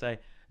don't have to say,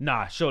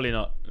 nah, surely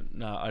not.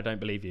 No, I don't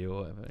believe you,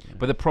 or whatever.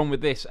 But the problem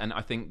with this, and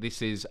I think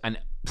this is, and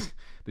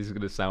this is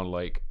going to sound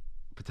like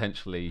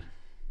potentially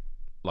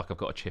like I've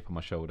got a chip on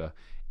my shoulder.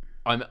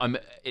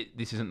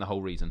 This isn't the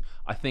whole reason.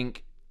 I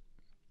think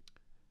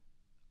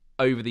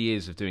over the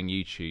years of doing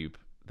YouTube,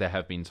 there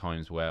have been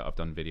times where I've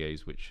done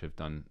videos which have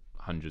done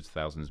hundreds,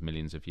 thousands,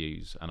 millions of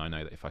views, and I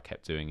know that if I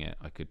kept doing it,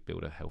 I could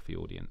build a healthy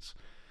audience.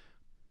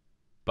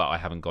 But I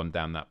haven't gone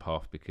down that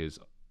path because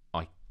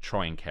I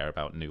try and care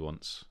about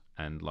nuance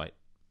and, like,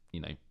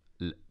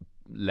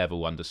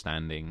 level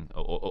understanding,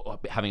 or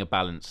having a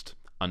balanced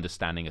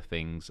understanding of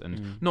things,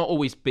 and not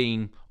always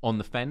being on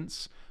the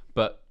fence,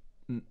 but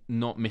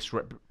not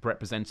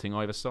misrepresenting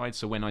either side.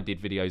 So when I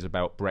did videos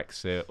about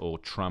Brexit or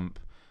Trump,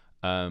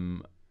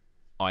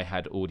 I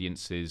had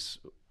audiences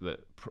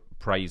that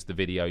praised the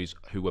videos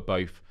who were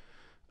both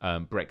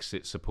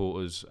Brexit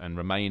supporters and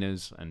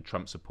Remainers, and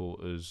Trump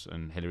supporters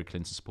and Hillary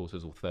Clinton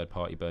supporters, or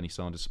third-party Bernie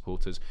Sanders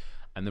supporters.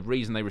 And the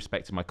reason they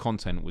respected my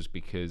content was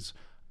because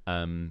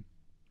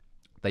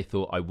they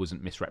thought I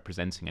wasn't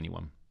misrepresenting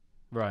anyone.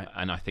 Right.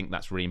 And I think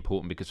that's really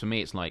important, because for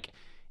me, it's like,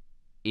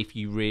 if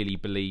you really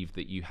believe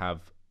that you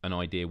have an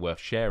idea worth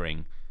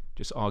sharing,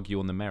 just argue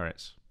on the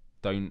merits.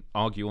 Don't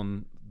argue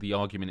on the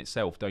argument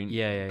itself. Don't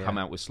come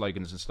out with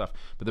slogans and stuff.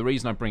 But the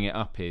reason I bring it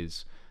up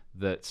is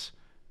that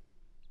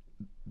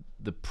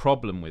the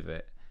problem with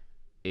it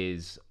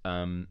is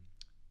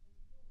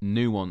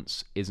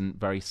nuance isn't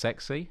very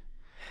sexy.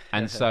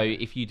 And so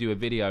if you do a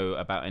video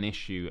about an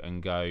issue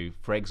and go,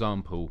 for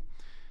example,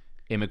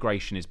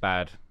 immigration is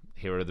bad,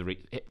 here are the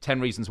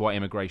 10 reasons why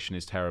immigration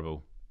is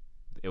terrible.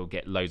 It'll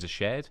get loads of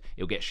shared.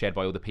 It'll get shared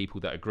by all the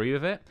people that agree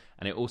with it,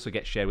 and it also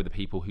gets shared with the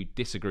people who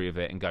disagree with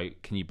it and go,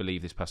 can you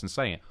believe this person's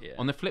saying it? Yeah.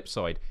 On the flip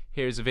side,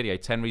 here is a video,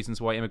 10 reasons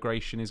why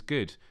immigration is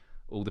good.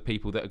 All the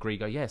people that agree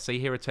go, yeah, see,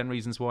 here are 10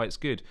 reasons why it's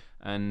good.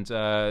 And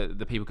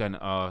the people going,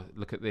 oh,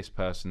 look at this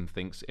person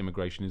thinks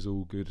immigration is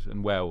all good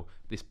and well,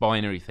 this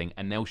binary thing,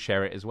 and they'll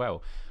share it as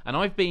well. And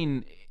I've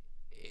been,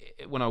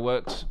 when I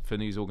worked for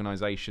news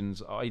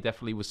organisations, I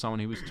definitely was someone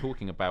who was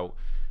talking about,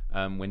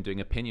 when doing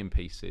opinion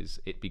pieces,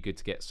 it'd be good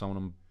to get someone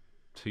on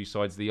two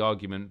sides of the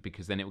argument,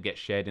 because then it will get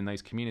shared in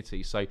those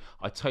communities. So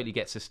I totally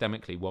get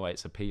systemically why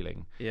it's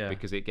appealing,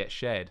 because it gets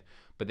shared.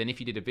 But then if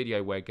you did a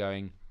video where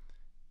going,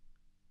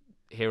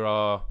 here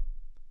are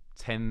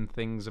 10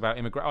 things about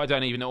immigration, I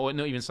don't even know, or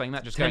not even saying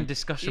that, just 10 going,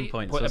 discussion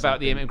points about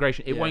the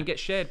immigration, it won't get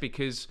shared,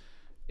 because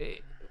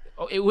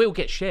it will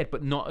get shared,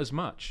 but not as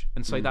much.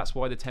 And so that's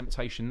why the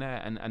temptation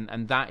there,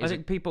 and that is, I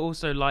think people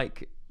also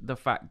like the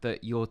fact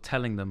that you're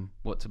telling them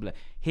what to believe.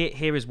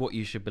 Here is what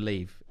you should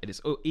believe. It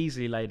is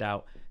easily laid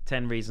out,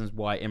 10 reasons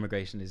why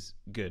immigration is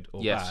good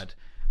or bad,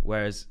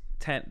 whereas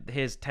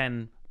here's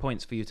 10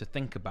 points for you to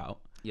think about.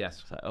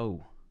 Yes. It's like,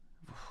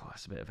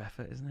 that's a bit of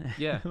effort, isn't it?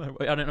 Yeah.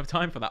 I don't have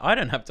time for that. I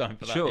don't have time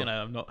for that. Sure.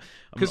 I'm not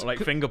like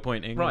finger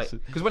pointing. Right.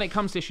 Because when it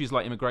comes to issues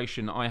like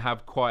immigration, I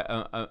have quite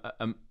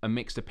a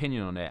mixed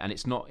opinion on it. And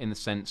it's not in the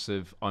sense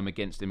of I'm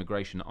against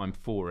immigration, I'm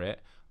for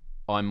it.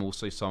 I'm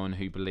also someone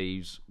who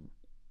believes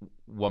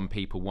one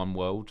people, one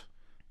world,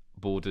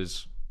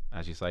 borders,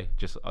 as you say,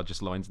 are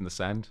just lines in the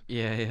sand.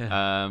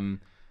 Yeah.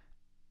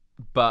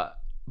 But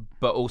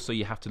also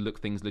you have to look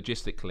things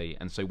logistically.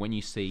 And so when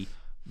you see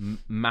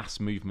mass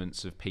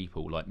movements of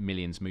people, like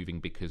millions moving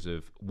because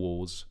of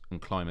wars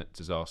and climate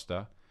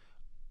disaster,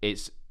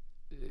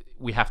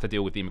 we have to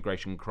deal with the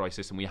immigration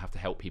crisis, and we have to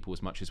help people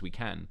as much as we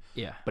can.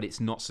 Yeah. But it's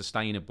not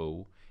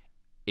sustainable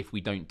if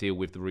we don't deal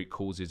with the root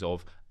causes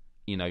of,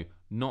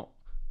 not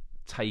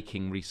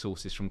taking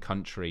resources from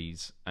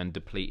countries and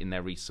depleting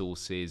their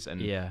resources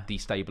and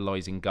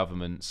destabilizing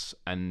governments,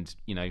 and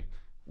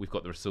we've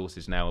got the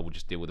resources now, we'll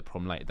just deal with the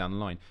problem later down the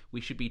line.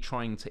 We should be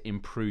trying to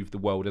improve the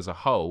world as a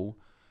whole,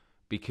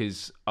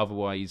 because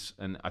otherwise,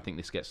 and I think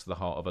this gets to the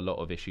heart of a lot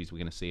of issues we're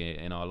going to see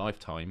in our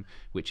lifetime,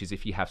 which is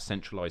if you have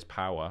centralized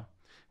power,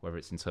 whether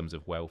it's in terms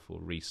of wealth or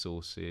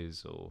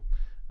resources or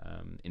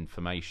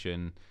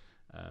information,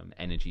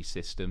 energy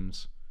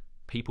systems,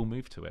 people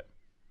move to it.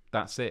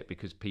 That's it,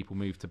 because people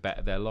move to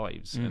better their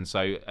lives. And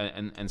so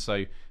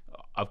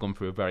I've gone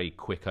through a very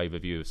quick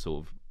overview of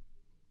sort of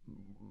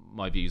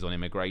my views on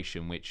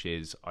immigration, which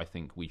is I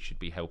think we should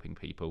be helping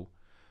people,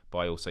 but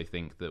I also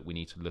think that we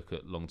need to look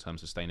at long-term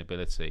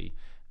sustainability,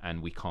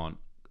 and we can't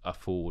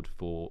afford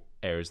for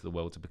areas of the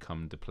world to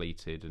become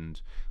depleted.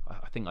 And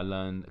I think I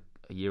learned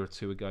a year or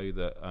two ago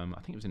that I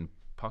think it was in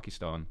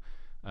Pakistan,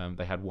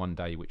 they had one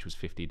day which was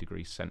 50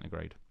 degrees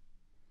centigrade,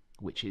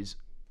 which is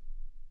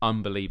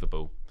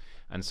unbelievable.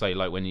 And so,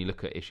 like, when you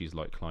look at issues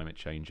like climate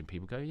change and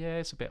people go, yeah,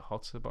 it's a bit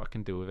hotter, but I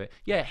can deal with it.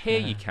 Yeah, here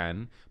you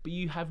can, but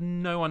you have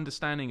no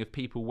understanding of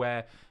people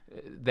where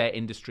their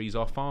industries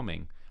are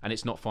farming. And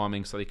it's not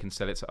farming so they can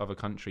sell it to other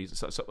countries.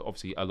 So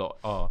obviously a lot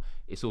are.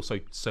 It's also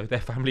so their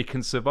family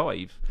can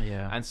survive.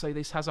 Yeah. And so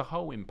this has a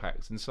whole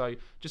impact. And so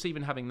just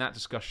even having that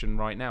discussion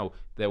right now,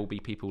 there will be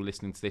people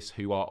listening to this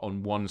who are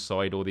on one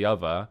side or the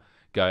other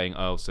going,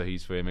 oh, so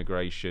he's for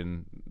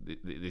immigration,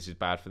 this is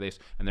bad for this.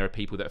 And there are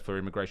people that are for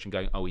immigration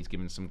going, oh, he's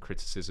given some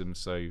criticism,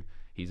 so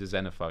he's a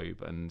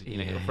xenophobe. And,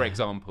 for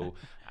example,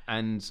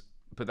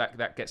 but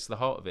that gets to the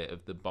heart of it,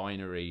 of the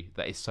binary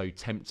that is so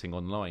tempting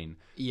online,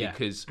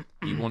 because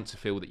you want to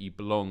feel that you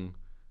belong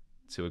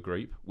to a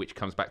group, which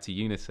comes back to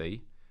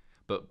unity.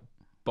 But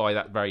by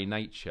that very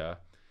nature,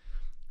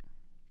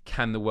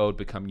 can the world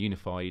become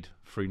unified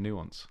through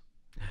nuance?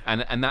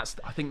 And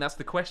I think that's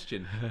the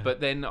question.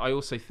 But then I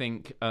also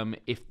think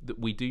if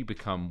we do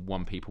become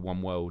one people,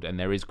 one world, and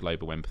there is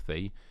global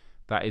empathy,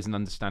 that is an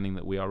understanding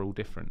that we are all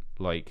different.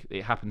 Like,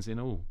 it happens in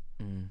all.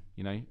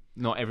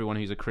 Not everyone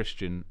who's a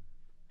Christian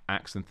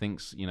acts and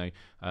thinks,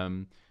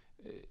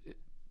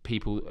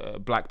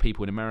 black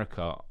people in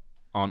America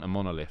aren't a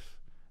monolith,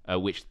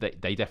 which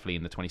they definitely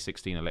in the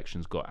 2016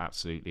 elections got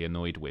absolutely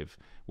annoyed with,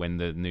 when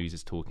the news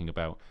is talking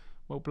about,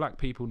 well, black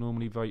people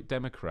normally vote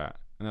Democrat,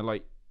 and they're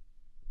like,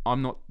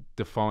 I'm not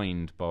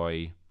defined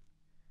by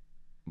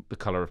the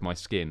colour of my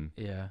skin.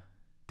 Yeah.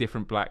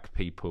 Different black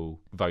people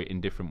vote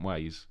in different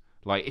ways.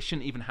 Like, it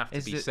shouldn't even have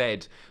to be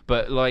said,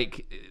 but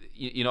like,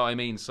 you know what I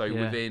mean? So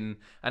within,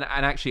 and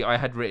actually I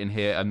had written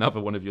here another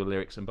one of your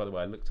lyrics, and by the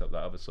way, I looked up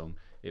that other song.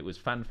 It was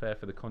Fanfare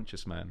for the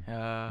Conscious Man.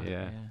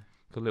 Yeah.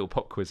 Got a little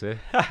pop quiz here.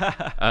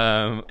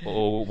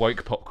 Or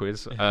woke pop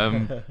quiz.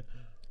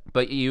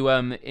 But you,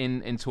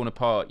 in Torn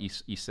Apart,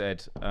 you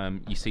said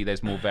you see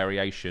there's more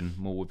variation,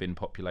 more within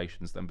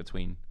populations than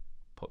between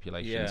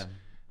populations. Yeah.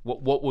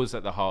 What was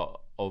at the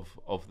heart of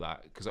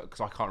that? Because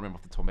I can't remember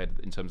off the top of my head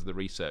in terms of the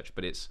research,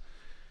 but it's...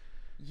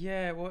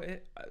 Yeah, well,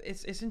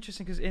 it's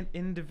interesting because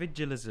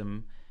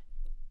individualism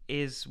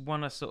is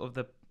one of sort of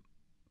the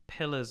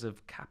pillars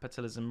of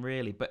capitalism,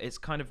 really, but it's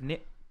kind of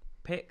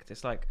nitpicked.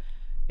 It's like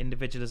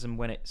individualism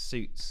when it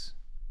suits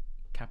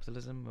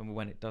capitalism and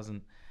when it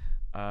doesn't.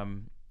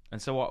 And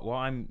so what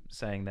I'm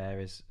saying there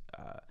is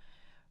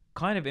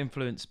kind of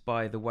influenced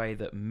by the way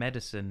that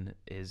medicine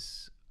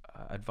is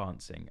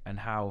advancing, and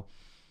how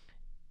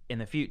in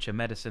the future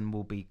medicine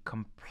will be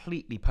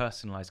completely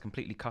personalized,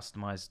 completely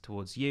customized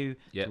towards you,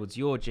 towards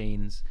your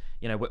genes.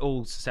 We're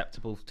all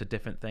susceptible to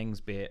different things,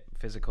 be it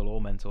physical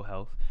or mental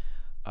health.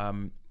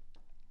 And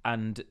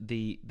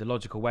the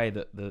logical way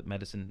that the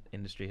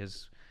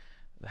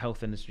the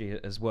health industry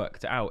has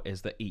worked out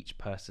is that each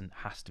person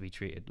has to be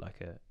treated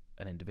like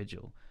an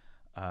individual.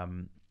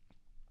 And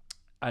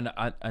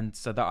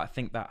so that I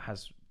think that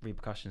has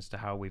repercussions to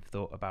how we've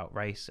thought about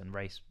race, and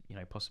race,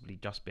 possibly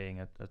just being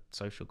a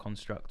social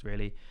construct,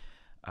 really.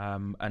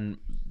 And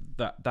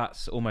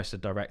that's almost a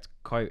direct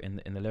quote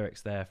in the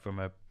lyrics there from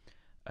a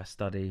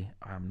study.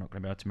 I'm not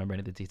going to be able to remember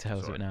any of the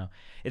details of it now.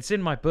 It's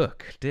in my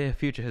book, Dear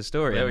Future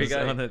Historian. There we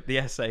go. One of the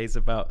essays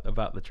about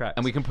the tracks.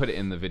 And we can put it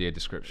in the video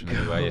description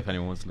anyway, if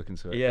anyone wants to look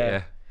into it.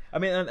 Yeah. I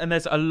mean, and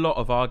there's a lot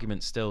of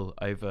arguments still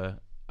over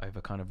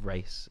kind of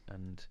race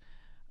and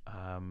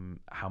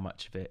how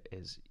much of it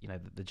is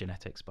the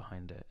genetics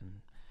behind it,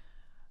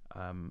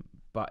 and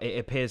but it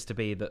appears to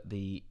be that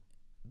the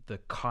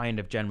kind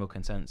of general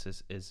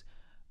consensus is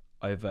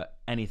over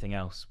anything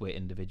else we're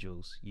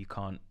individuals. You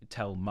can't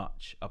tell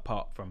much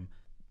apart from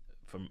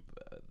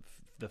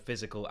the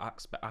physical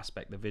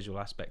aspect, the visual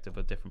aspect of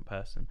a different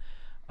person.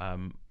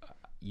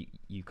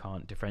 You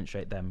can't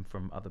differentiate them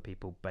from other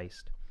people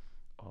based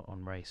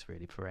on race,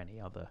 really, for any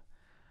other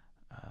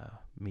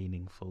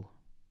meaningful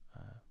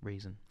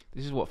reason.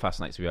 This is what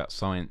fascinates me about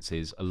science,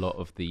 is a lot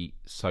of the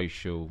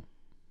social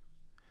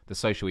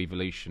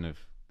evolution of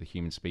the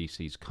human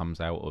species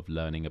comes out of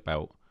learning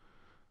about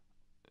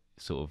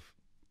sort of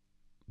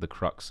the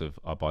crux of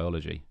our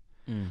biology.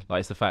 Like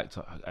it's the fact,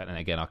 and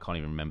again, I can't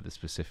even remember the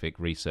specific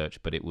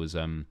research, but it was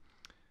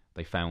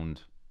they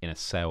found in a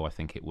cell, I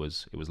think it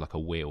was like a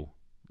wheel,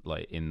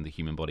 like in the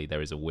human body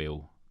there is a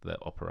wheel that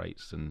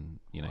operates and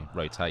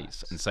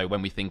rotates. And so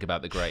when we think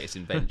about the greatest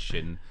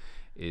invention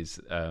is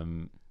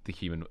the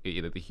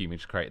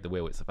humans created the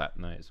wheel, it's the fact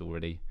it's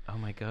already. Oh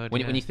my god!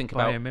 When you think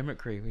about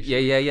biomimicry, we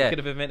could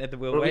have invented the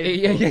wheel.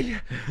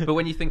 But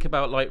when you think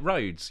about like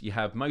roads, you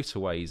have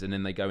motorways, and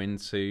then they go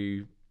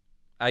into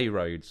A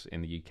roads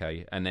in the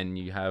UK, and then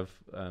you have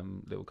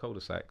little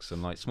cul-de-sacs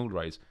and like small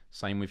roads.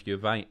 Same with your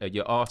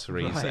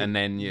arteries, right. And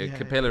then your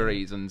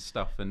capillaries and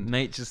stuff. And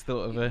nature's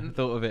thought of it.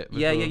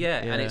 Before. Yeah.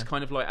 And it's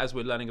kind of like as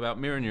we're learning about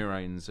mirror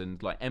neurons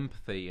and like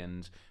empathy,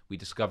 and we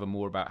discover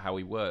more about how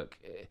we work.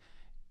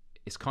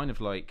 It's kind of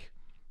like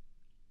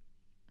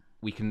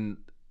we can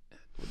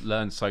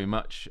learn so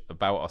much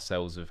about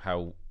ourselves of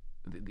how.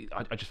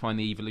 I just find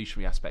the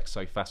evolutionary aspect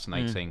so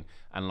fascinating,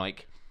 and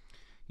like.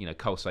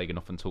 Carl Sagan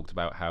often talked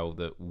about how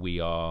that we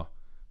are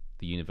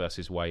the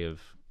universe's way of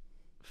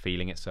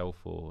feeling itself,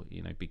 or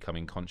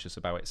becoming conscious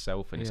about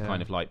itself, and it's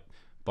kind of like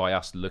by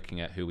us looking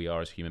at who we are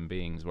as human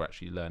beings, we're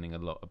actually learning a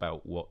lot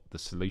about what the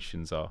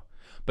solutions are.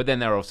 But then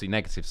there are obviously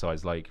negative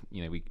sides, like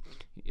I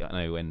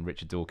know when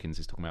Richard Dawkins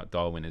is talking about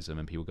Darwinism,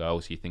 and people go, "Oh,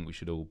 so you think we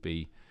should all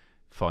be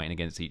fighting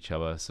against each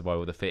other,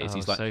 survival of the fittest?"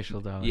 He's like,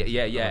 social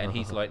Darwinism. And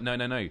he's like,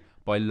 no.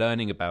 By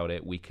learning about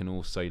it, we can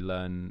also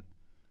learn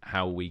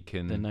how we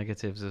can the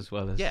negatives as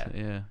well as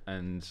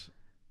and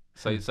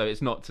so it's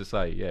not to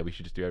say we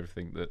should just do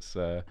everything that's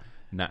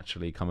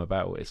naturally come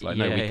about. It's like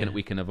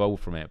we can evolve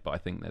from it, but I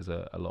think there's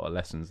a lot of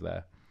lessons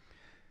there.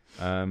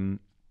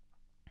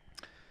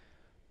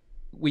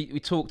 We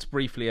talked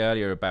briefly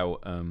earlier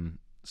about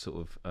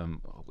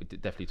we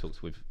definitely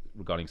talked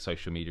regarding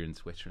social media and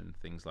Twitter and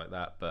things like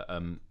that, but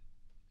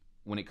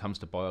when it comes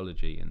to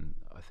biology, and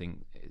I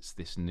think it's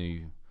this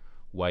new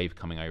wave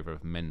coming over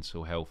of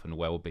mental health and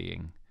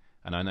well-being.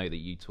 And I know that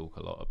you talk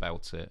a lot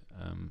about it,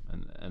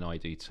 and I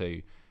do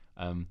too.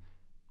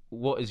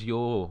 What has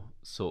your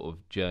sort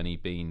of journey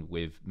been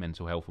with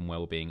mental health and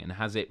well-being, and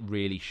has it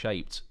really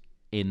shaped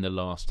in the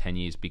last 10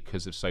 years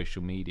because of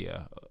social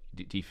media?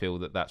 Do you feel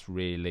that that's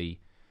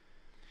really,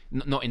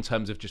 not in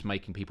terms of just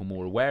making people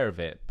more aware of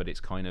it, but it's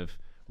kind of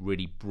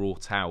really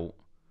brought out,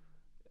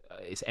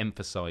 it's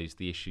emphasised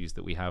the issues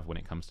that we have when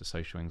it comes to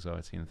social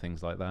anxiety and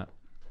things like that?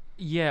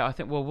 Yeah, I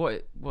think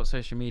what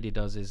social media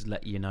does is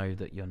let you know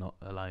that you're not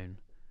alone,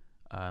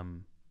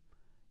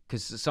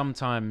 because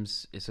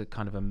sometimes it's a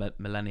kind of a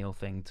millennial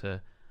thing to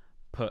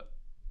put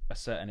a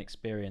certain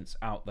experience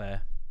out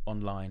there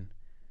online,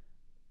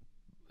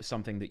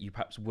 something that you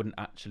perhaps wouldn't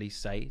actually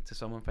say to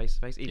someone face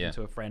to face, even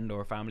to a friend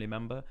or a family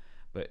member,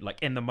 but like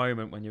in the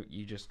moment when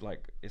you just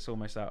like, it's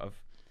almost out of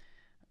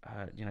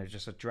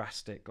just a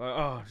drastic like,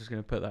 oh, I'm just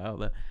going to put that out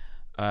there.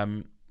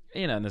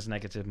 And there's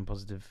negative and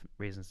positive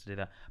reasons to do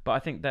that. But I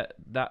think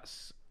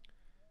there's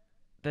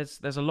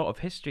a lot of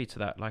history to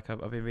that. Like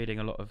I've been reading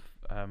a lot of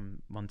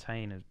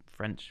Montaigne, a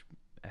French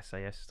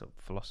essayist or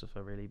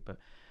philosopher, really. But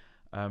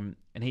and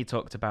he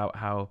talked about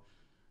how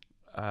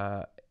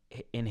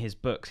in his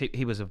books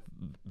he was a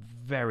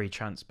very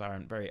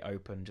transparent, very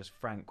open, just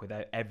frank with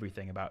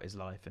everything about his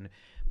life.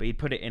 But he'd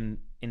put it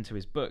into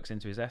his books,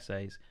 into his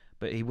essays.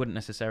 But he wouldn't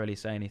necessarily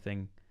say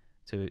anything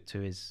to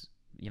his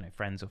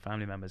friends or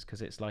family members,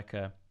 because it's like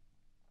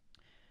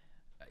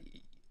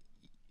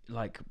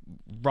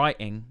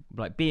writing,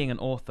 like being an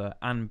author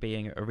and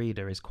being a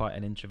reader is quite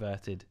an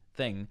introverted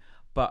thing.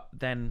 But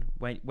then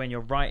when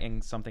you're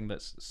writing something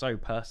that's so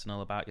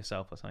personal about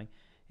yourself or something,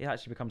 it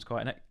actually becomes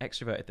quite an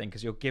extroverted thing,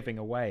 because you're giving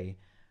away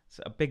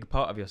a big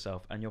part of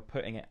yourself and you're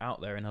putting it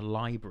out there in a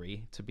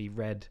library to be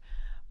read.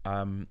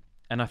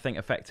 And I think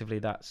effectively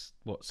that's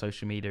what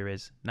social media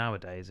is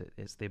nowadays.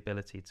 It's the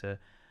ability to,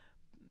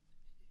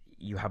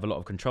 you have a lot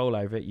of control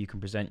over it. You can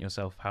present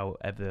yourself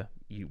however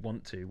you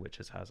want to, which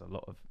has a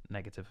lot of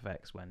negative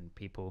effects when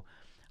people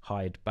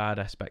hide bad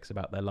aspects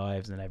about their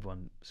lives, and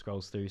everyone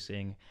scrolls through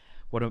seeing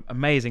what an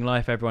amazing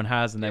life everyone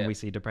has, and then we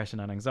see depression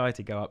and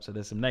anxiety go up. So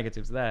there's some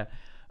negatives there,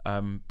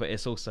 but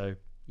it's also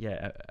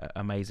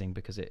amazing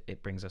because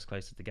it brings us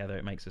closer together.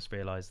 It makes us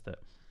realize that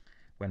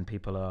when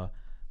people are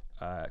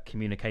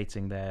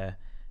communicating their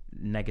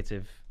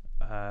negative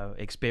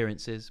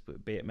experiences,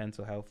 be it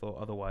mental health or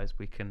otherwise,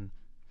 we can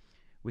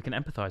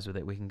empathize with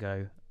it.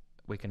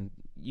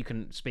 You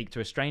can speak to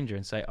a stranger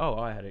and say, oh,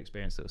 I had an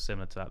experience that was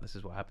similar to that. This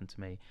is what happened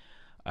to me.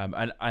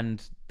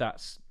 And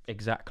that's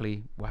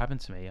exactly what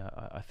happened to me.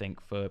 I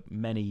think for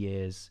many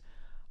years,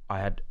 I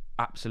had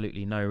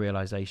absolutely no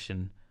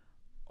realization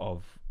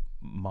of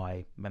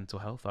my mental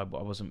health. I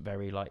wasn't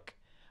very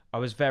I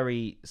was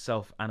very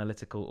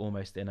self-analytical,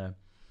 almost in a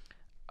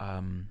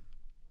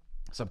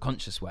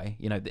subconscious way,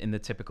 in the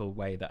typical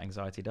way that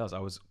anxiety does. I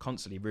was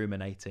constantly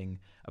ruminating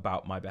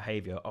about my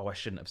behavior. Oh, I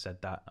shouldn't have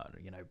said that.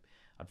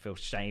 I'd feel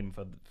shame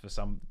for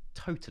some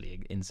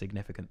totally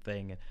insignificant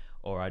thing,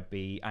 or I'd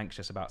be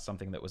anxious about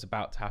something that was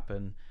about to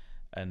happen.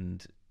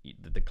 And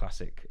the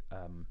classic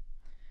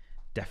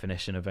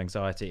definition of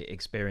anxiety,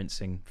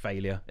 experiencing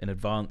failure in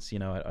advance.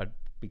 I'd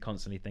be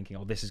constantly thinking,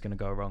 oh, this is going to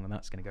go wrong and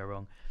that's going to go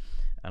wrong.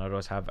 And I'd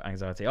always have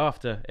anxiety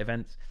after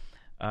events.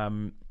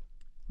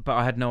 But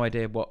I had no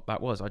idea what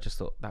that was. I just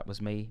thought that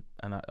was me,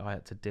 and I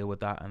had to deal with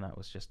that, and that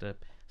was just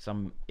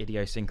some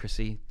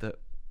idiosyncrasy that,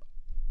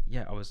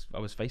 I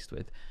was faced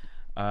with.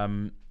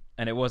 And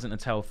it wasn't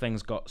until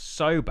things got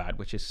so bad,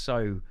 which is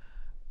so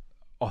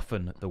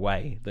often the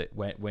way, that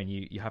when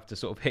you have to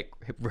sort of hit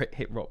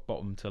rock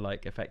bottom to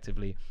like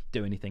effectively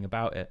do anything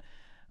about it.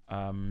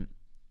 And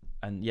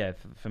yeah,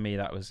 for me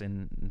that was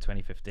in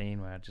 2015,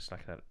 where I just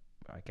like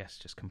I guess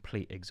just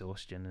complete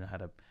exhaustion, and I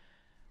had a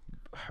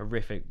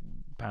horrific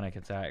panic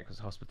attack, was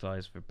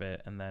hospitalized for a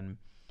bit, and then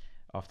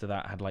after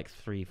that had like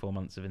 3-4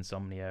 months of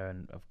insomnia,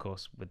 and of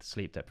course with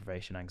sleep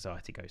deprivation,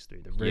 anxiety goes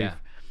through the roof.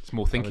 It's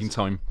more thinking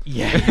time.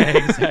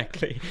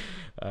 Exactly.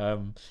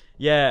 And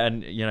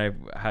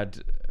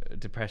had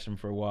depression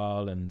for a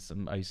while and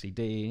some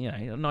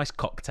OCD, a nice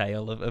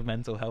cocktail of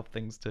mental health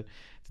things to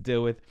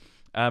deal with.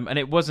 And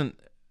it wasn't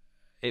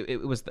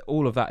it was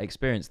all of that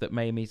experience that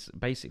made me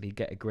basically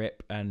get a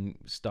grip and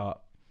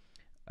start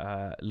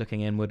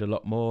looking inward a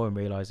lot more and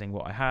realizing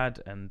what I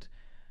had, and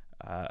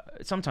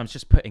sometimes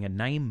just putting a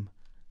name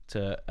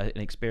to an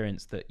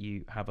experience that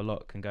you have a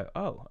lot can go,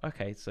 oh,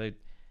 okay, so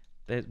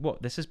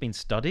this has been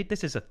studied,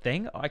 this is a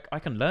thing, I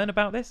can learn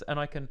about this, and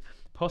I can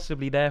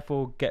possibly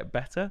therefore get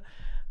better.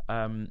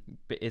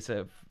 But it's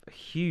a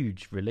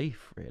huge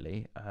relief,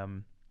 really.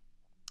 And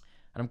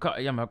I'm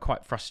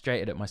quite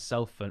frustrated at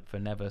myself for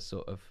never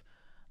sort of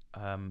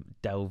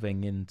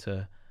delving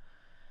into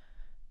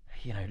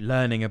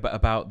learning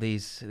about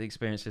the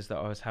experiences that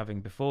I was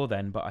having before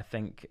then. But I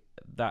think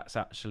that's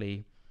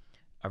actually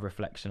a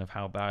reflection of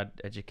how bad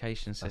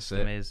education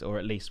system is, or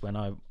at least when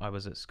I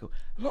was at school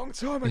a long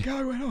time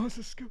ago when I was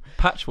at school.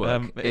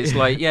 Patchwork. It's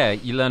like,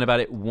 you learn about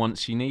it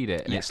once you need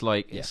it, and it's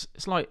like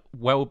it's like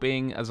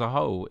well-being as a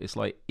whole. It's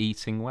like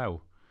eating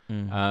well.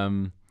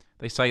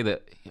 They say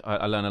that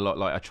I learn a lot.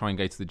 Like I try and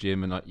go to the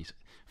gym, and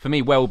for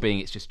me, well-being,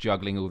 it's just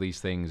juggling all these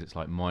things. It's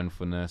like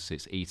mindfulness,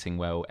 it's eating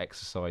well,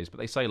 exercise. But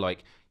they say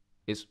like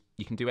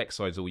you can do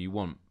exercise all you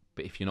want,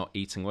 but if you're not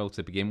eating well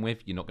to begin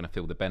with, you're not going to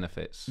feel the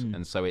benefits.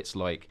 And so it's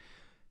like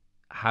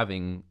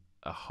having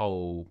a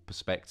whole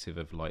perspective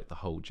of like the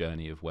whole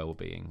journey of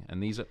well-being.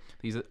 And these are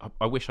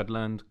I wish I'd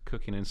learned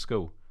cooking in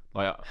school.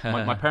 Like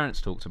my parents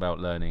talked about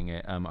learning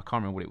it. I can't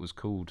remember what it was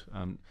called.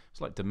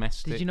 It's like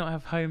domestic. Did you not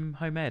have home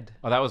ed?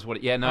 Oh, that was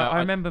what. Yeah, no. I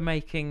remember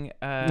making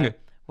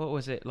what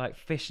was it, like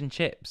fish and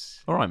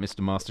chips? All right,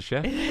 Mr. Master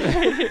Chef.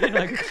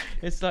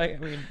 It's like, I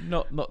mean,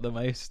 not the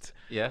most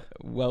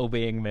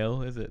well-being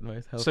meal, is it? The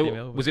most healthy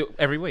meal. So was it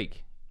every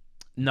week?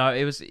 No,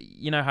 it was.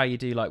 You know how you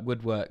do like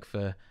woodwork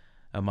for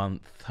a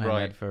month, home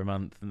ed for a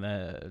month,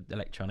 and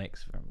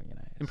electronics from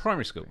in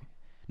primary school.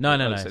 No,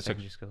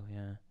 secondary school.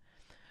 Yeah,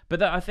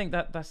 but I think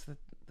that's the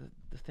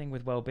thing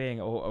with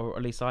well-being, or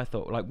at least I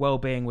thought like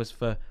well-being was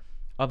for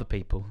other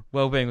people.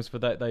 Well-being was for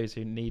those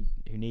who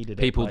needed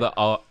people it. That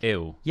are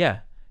ill. Yeah.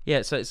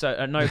 So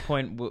at no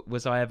point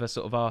was I ever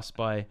sort of asked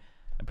by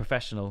a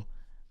professional,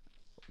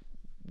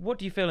 what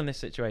do you feel in this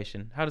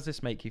situation? How does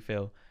this make you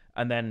feel?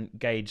 And then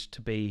gauged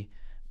to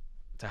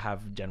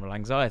have general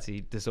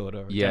anxiety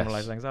disorder, or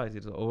generalized anxiety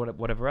disorder, or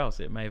whatever else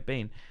it may have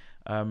been.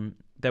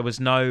 There was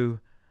no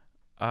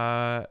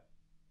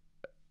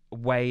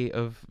way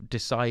of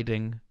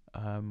deciding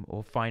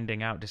or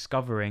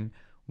discovering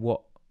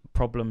what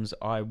problems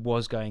I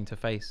was going to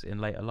face in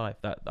later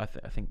life. That I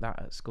think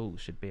that at school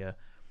should be a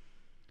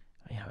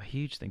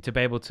huge thing. To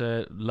be able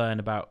to learn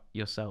about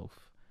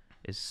yourself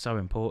is so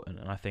important,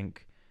 and I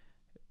think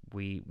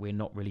we're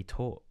not really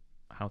taught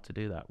how to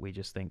do that. We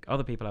just think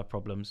other people have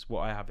problems.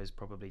 What I have is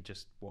probably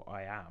just what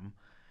I am,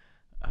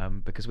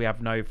 because we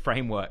have no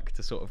framework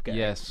to sort of get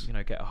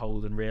a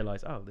hold and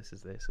realize, oh, this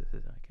is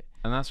okay.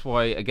 And that's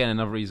why, again,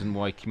 another reason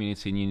why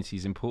community and unity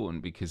is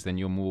important, because then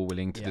you're more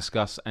willing to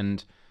discuss,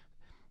 and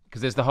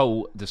because there's the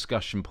whole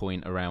discussion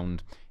point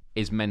around,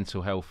 is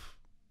mental health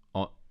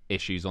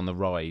issues on the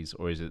rise,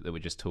 or is it that we're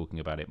just talking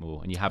about it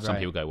more? And you have some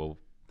people go, well,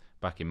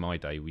 back in my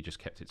day we just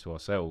kept it to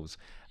ourselves,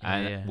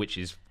 which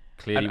is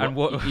clearly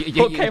what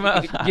came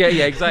out of that.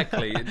 Yeah,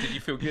 exactly. Did you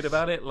feel good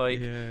about it?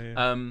 Like,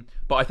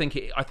 but I think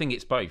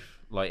it's both.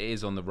 Like, it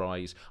is on the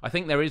rise. I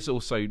think there is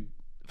also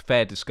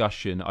fair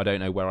discussion. I don't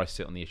know where I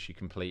sit on the issue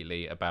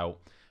completely about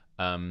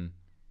by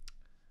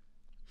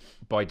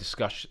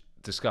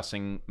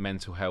discussing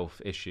mental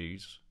health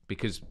issues,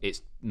 because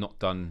it's not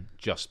done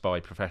just by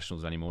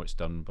professionals anymore. It's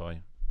done by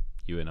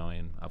you and I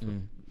and other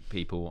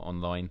people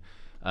online.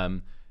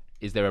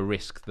 Is there a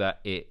risk that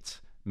it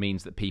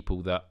means that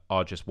people that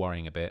are just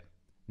worrying a bit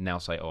now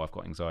say, oh, I've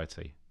got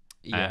anxiety?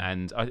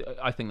 And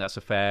I think that's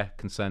a fair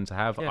concern to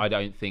have. I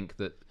don't think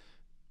that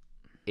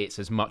it's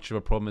as much of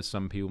a problem as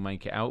some people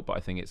make it out, but I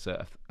think it's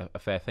a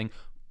fair thing.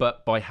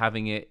 But by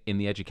having it in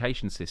the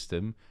education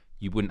system,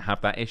 you wouldn't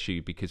have that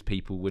issue, because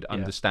people would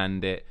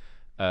understand it.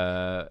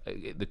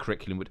 The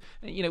curriculum would,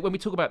 when we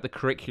talk about the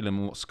curriculum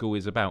and what school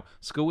is about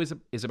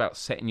about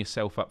setting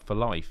yourself up for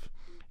life.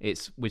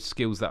 It's with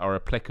skills that are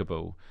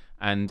applicable,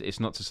 and it's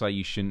not to say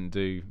you shouldn't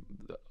do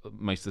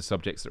most of the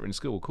subjects that are in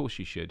school. Of course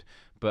you should,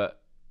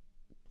 but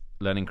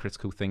learning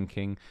critical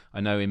thinking.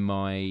 I know in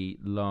my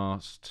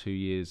last 2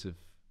 years of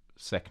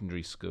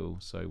secondary school,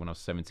 so when I was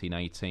 17,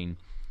 18,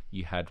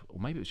 you had, or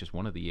maybe it was just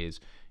one of the years,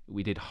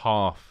 we did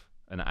half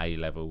an A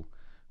level,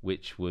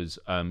 which was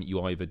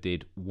you either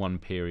did one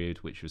period,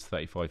 which was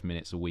 35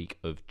 minutes a week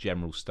of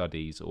general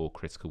studies or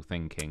critical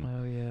thinking.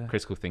 Oh, yeah.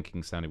 Critical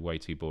thinking sounded way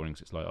too boring,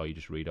 so it's like, oh, you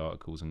just read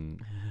articles and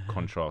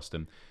contrast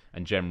them.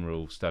 And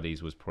general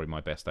studies was probably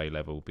my best A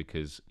level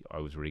because I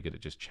was really good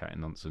at just chatting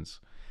nonsense,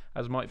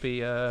 as might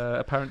be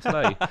apparent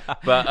today.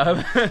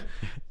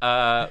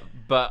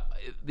 But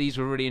these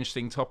were really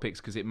interesting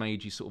topics because it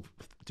made you sort of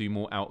do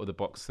more out of the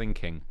box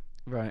thinking.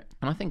 Right.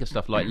 And I think of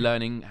stuff like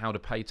learning how to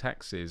pay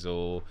taxes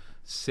or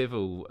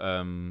civil,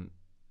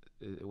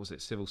 was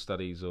it civil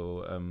studies,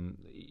 or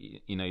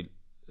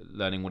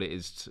learning what it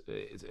is,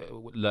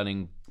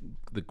 learning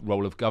the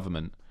role of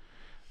government,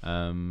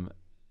 and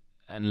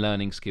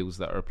learning skills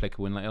that are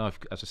applicable in later life.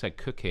 As I said,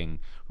 cooking,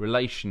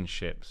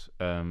 relationships,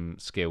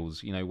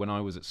 skills. When I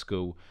was at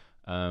school,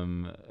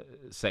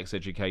 sex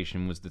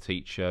education was the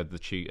teacher, the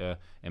tutor,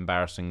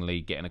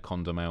 embarrassingly getting a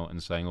condom out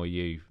and saying, "Oh,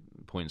 you."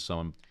 Point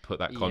someone, put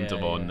that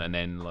condom on, and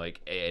then like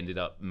it ended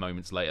up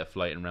moments later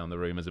floating around the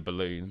room as a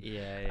balloon,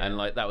 and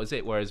like that was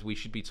it. Whereas we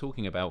should be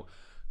talking about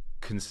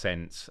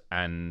consent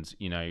and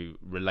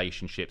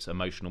relationships,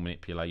 emotional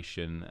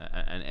manipulation,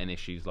 and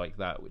issues like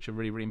that, which are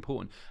really, really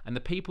important. And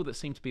the people that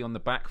seem to be on the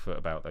back foot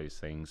about those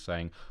things,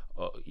 saying,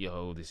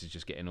 "Oh, this is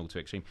just getting all too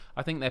extreme,"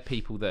 I think they're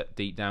people that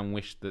deep down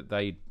wish that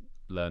they'd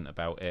learned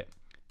about it.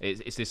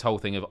 It's this whole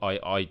thing of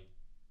I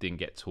didn't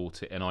get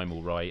taught it and I'm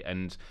all right,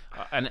 and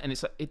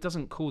it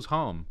doesn't cause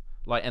harm.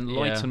 Like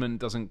enlightenment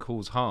doesn't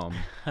cause harm.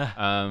 But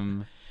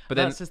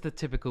then that's just the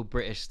typical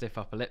British stiff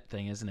upper lip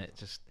thing, isn't it?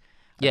 Just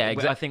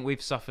exactly. I think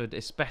we've suffered,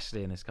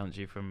 especially in this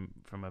country, from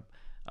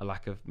a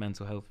lack of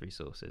mental health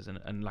resources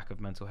and lack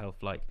of mental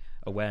health like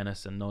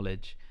awareness and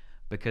knowledge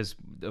because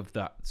of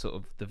that sort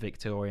of the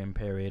Victorian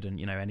period. And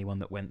anyone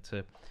that went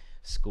to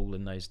school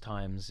in those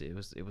times, it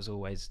was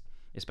always,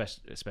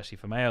 especially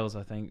for males,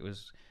 I think it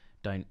was,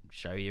 don't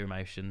show your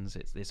emotions.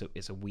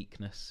 It's a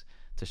weakness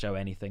to show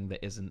anything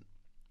that isn't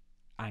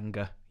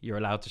anger. You're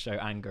allowed to show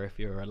anger if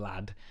you're a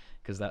lad,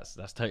 because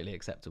that's totally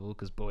acceptable.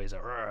 Because boys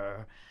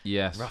are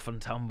rough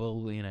and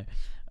tumble,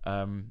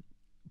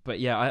 But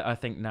yeah, I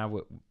think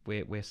now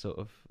we're sort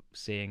of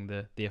seeing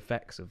the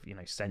effects of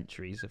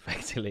centuries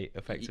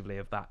effectively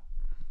of that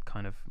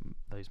kind of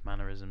those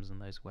mannerisms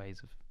and those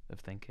ways of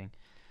thinking.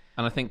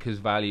 And I think because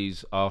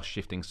values are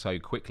shifting so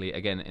quickly,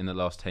 again, in the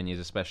last 10 years,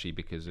 especially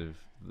because of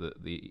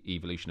the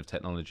evolution of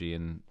technology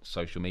and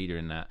social media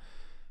and that,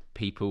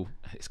 people,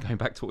 it's going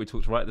back to what we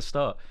talked right at the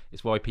start,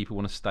 it's why people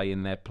want to stay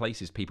in their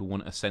places. People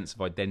want a sense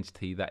of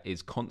identity that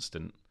is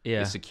constant,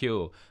 is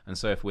secure. And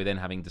so if we're then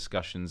having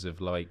discussions of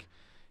like,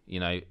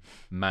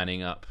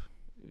 manning up,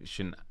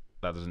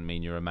 that doesn't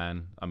mean you're a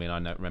man. I mean, I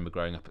remember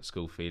growing up at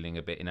school feeling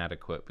a bit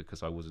inadequate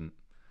because I wasn't,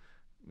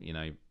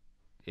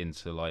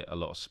 into like a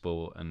lot of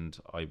sport, and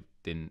I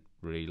didn't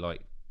really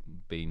like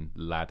being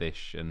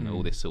laddish and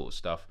all this sort of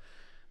stuff.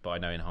 But I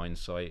know in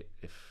hindsight,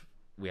 if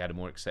we had a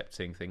more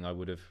accepting thing, I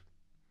would have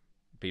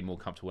been more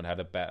comfortable and had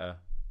a better.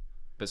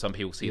 But some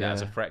people see that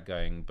as a threat,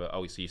 going, but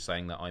obviously you're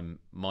saying that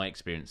my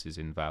experience is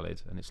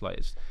invalid, and it's like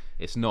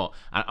it's not.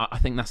 And I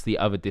think that's the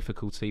other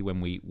difficulty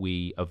when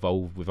we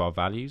evolve with our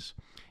values,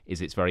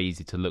 is it's very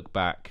easy to look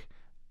back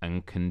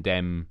and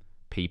condemn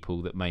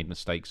people that made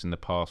mistakes in the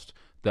past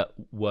that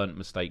weren't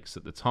mistakes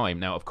at the time.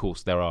 Now, of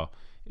course, there are.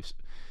 If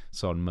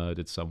someone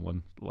murdered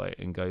someone, like,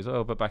 and goes,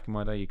 "Oh, but back in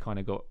my day, you kind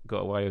of got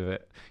away with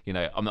it."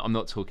 I'm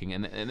not talking.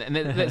 And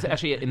there's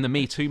actually in the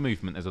Me Too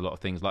movement, there's a lot of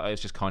things like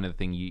it's just kind of the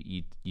thing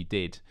you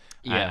did.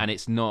 And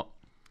it's not.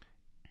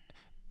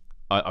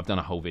 I've done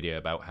a whole video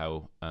about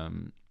how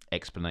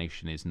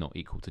explanation is not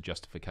equal to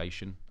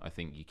justification. I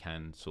think you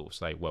can sort of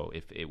say, well,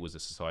 if it was a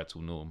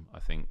societal norm, I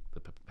think the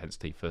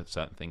propensity for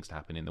certain things to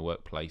happen in the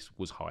workplace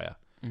was higher.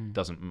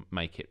 Doesn't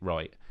make it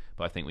right,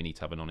 but I think we need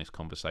to have an honest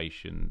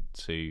conversation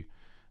to,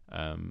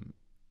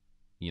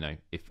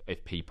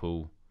 if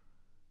people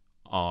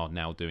are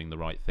now doing the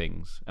right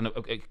things, and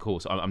of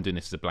course I'm doing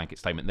this as a blanket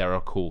statement. There are,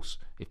 of course,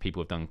 if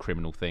people have done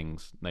criminal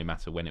things, no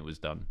matter when it was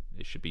done,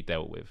 it should be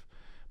dealt with.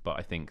 But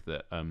I think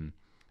that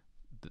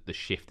the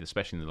shift,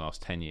 especially in the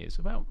last 10 years,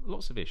 about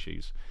lots of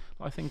issues.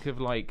 I think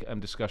of like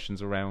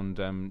discussions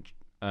around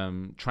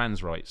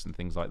trans rights and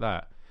things like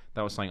that.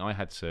 That was something I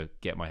had to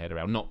get my head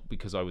around, not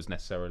because I was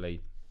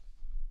necessarily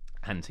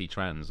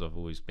anti-trans. I've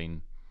always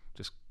been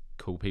just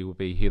cool people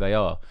be who they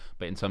are,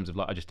 but in terms of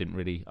like, I just didn't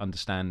really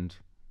understand.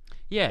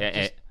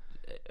 I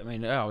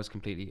was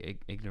completely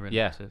ignorant.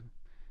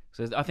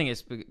 So I think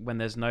it's when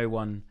there's no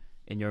one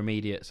in your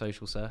immediate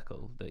social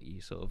circle that you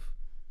sort of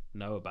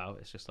know about.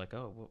 It's just like,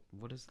 oh,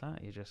 what is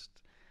that? You just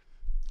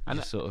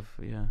sort of,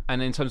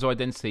 And in terms of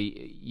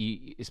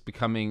identity, it's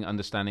becoming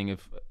understanding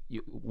of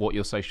what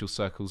your social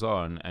circles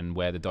are and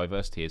where the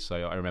diversity is.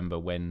 So I remember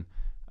when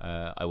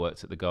I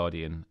worked at The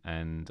Guardian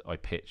and I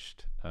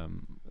pitched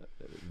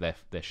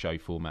their show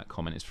format,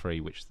 Comment is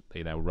Free, which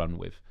they now run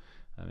with.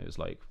 And it was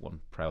like one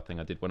proud thing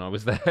I did when I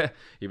was there,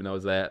 even though I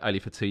was there only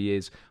for 2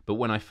 years. But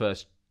when I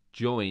first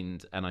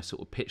joined and I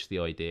sort of pitched the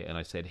idea and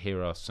I said,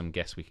 here are some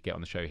guests we could get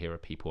on the show, here are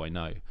people I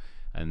know.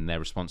 And their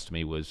response to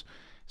me was,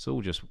 it's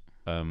all just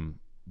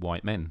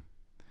white men.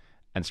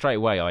 And straight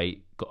away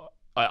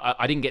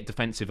I didn't get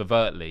defensive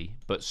overtly,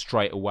 but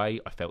straight away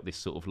I felt this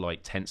sort of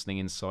like tensing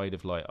inside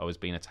of like I was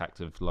being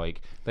attacked of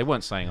like, they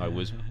weren't saying I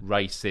was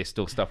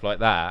racist or stuff like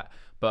that,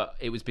 but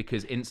it was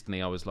because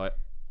instantly I was like,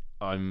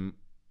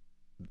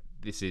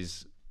 this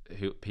is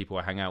who people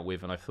I hang out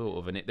with and I thought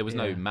of, and there was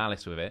no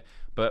malice with it,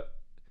 but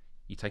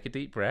you take a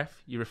deep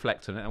breath, you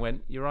reflect on it, and I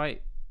went, you're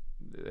right,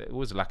 it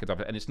was a lack of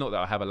diversity, and it's not that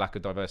I have a lack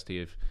of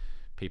diversity of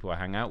people I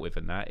hang out with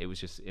and that, it was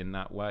just in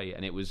that way,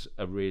 and it was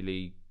a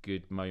really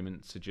good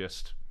moment to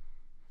just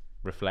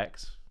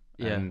reflect.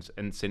 And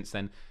since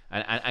then,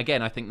 and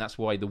again, I think that's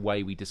why the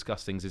way we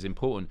discuss things is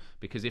important,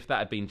 because if that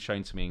had been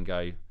shown to me and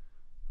go,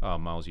 oh,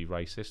 Myles, you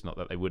racist, not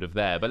that they would have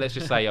there, but let's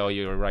just say, oh,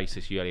 you're a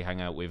racist, you only hang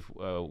out with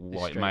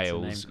white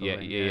males,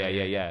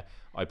 yeah,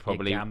 I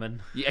probably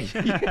gammon.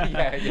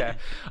 yeah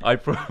I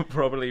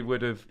probably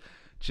would have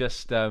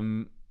just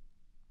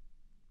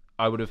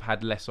I would have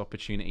had less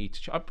opportunity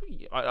to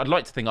I'd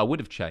like to think I would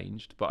have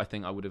changed, but I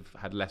think I would have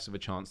had less of a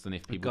chance than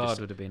if people guard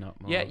would have been up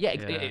more.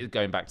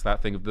 Going back to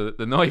that thing of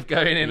the knife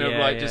going in, of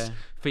like just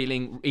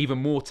feeling even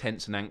more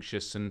tense and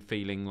anxious and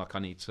feeling like I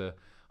need to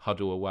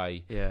huddle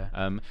away.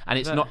 And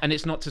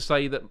it's not to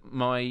say that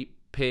my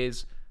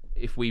peers,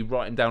 if we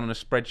write them down on a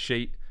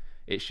spreadsheet,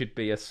 it should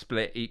be a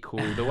split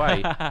equal the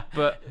way.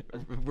 But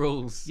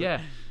rules.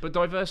 Yeah, but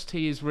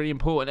diversity is really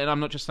important, and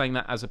I'm not just saying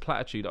that as a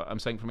platitude. I'm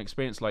saying from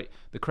experience, like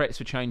the Creators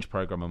for Change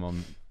program I'm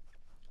on,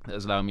 that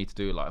has allowed me to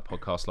do like a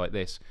podcast like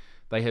this.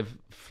 They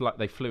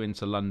flew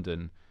into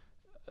London,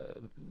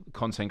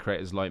 content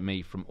creators like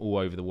me from all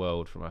over the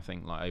world, from I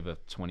think like over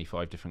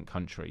 25 different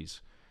countries.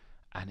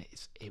 And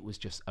it was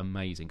just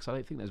amazing, because I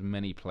don't think there's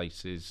many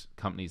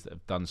companies that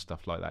have done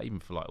stuff like that, even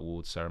for like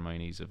awards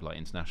ceremonies of like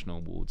international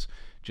awards,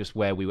 just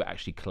where we were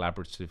actually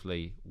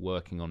collaboratively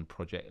working on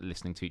project,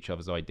 listening to each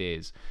other's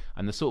ideas.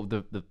 And the sort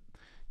of the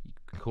you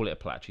can call it a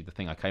platitude, the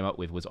thing I came up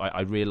with was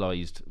I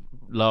realised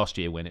last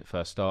year when it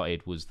first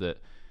started was that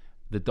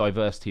the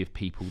diversity of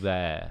people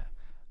there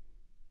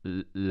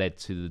led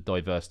to the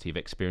diversity of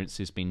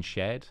experiences being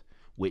shared,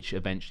 which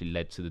eventually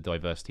led to the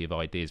diversity of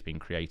ideas being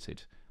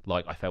created.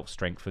 Like I felt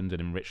strengthened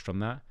and enriched from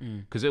that,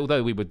 because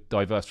although we were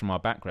diverse from our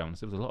backgrounds,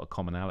 there was a lot of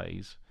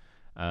commonalities,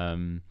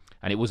 and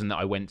it wasn't that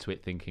I went to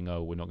it thinking,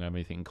 oh, we're not going to have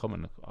anything in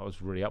common. I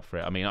was really up for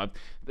it. I mean,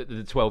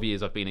 the 12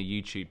 years I've been a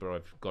YouTuber,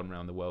 I've gone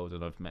around the world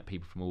and I've met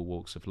people from all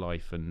walks of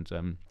life,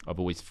 and I've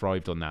always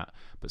thrived on that.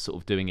 But sort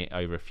of doing it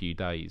over a few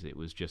days, it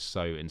was just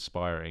so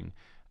inspiring.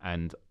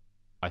 And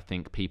I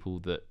think people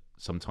that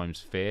sometimes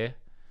fear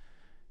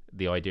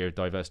the idea of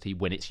diversity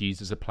when it's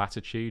used as a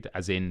platitude,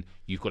 as in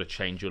you've got to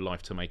change your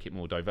life to make it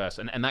more diverse,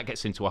 and that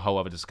gets into a whole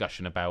other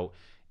discussion about,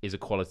 is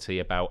equality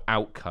about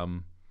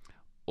outcome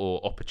or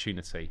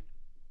opportunity,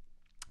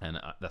 and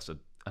that's a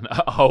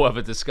whole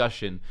other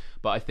discussion.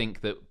 But I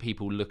think that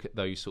people look at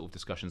those sort of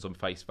discussions on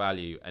face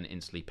value and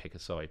instantly pick a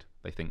side.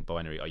 They think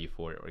binary, are you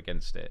for it or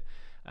against it?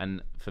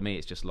 And for me,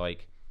 it's just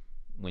like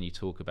when you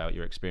talk about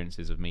your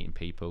experiences of meeting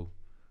people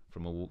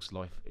from all walks of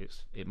life,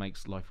 it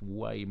makes life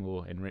way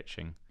more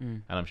enriching.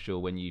 And I'm sure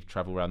when you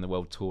travel around the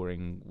world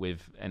touring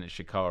with Enes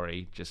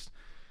Shikari, just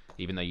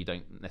even though you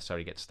don't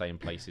necessarily get to stay in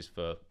places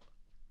for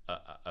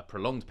a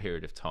prolonged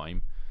period of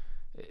time,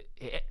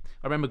 I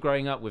remember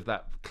growing up with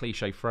that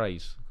cliche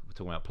phrase, we're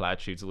talking about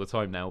platitudes all the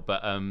time now,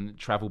 but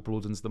travel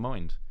broadens the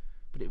mind.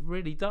 But it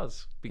really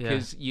does,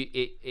 because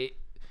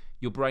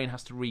your brain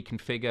has to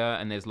reconfigure,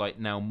 and there's like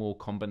now more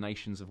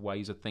combinations of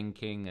ways of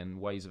thinking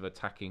and ways of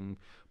attacking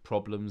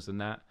problems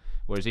and that.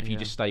 Whereas if you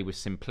just stay with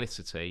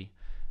simplicity,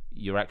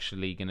 you're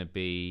actually going to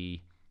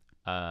be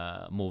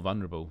more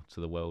vulnerable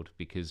to the world,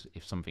 because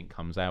if something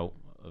comes out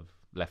of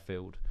left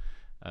field,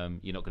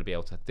 you're not going to be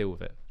able to deal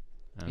with it.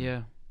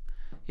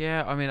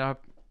 I mean,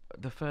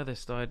 the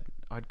furthest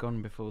I'd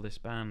gone before this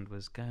band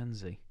was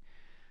Guernsey,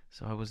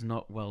 so I was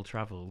not well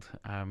travelled.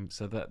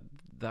 So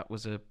that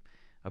was a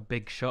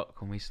big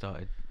shock when we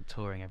started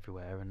touring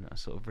everywhere, and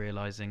sort of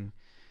realising.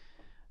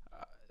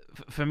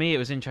 For me, it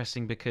was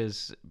interesting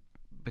because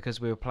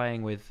we were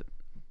playing with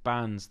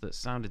bands that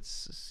sounded,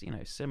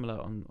 similar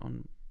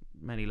on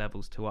many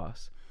levels to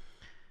us,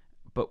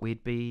 but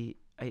we'd be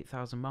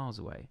 8,000 miles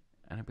away,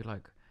 and I'd be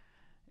like,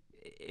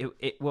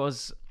 it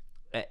was,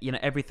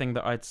 everything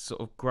that I'd sort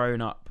of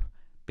grown up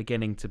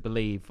beginning to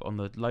believe on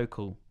the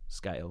local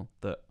scale,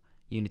 that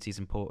unity's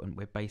important,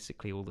 we're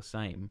basically all the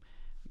same,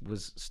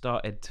 was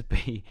started to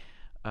be,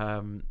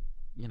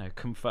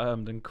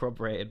 confirmed and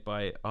corroborated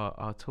by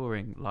our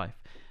touring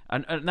life.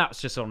 And that's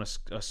just on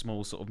a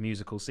small sort of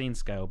musical scene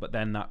scale, but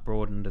then that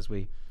broadened as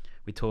we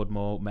toured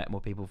more, met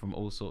more people from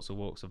all sorts of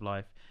walks of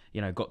life,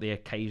 got the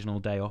occasional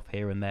day off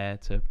here and there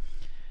to,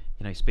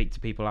 speak to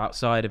people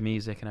outside of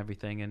music and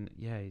everything. And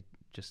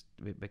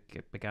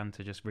it began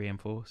to just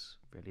reinforce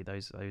really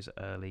those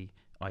early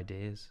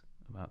ideas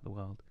about the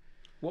world.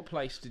 What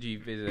place did you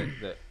visit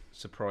that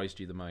surprised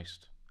you the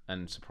most?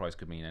 And surprise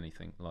could mean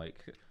anything,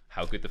 like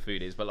how good the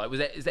food is. But like,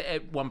 is there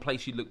one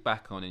place you look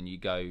back on and you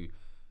go,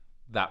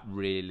 that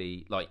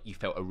really, like, you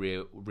felt a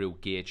real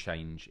gear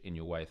change in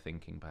your way of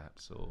thinking,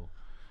 perhaps? Or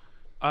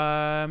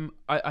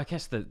I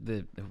guess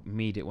the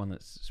immediate one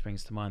that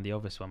springs to mind, the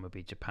obvious one, would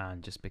be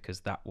Japan, just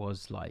because that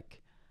was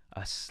like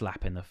a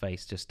slap in the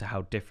face just to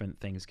how different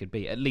things could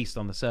be, at least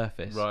on the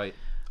surface. Right.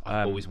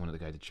 I've always wanted to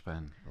go to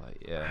Japan.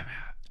 Like, yeah.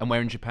 And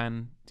where in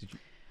Japan did you?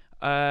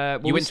 Well,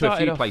 you went to a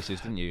few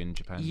places, didn't you, in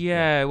Japan?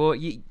 Yeah. Well,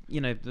 you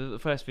know, the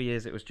first few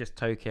years it was just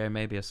Tokyo,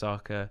 maybe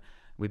Osaka.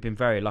 We've been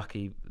very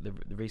lucky the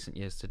recent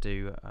years to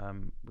do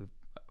with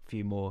a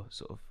few more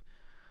sort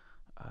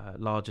of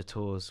larger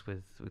tours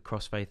with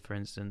Crossfaith, for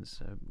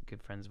instance,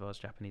 good friends of ours,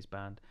 Japanese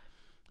band.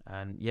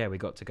 And yeah, we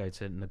got to go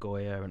to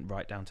Nagoya and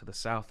right down to the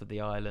south of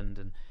the island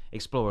and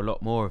explore a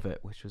lot more of it,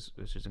 which was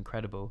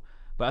incredible.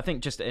 But I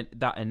think just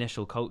that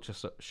initial culture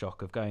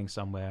shock of going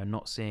somewhere and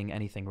not seeing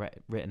anything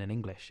written in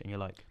English, and you're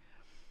like,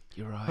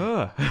 you're right.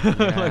 Oh.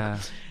 Yeah.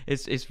 Like,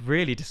 it's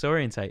really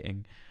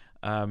disorientating.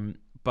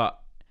 But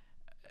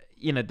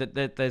you know,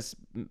 there's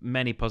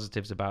many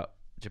positives about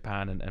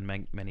Japan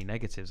and many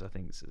negatives, I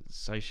think,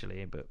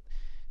 socially. But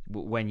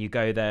when you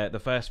go there, the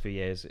first few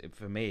years,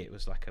 for me, it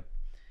was like a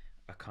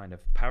kind of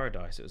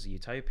paradise. It was a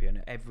utopia,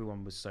 and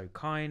everyone was so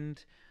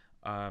kind,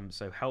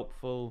 so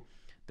helpful.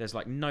 There's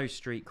like no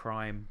street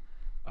crime.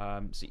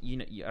 So you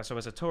know, so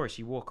as a tourist,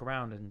 you walk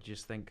around and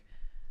just think,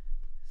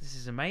 this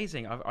is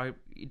amazing.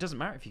 It doesn't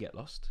matter if you get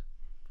lost,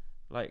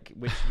 like,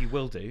 which you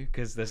will do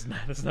because there's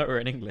nowhere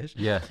in English.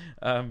 Yeah.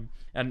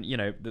 And you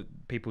know, the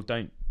people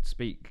don't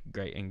speak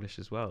great English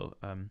as well.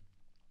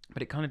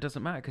 But it kind of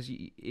doesn't matter because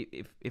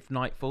if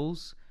night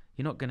falls,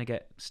 you're not going to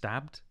get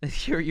stabbed.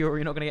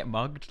 you're not going to get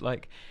mugged.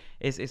 Like,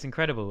 it's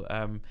incredible.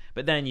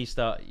 But then you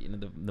start, you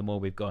know, the more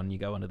we've gone, you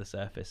go under the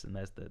surface, and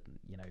there's the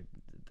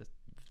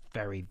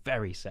very,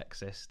 very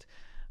sexist,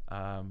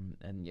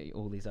 and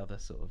all these other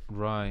sort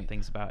of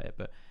things about it.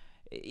 But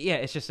yeah,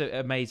 it's just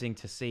amazing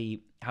to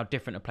see how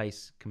different a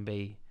place can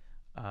be.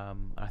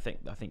 I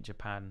think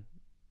Japan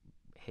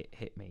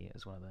hit me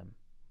as one of them.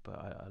 But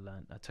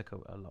I took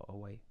a lot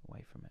away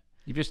from it.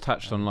 You've just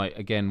touched on, like,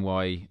 again,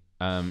 why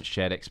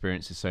shared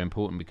experience is so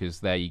important,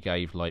 because there you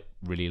gave like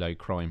really low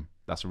crime.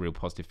 That's a real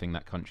positive thing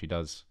that country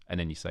does. And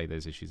then you say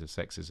there's issues of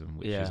sexism,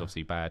 which is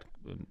obviously bad,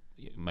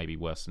 maybe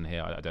worse than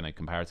here. I don't know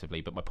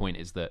comparatively, but my point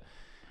is that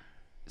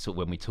sort of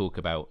when we talk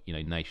about, you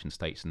know, nation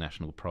states and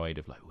national pride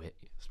of, like,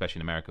 especially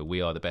in America, we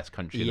are the best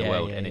country in the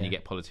world, and then you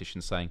get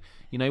politicians saying,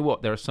 you know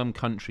what, there are some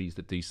countries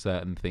that do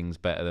certain things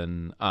better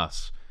than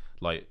us,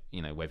 like,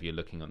 you know, whether you're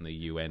looking on the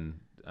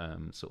UN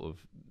sort of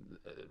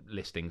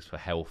listings for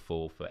health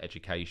or for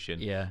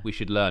education, we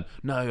should learn.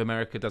 No,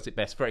 America does it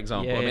best, for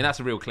example. I mean, that's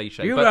a real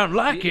cliche. You don't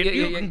like it,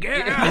 you can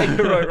get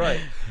out.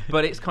 Right.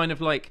 But it's kind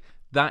of like,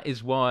 that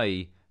is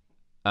why,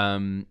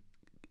 you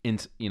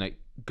know,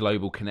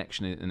 global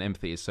connection and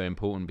empathy is so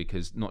important,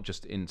 because not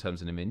just in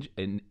terms of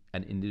an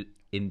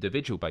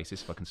individual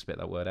basis, if I can spit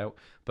that word out,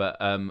 but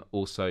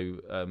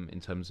also in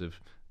terms of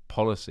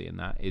policy, and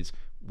that is,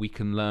 we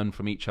can learn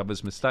from each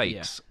other's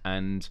mistakes.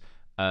 And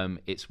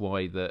it's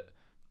why that,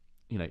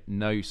 you know,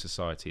 no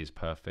society is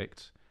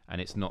perfect,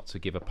 and it's not to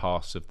give a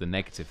pass of the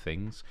negative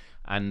things.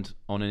 And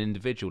on an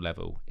individual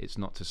level, it's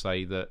not to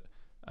say that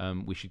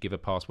we should give a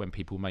pass when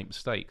people make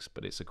mistakes,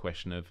 but it's a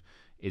question of,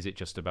 is it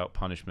just about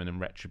punishment and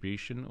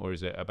retribution, or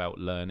is it about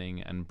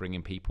learning and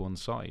bringing people on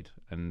side?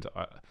 And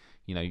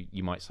you know,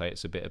 you might say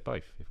it's a bit of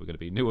both if we're going to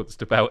be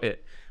nuanced about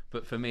it.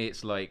 But for me,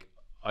 it's like,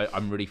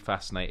 I'm really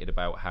fascinated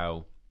about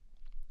how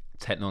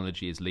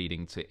technology is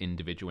leading to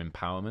individual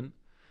empowerment,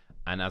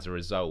 and as a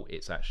result,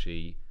 it's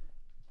actually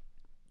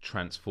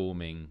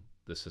transforming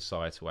the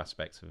societal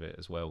aspects of it,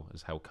 as well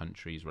as how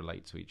countries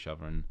relate to each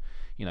other. And,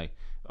 you know,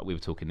 we were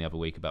talking the other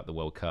week about the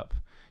World Cup,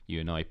 you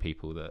and I,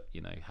 people that,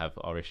 you know, have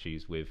our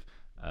issues with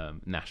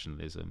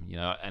nationalism, you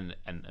know, and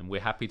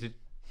we're happy to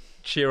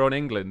cheer on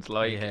England,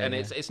 like,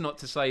 it's not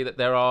to say that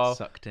there are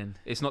sucked in.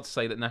 It's not to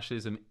say that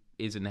nationalism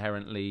is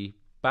inherently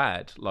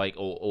bad, like,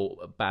 or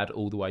bad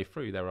all the way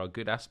through. There are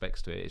good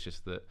aspects to it. It's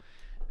just that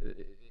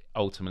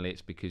ultimately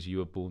it's because you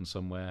were born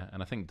somewhere.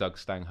 And I think Doug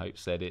Stanhope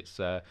said it's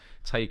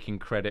taking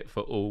credit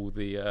for all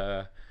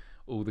the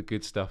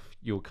good stuff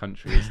your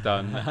country has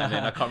done. And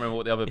then I can't remember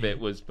what the other bit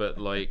was, but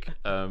like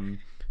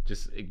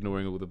just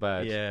ignoring all the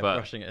bad. Yeah, but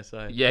brushing it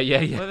aside. Yeah.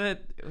 Well,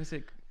 was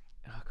it?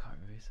 Oh, I can't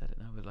remember who said it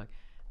now, but like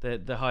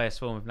the highest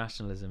form of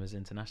nationalism is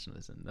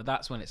internationalism.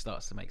 That's when it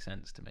starts to make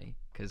sense to me,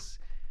 because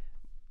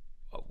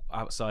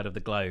outside of the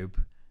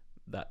globe,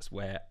 that's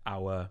where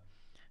our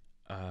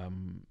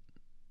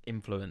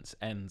influence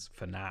ends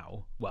for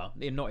now. Well,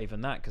 not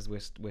even that, because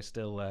we're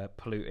still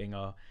polluting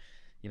our,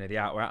 you know, the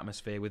outer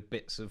atmosphere with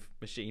bits of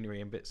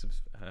machinery and bits of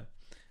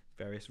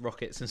various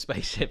rockets and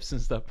spaceships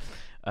and stuff.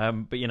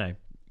 But you know,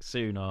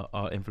 soon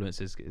our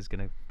influence is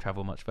going to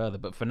travel much further.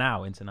 But for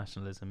now,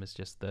 internationalism is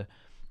just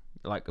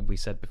like we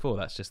said before,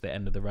 that's just the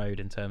end of the road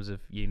in terms of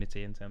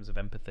unity, in terms of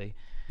empathy.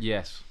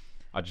 Yes.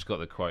 I just got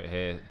the quote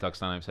here. Doug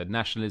Stanhope said,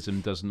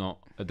 "Nationalism does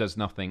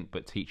nothing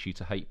but teach you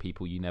to hate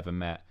people you never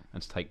met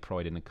and to take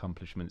pride in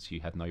accomplishments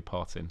you had no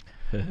part in."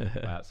 I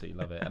absolutely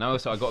love it. And I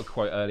got a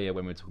quote earlier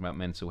when we were talking about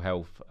mental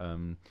health.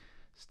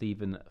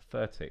 Stephen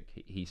Furtick,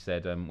 he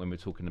said when we were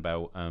talking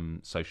about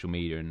social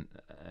media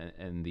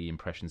and the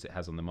impressions it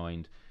has on the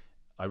mind.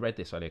 I read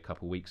this only a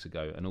couple of weeks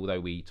ago, and although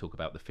we talk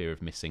about the fear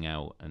of missing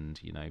out, and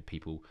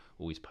people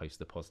always post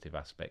the positive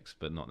aspects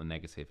but not the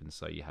negative, and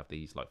so you have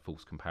these like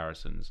false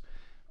comparisons.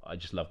 I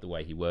just love the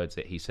way he words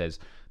it. He says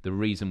the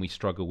reason we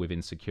struggle with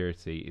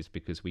insecurity is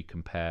because we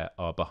compare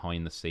our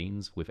behind the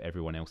scenes with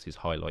everyone else's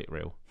highlight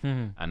reel.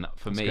 And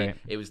for That's me, great.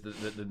 it was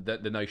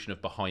the notion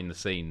of behind the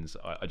scenes.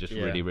 I just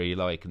really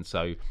like, and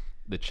so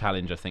the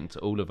challenge I think to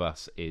all of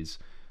us is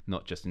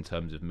not just in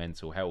terms of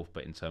mental health,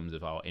 but in terms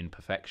of our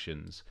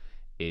imperfections,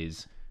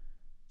 is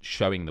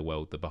showing the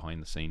world the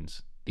behind the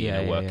scenes, the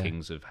inner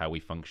workings of how we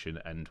function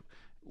and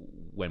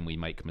when we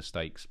make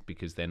mistakes,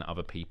 because then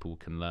other people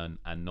can learn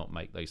and not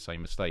make those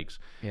same mistakes.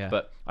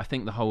 But I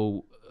think the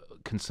whole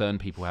concern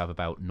people have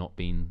about not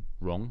being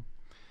wrong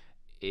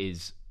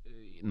is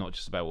not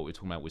just about what we're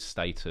talking about with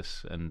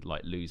status and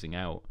like losing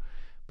out,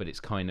 but it's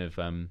kind of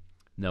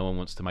no one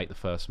wants to make the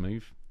first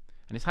move.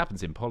 And this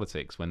happens in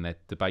politics when they're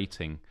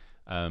debating.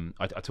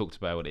 I talked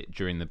about it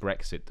during the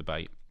Brexit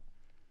debate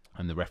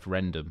and the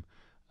referendum.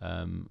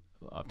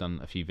 I've done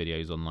a few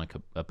videos on like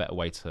a better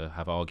way to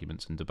have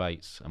arguments and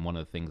debates, and one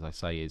of the things I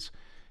say is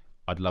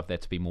I'd love there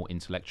to be more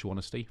intellectual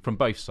honesty from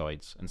both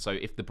sides. And so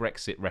if the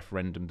Brexit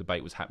referendum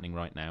debate was happening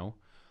right now,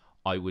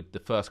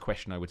 the first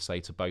question I would say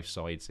to both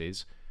sides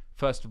is,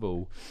 first of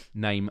all,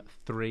 name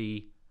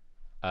 3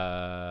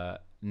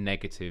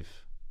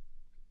 negative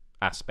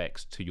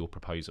aspects to your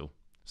proposal.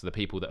 So the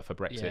people that are for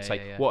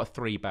Brexit, what are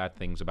 3 bad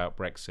things about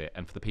Brexit?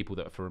 And for the people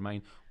that are for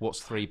Remain,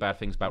 what's 3 bad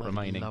things about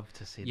remaining? I'd love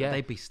to see that.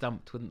 They'd be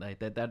stumped, wouldn't they?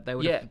 They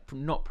would have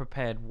not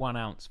prepared 1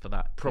 ounce for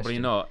that.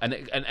 Probably question. not.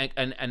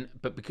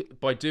 But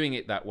by doing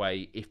it that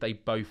way, if they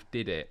both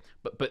did it,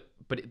 but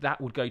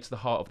that would go to the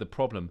heart of the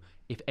problem.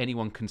 If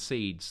anyone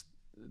concedes,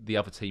 the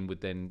other team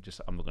would then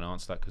just, I'm not going to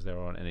answer that because there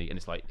aren't any. And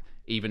it's like,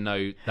 even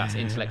though that's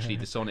intellectually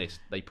dishonest,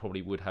 they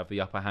probably would have the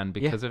upper hand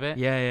because of it.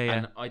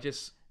 And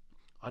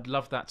I'd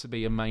love that to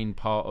be a main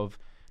part of,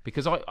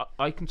 because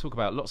I can talk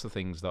about lots of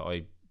things that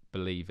I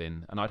believe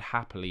in, and I'd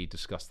happily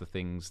discuss the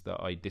things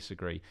that I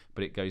disagree,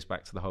 but it goes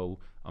back to the whole,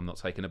 I'm not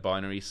taking a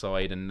binary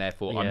side, and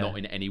therefore I'm not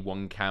in any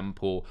one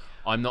camp, or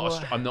I'm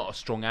not a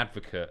strong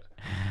advocate.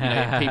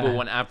 People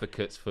want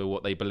advocates for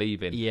what they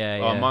believe in.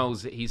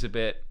 Myles, he's a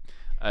bit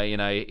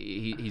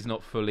he's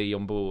not fully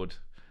on board.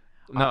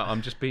 No,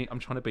 I'm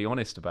trying to be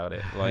honest about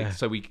it. Like,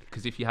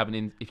 because if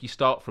you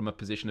start from a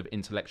position of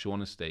intellectual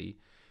honesty,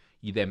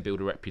 you then build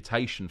a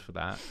reputation for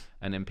that,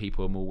 and then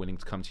people are more willing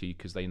to come to you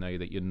because they know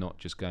that you're not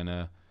just going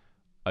to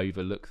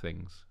overlook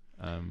things.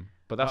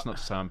 But that's not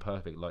to say I'm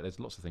perfect. Like, there's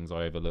lots of things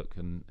I overlook,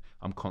 and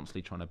I'm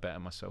constantly trying to better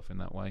myself in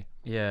that way.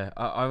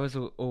 I was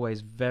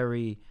always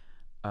very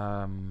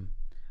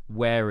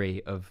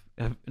wary of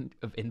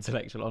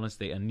intellectual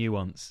honesty and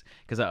nuance,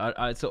 because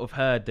I sort of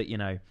heard that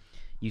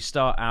you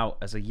start out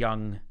as a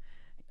young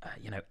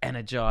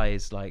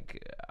energized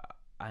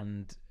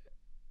and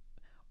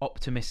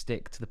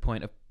optimistic to the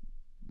point of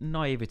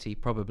naivety,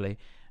 probably,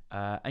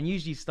 and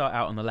usually start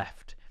out on the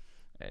left,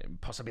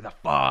 possibly the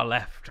far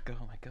left.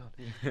 Oh my god!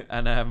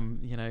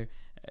 And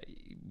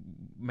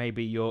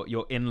maybe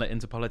your inlet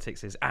into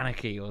politics is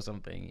anarchy or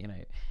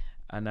something,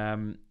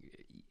 and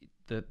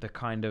the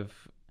kind of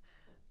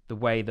the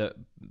way that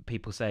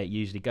people say it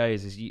usually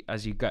goes is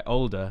as you get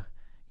older,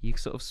 you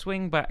sort of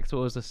swing back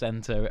towards the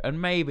centre and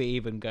maybe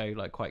even go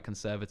like quite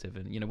conservative.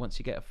 And once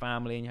you get a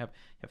family and you have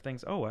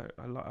things, I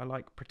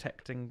like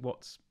protecting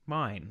what's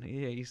mine.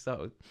 You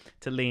start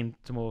to lean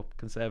to more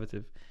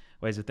conservative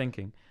ways of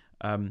thinking.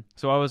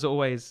 So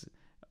I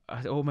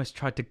almost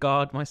tried to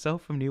guard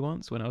myself from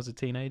nuance when I was a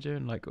teenager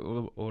and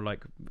or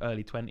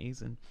early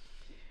 20s, and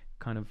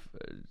kind of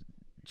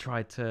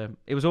tried to.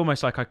 It was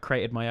almost like I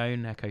created my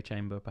own echo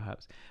chamber,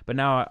 perhaps. But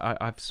now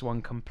I've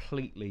swung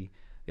completely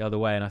the other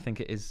way, and I think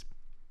it is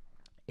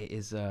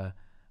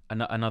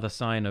another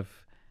sign of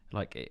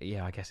I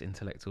guess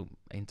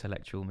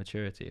intellectual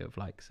maturity, of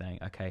saying,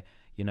 okay,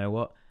 you know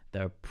what,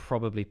 there are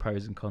probably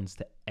pros and cons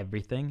to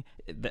everything.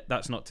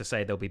 That's not to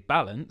say there'll be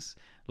balance,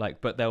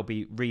 but there'll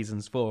be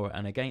reasons for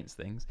and against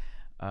things,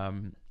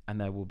 and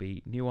there will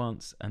be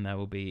nuance, and there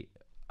will be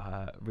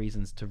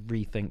reasons to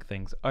rethink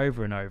things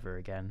over and over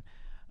again.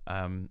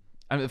 And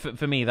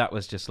for me, that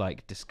was just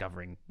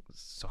discovering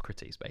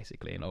Socrates,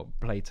 basically, or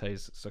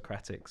Plato's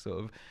Socratic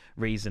sort of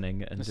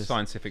reasoning, and just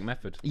scientific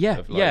method.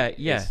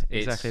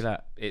 Exactly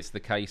that. It's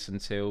the case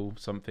until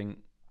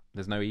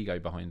there's no ego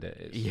behind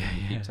it. You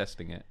keep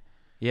testing it.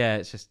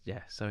 It's just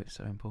so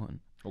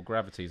important. Or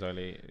gravity's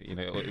only,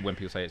 when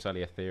people say it's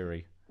only a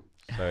theory,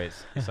 so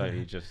it's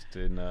only just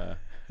in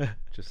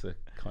just a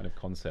kind of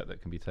concept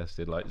that can be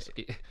tested.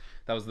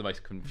 That was the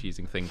most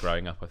confusing thing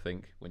growing up, I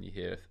think, when you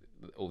hear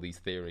all these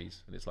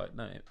theories, and it's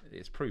no,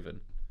 it's proven.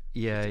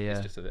 Yeah,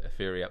 it's just a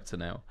theory up to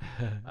now.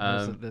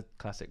 That's the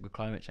classic with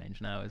climate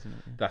change now, isn't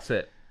it? That's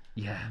it.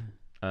 Yeah.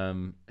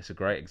 It's a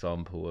great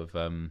example of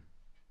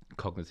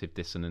cognitive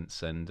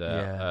dissonance and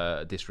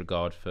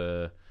disregard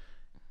for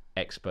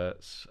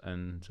experts.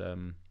 And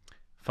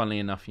funnily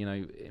enough,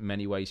 in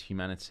many ways,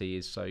 humanity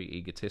is so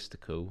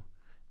egotistical.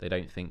 They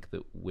don't think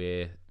that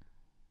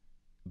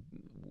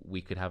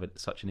we could have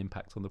such an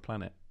impact on the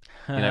planet.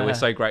 We're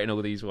so great in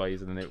all these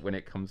ways, and then when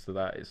it comes to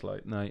that, it's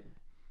like, no,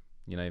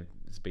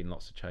 there's been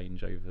lots of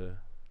change over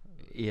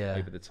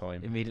the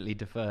time. Immediately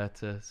defer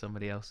to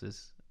somebody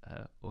else's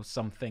or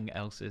something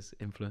else's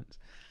influence.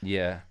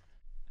 Yeah.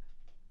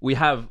 We've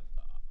gone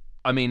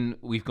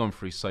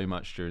through so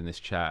much during this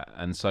chat,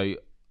 and so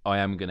I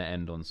am going to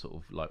end on sort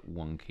of like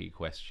one key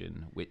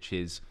question, which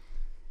is,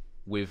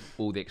 with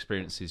all the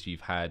experiences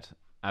you've had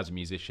as a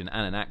musician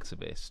and an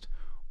activist,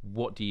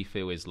 what do you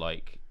feel is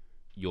like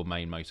your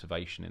main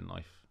motivation in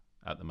life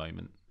at the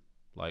moment?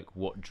 Like,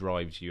 what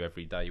drives you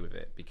every day with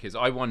it? Because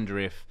I wonder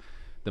if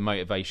the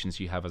motivations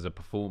you have as a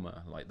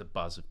performer, like the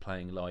buzz of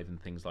playing live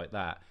and things like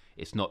that,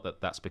 it's not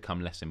that that's become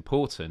less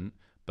important,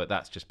 but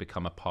that's just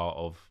become a part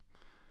of...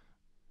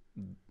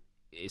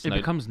 It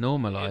becomes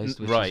normalised,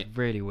 which is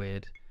really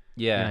weird.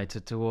 Yeah.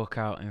 To walk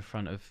out in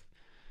front of...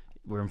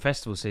 We're in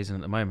festival season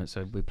at the moment,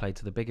 so we played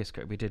to the biggest...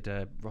 We did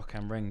a Rock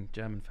am Ring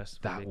German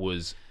festival. That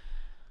was...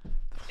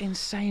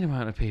 insane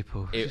amount of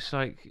people. It's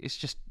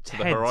just to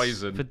the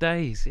horizon for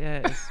days.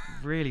 Yeah, it's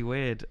really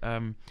weird.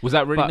 Was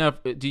that really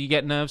do you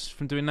get nerves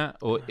from doing that,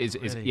 or is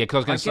really? Yeah, because I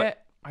was going to say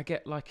I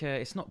get like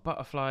it's not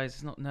butterflies,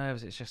 it's not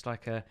nerves. It's just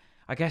like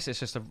I guess it's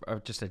just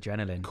just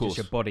adrenaline. Just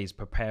your body's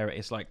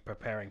it's like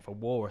preparing for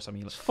war or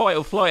something. It's fight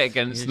or flight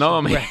against an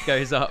army. Breath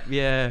goes up.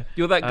 Yeah,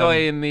 you're that guy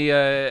in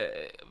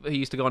the who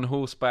used to go on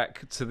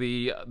horseback to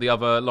the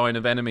other line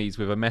of enemies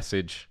with a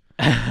message.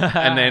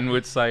 And then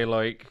would say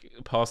like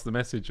pass the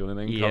message on, and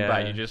then come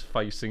back. You're just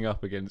facing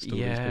up against all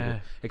these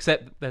people,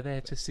 except they're there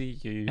to see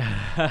you.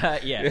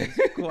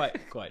 It's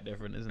quite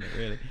different, isn't it?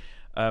 Really,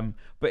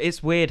 but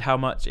it's weird how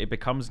much it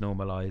becomes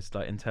normalized.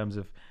 Like in terms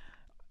of,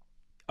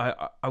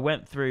 I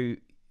went through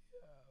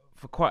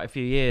for quite a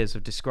few years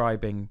of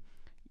describing,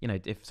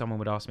 if someone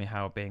would ask me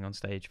how being on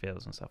stage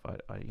feels and stuff,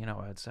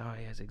 I'd say, oh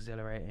yeah, it's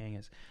exhilarating.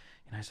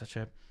 It's such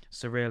a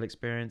surreal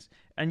experience,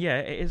 and yeah,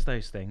 it is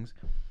those things.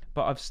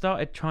 But I've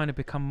started trying to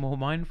become more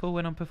mindful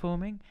when I'm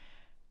performing,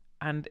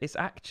 and it's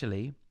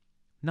actually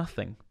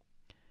nothing.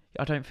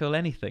 I don't feel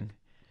anything.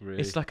 Really?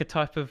 It's like a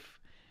type of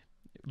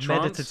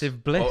trance?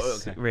 Meditative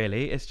bliss,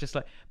 really. It's just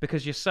like,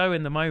 because you're so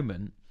in the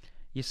moment,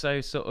 you're so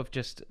sort of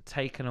just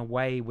taken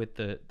away with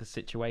the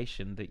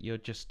situation that you're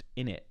just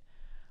in it.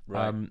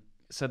 Right.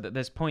 So that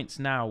there's points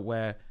now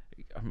where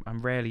I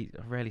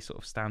rarely sort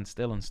of stand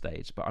still on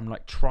stage, but I'm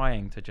like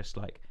trying to just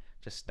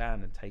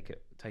stand and take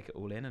it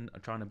all in and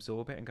try and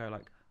absorb it and go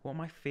like, what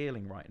am I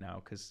feeling right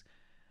now? Because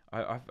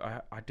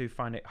I do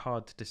find it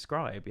hard to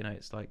describe.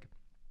 It's like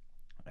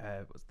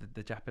what's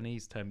the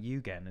Japanese term,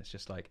 yugen. It's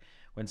just like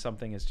when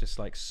something is just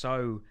like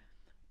so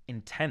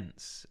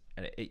intense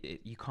and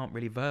you can't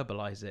really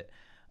verbalize it.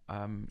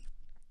 And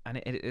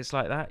it's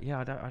like that. Yeah,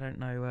 I don't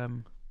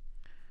know.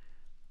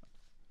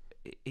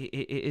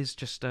 It is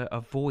just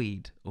a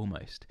void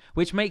almost,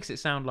 which makes it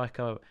sound like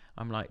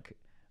I'm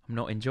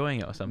not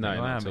enjoying it or something.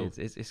 No, I am.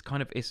 It's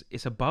kind of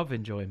it's above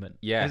enjoyment.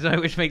 Yeah,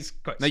 which makes it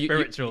quite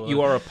spiritual.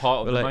 You are a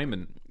part of the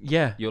moment.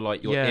 Yeah, you're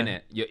in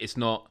it. It's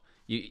not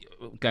you.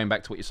 Going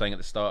back to what you're saying at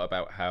the start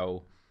about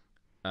how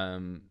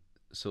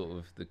sort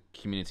of the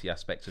community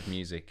aspect of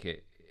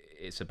music.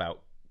 It's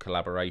about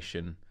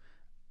collaboration,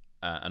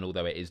 and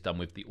although it is done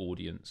with the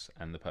audience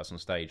and the person on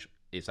stage,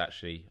 it's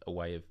actually a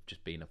way of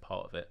just being a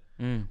part of it,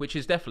 which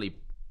is definitely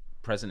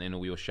present in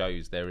all your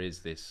shows. There is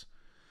this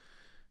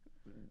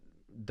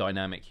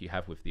dynamic you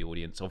have with the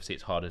audience. Obviously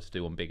it's harder to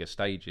do on bigger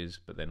stages,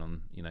 but then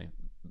on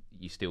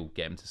you still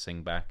get them to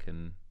sing back.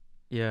 And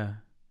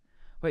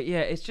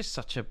it's just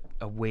such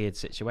a weird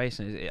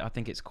situation. I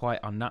think it's quite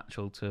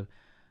unnatural to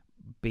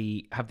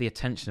have the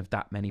attention of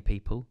that many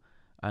people,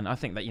 and I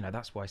think that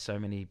that's why so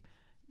many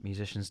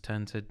musicians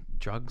turn to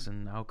drugs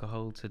and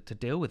alcohol to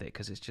deal with it,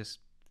 because it's just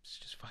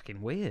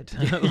fucking weird.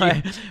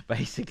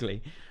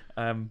 Basically.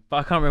 But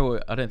I can't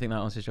remember. I don't think that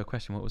answers your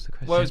question. What was the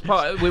question? Well, it's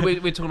part. We're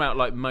talking about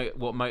like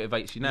what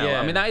motivates you now.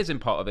 Yeah. I mean, that is in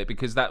part of it,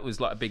 because that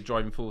was like a big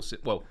driving force.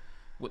 Well,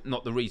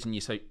 not the reason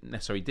you so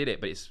necessarily did it,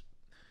 but it's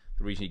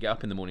the reason you get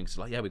up in the morning. It's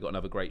like, we've got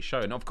another great show,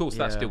 and of course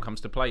that still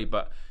comes to play.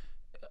 But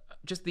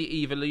just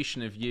the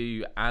evolution of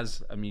you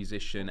as a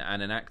musician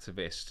and an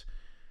activist.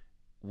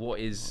 What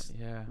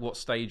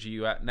stage are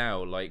you at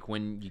now? Like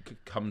when you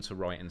could come to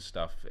writing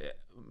stuff,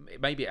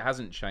 maybe it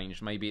hasn't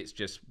changed. Maybe it's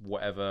just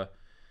whatever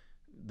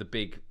the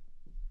big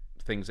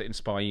things that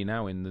inspire you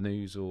now in the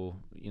news, or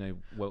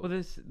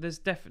there's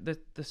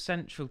the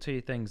central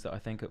two things that I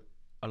think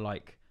are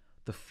like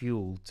the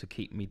fuel to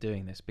keep me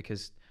doing this,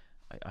 because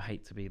I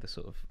hate to be the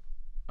sort of,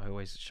 I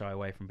always shy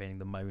away from being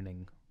the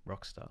moaning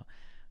rock star,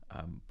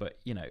 but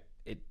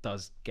it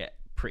does get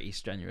pretty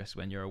strenuous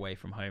when you're away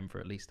from home for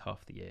at least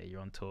half the year.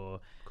 You're on tour,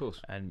 Of course.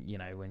 and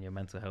when your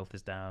mental health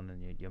is down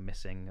and you're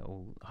missing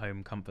all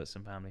home comforts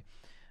and family.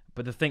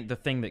 But the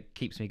thing that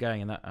keeps me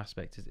going in that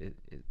aspect is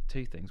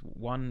two things.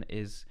 One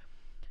is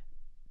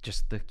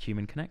just the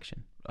human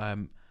connection.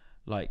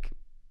 Like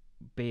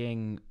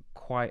being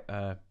quite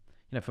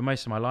for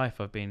most of my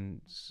life I've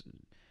been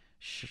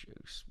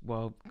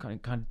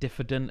kind of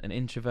diffident and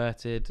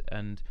introverted,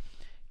 and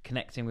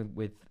connecting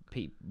with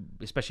people,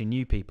 especially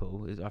new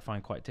people, I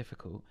find quite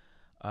difficult.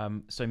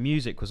 So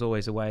music was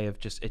always a way of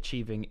just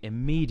achieving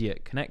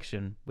immediate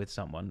connection with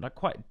someone, like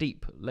quite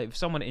deep. Like if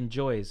someone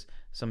enjoys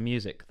some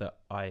music that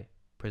I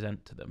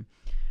present to them,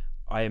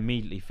 I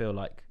immediately feel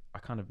like I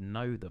kind of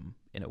know them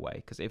in a way,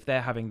 because if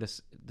they're having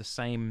the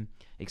same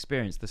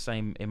experience, the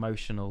same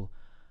emotional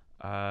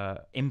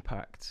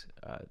impact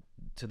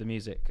to the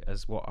music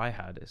as what I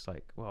had, it's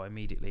like, well,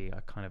 immediately I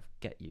kind of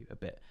get you a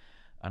bit,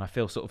 and I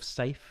feel sort of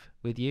safe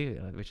with you,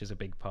 which is a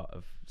big part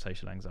of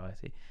social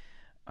anxiety.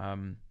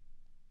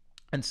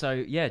 And so,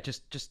 yeah,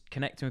 just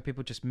connecting with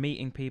people, just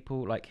meeting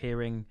people, like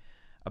hearing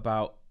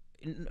about,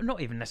 not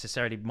even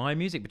necessarily my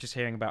music, but just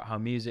hearing about how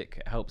music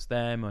helps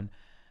them,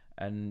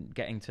 and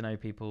getting to know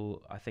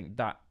people. I think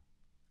that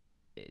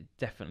it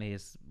definitely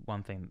is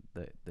one thing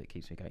that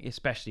keeps me going,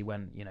 especially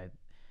when,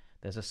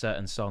 there's a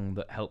certain song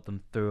that helped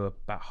them through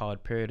that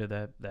hard period of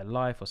their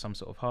life or some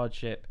sort of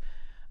hardship.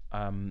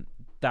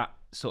 That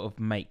sort of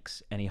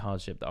makes any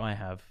hardship that I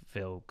have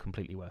feel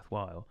completely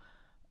worthwhile.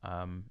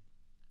 And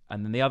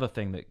then the other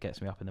thing that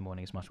gets me up in the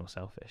morning is much more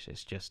selfish.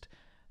 It's just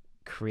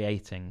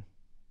creating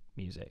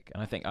music.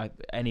 And I think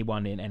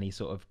anyone in any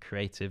sort of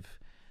creative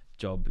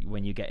job,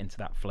 when you get into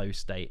that flow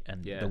state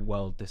and the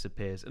world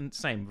disappears, and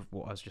same with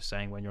what I was just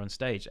saying, when you're on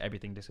stage,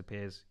 everything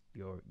disappears.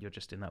 You're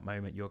just in that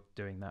moment. You're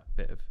doing that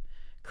bit of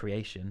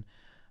creation,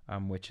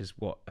 which is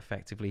what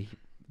effectively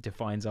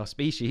defines our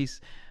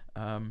species.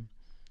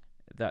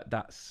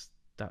 That's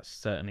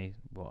certainly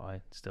what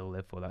I still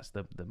live for. That's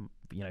the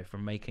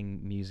from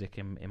making music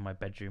in my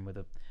bedroom with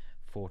a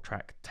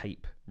 4-track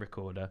tape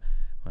recorder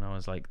when I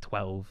was like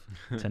 12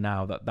 to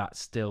now, that's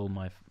still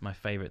my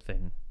favorite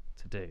thing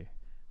to do,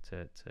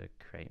 to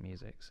create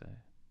music. So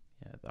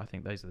yeah, I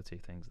think those are the two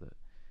things that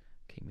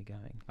keep me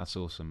going. That's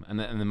awesome. And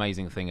the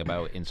amazing thing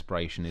about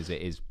inspiration is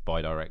it is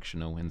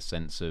bi-directional, in the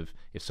sense of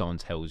if someone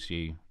tells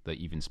you that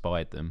you've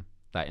inspired them,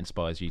 that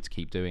inspires you to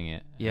keep doing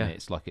it. Yeah. And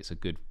it's like it's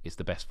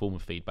the best form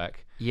of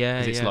feedback. Yeah.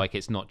 Because it's like,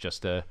 it's not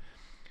just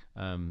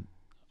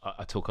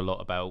I talk a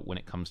lot about, when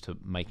it comes to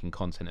making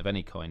content of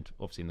any kind,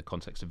 obviously in the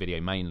context of video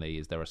mainly,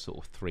 is there are sort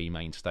of 3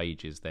 main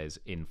stages. There's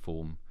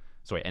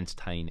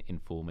entertain,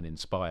 inform, and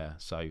inspire.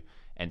 So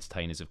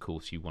entertain is, of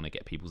course, you want to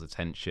get people's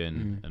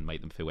attention and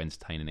make them feel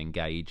entertained and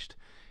engaged.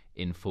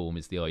 Inform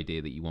is the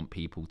idea that you want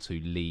people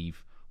to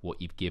leave what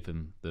you've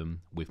given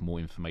them with more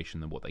information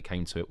than what they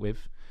came to it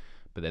with.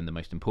 But then the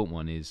most important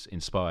one is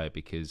inspire,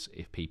 because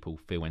if people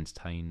feel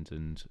entertained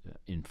and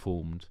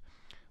informed,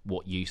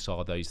 what use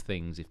are those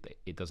things if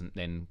it doesn't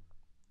then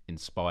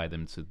inspire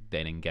them to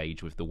then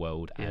engage with the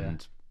world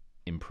and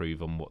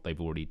improve on what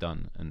they've already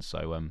done? And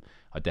so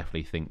I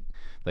definitely think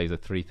those are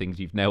 3 things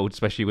you've nailed,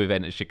 especially with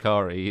Enter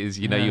Shikari, is,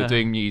 you're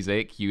doing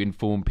music, you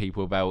inform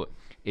people about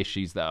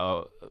issues that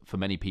are, for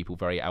many people,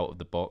 very out of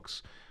the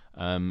box,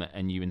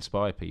 and you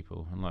inspire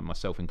people. And like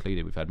myself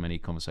included, we've had many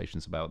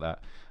conversations about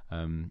that.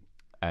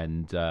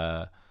 And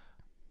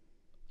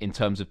in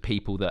terms of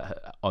people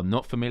that are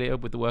not familiar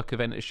with the work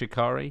of Enter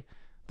Shikari,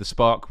 The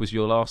Spark was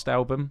your last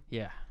album.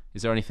 Yeah.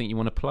 Is there anything you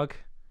want to plug?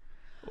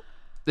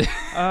 The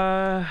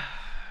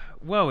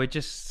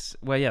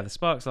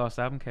Spark's last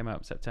album came out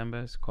in September.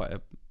 It's quite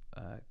a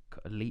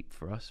leap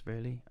for us,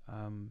 really.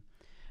 And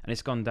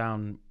it's gone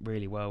down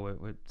really well.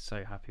 We're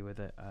so happy with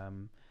it.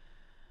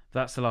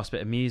 That's the last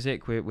bit of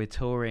music. We're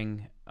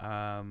touring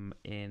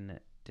in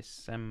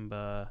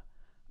December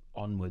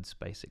onwards,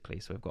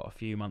 basically. So we've got a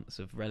few months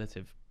of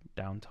relative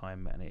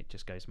downtime, and it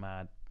just goes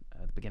mad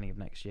at the beginning of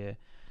next year.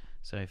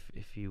 So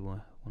if you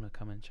want to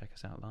come and check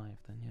us out live,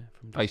 then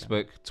from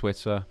Facebook,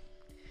 Twitter,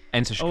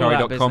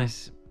 entershikari.com.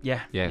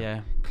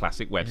 Yeah.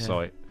 Classic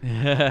website.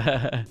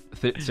 Yeah.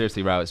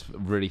 Seriously, Rou, it's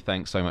really,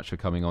 thanks so much for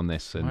coming on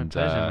this. And my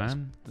pleasure,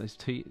 man. Those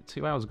 2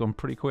 hours have gone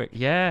pretty quick.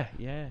 Yeah.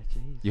 Jeez.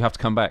 You have to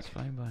come back. It's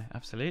flown by.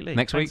 Absolutely.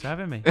 Next week. Thanks for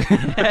having me.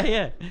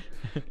 Yeah.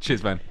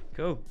 Cheers, man.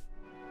 Cool.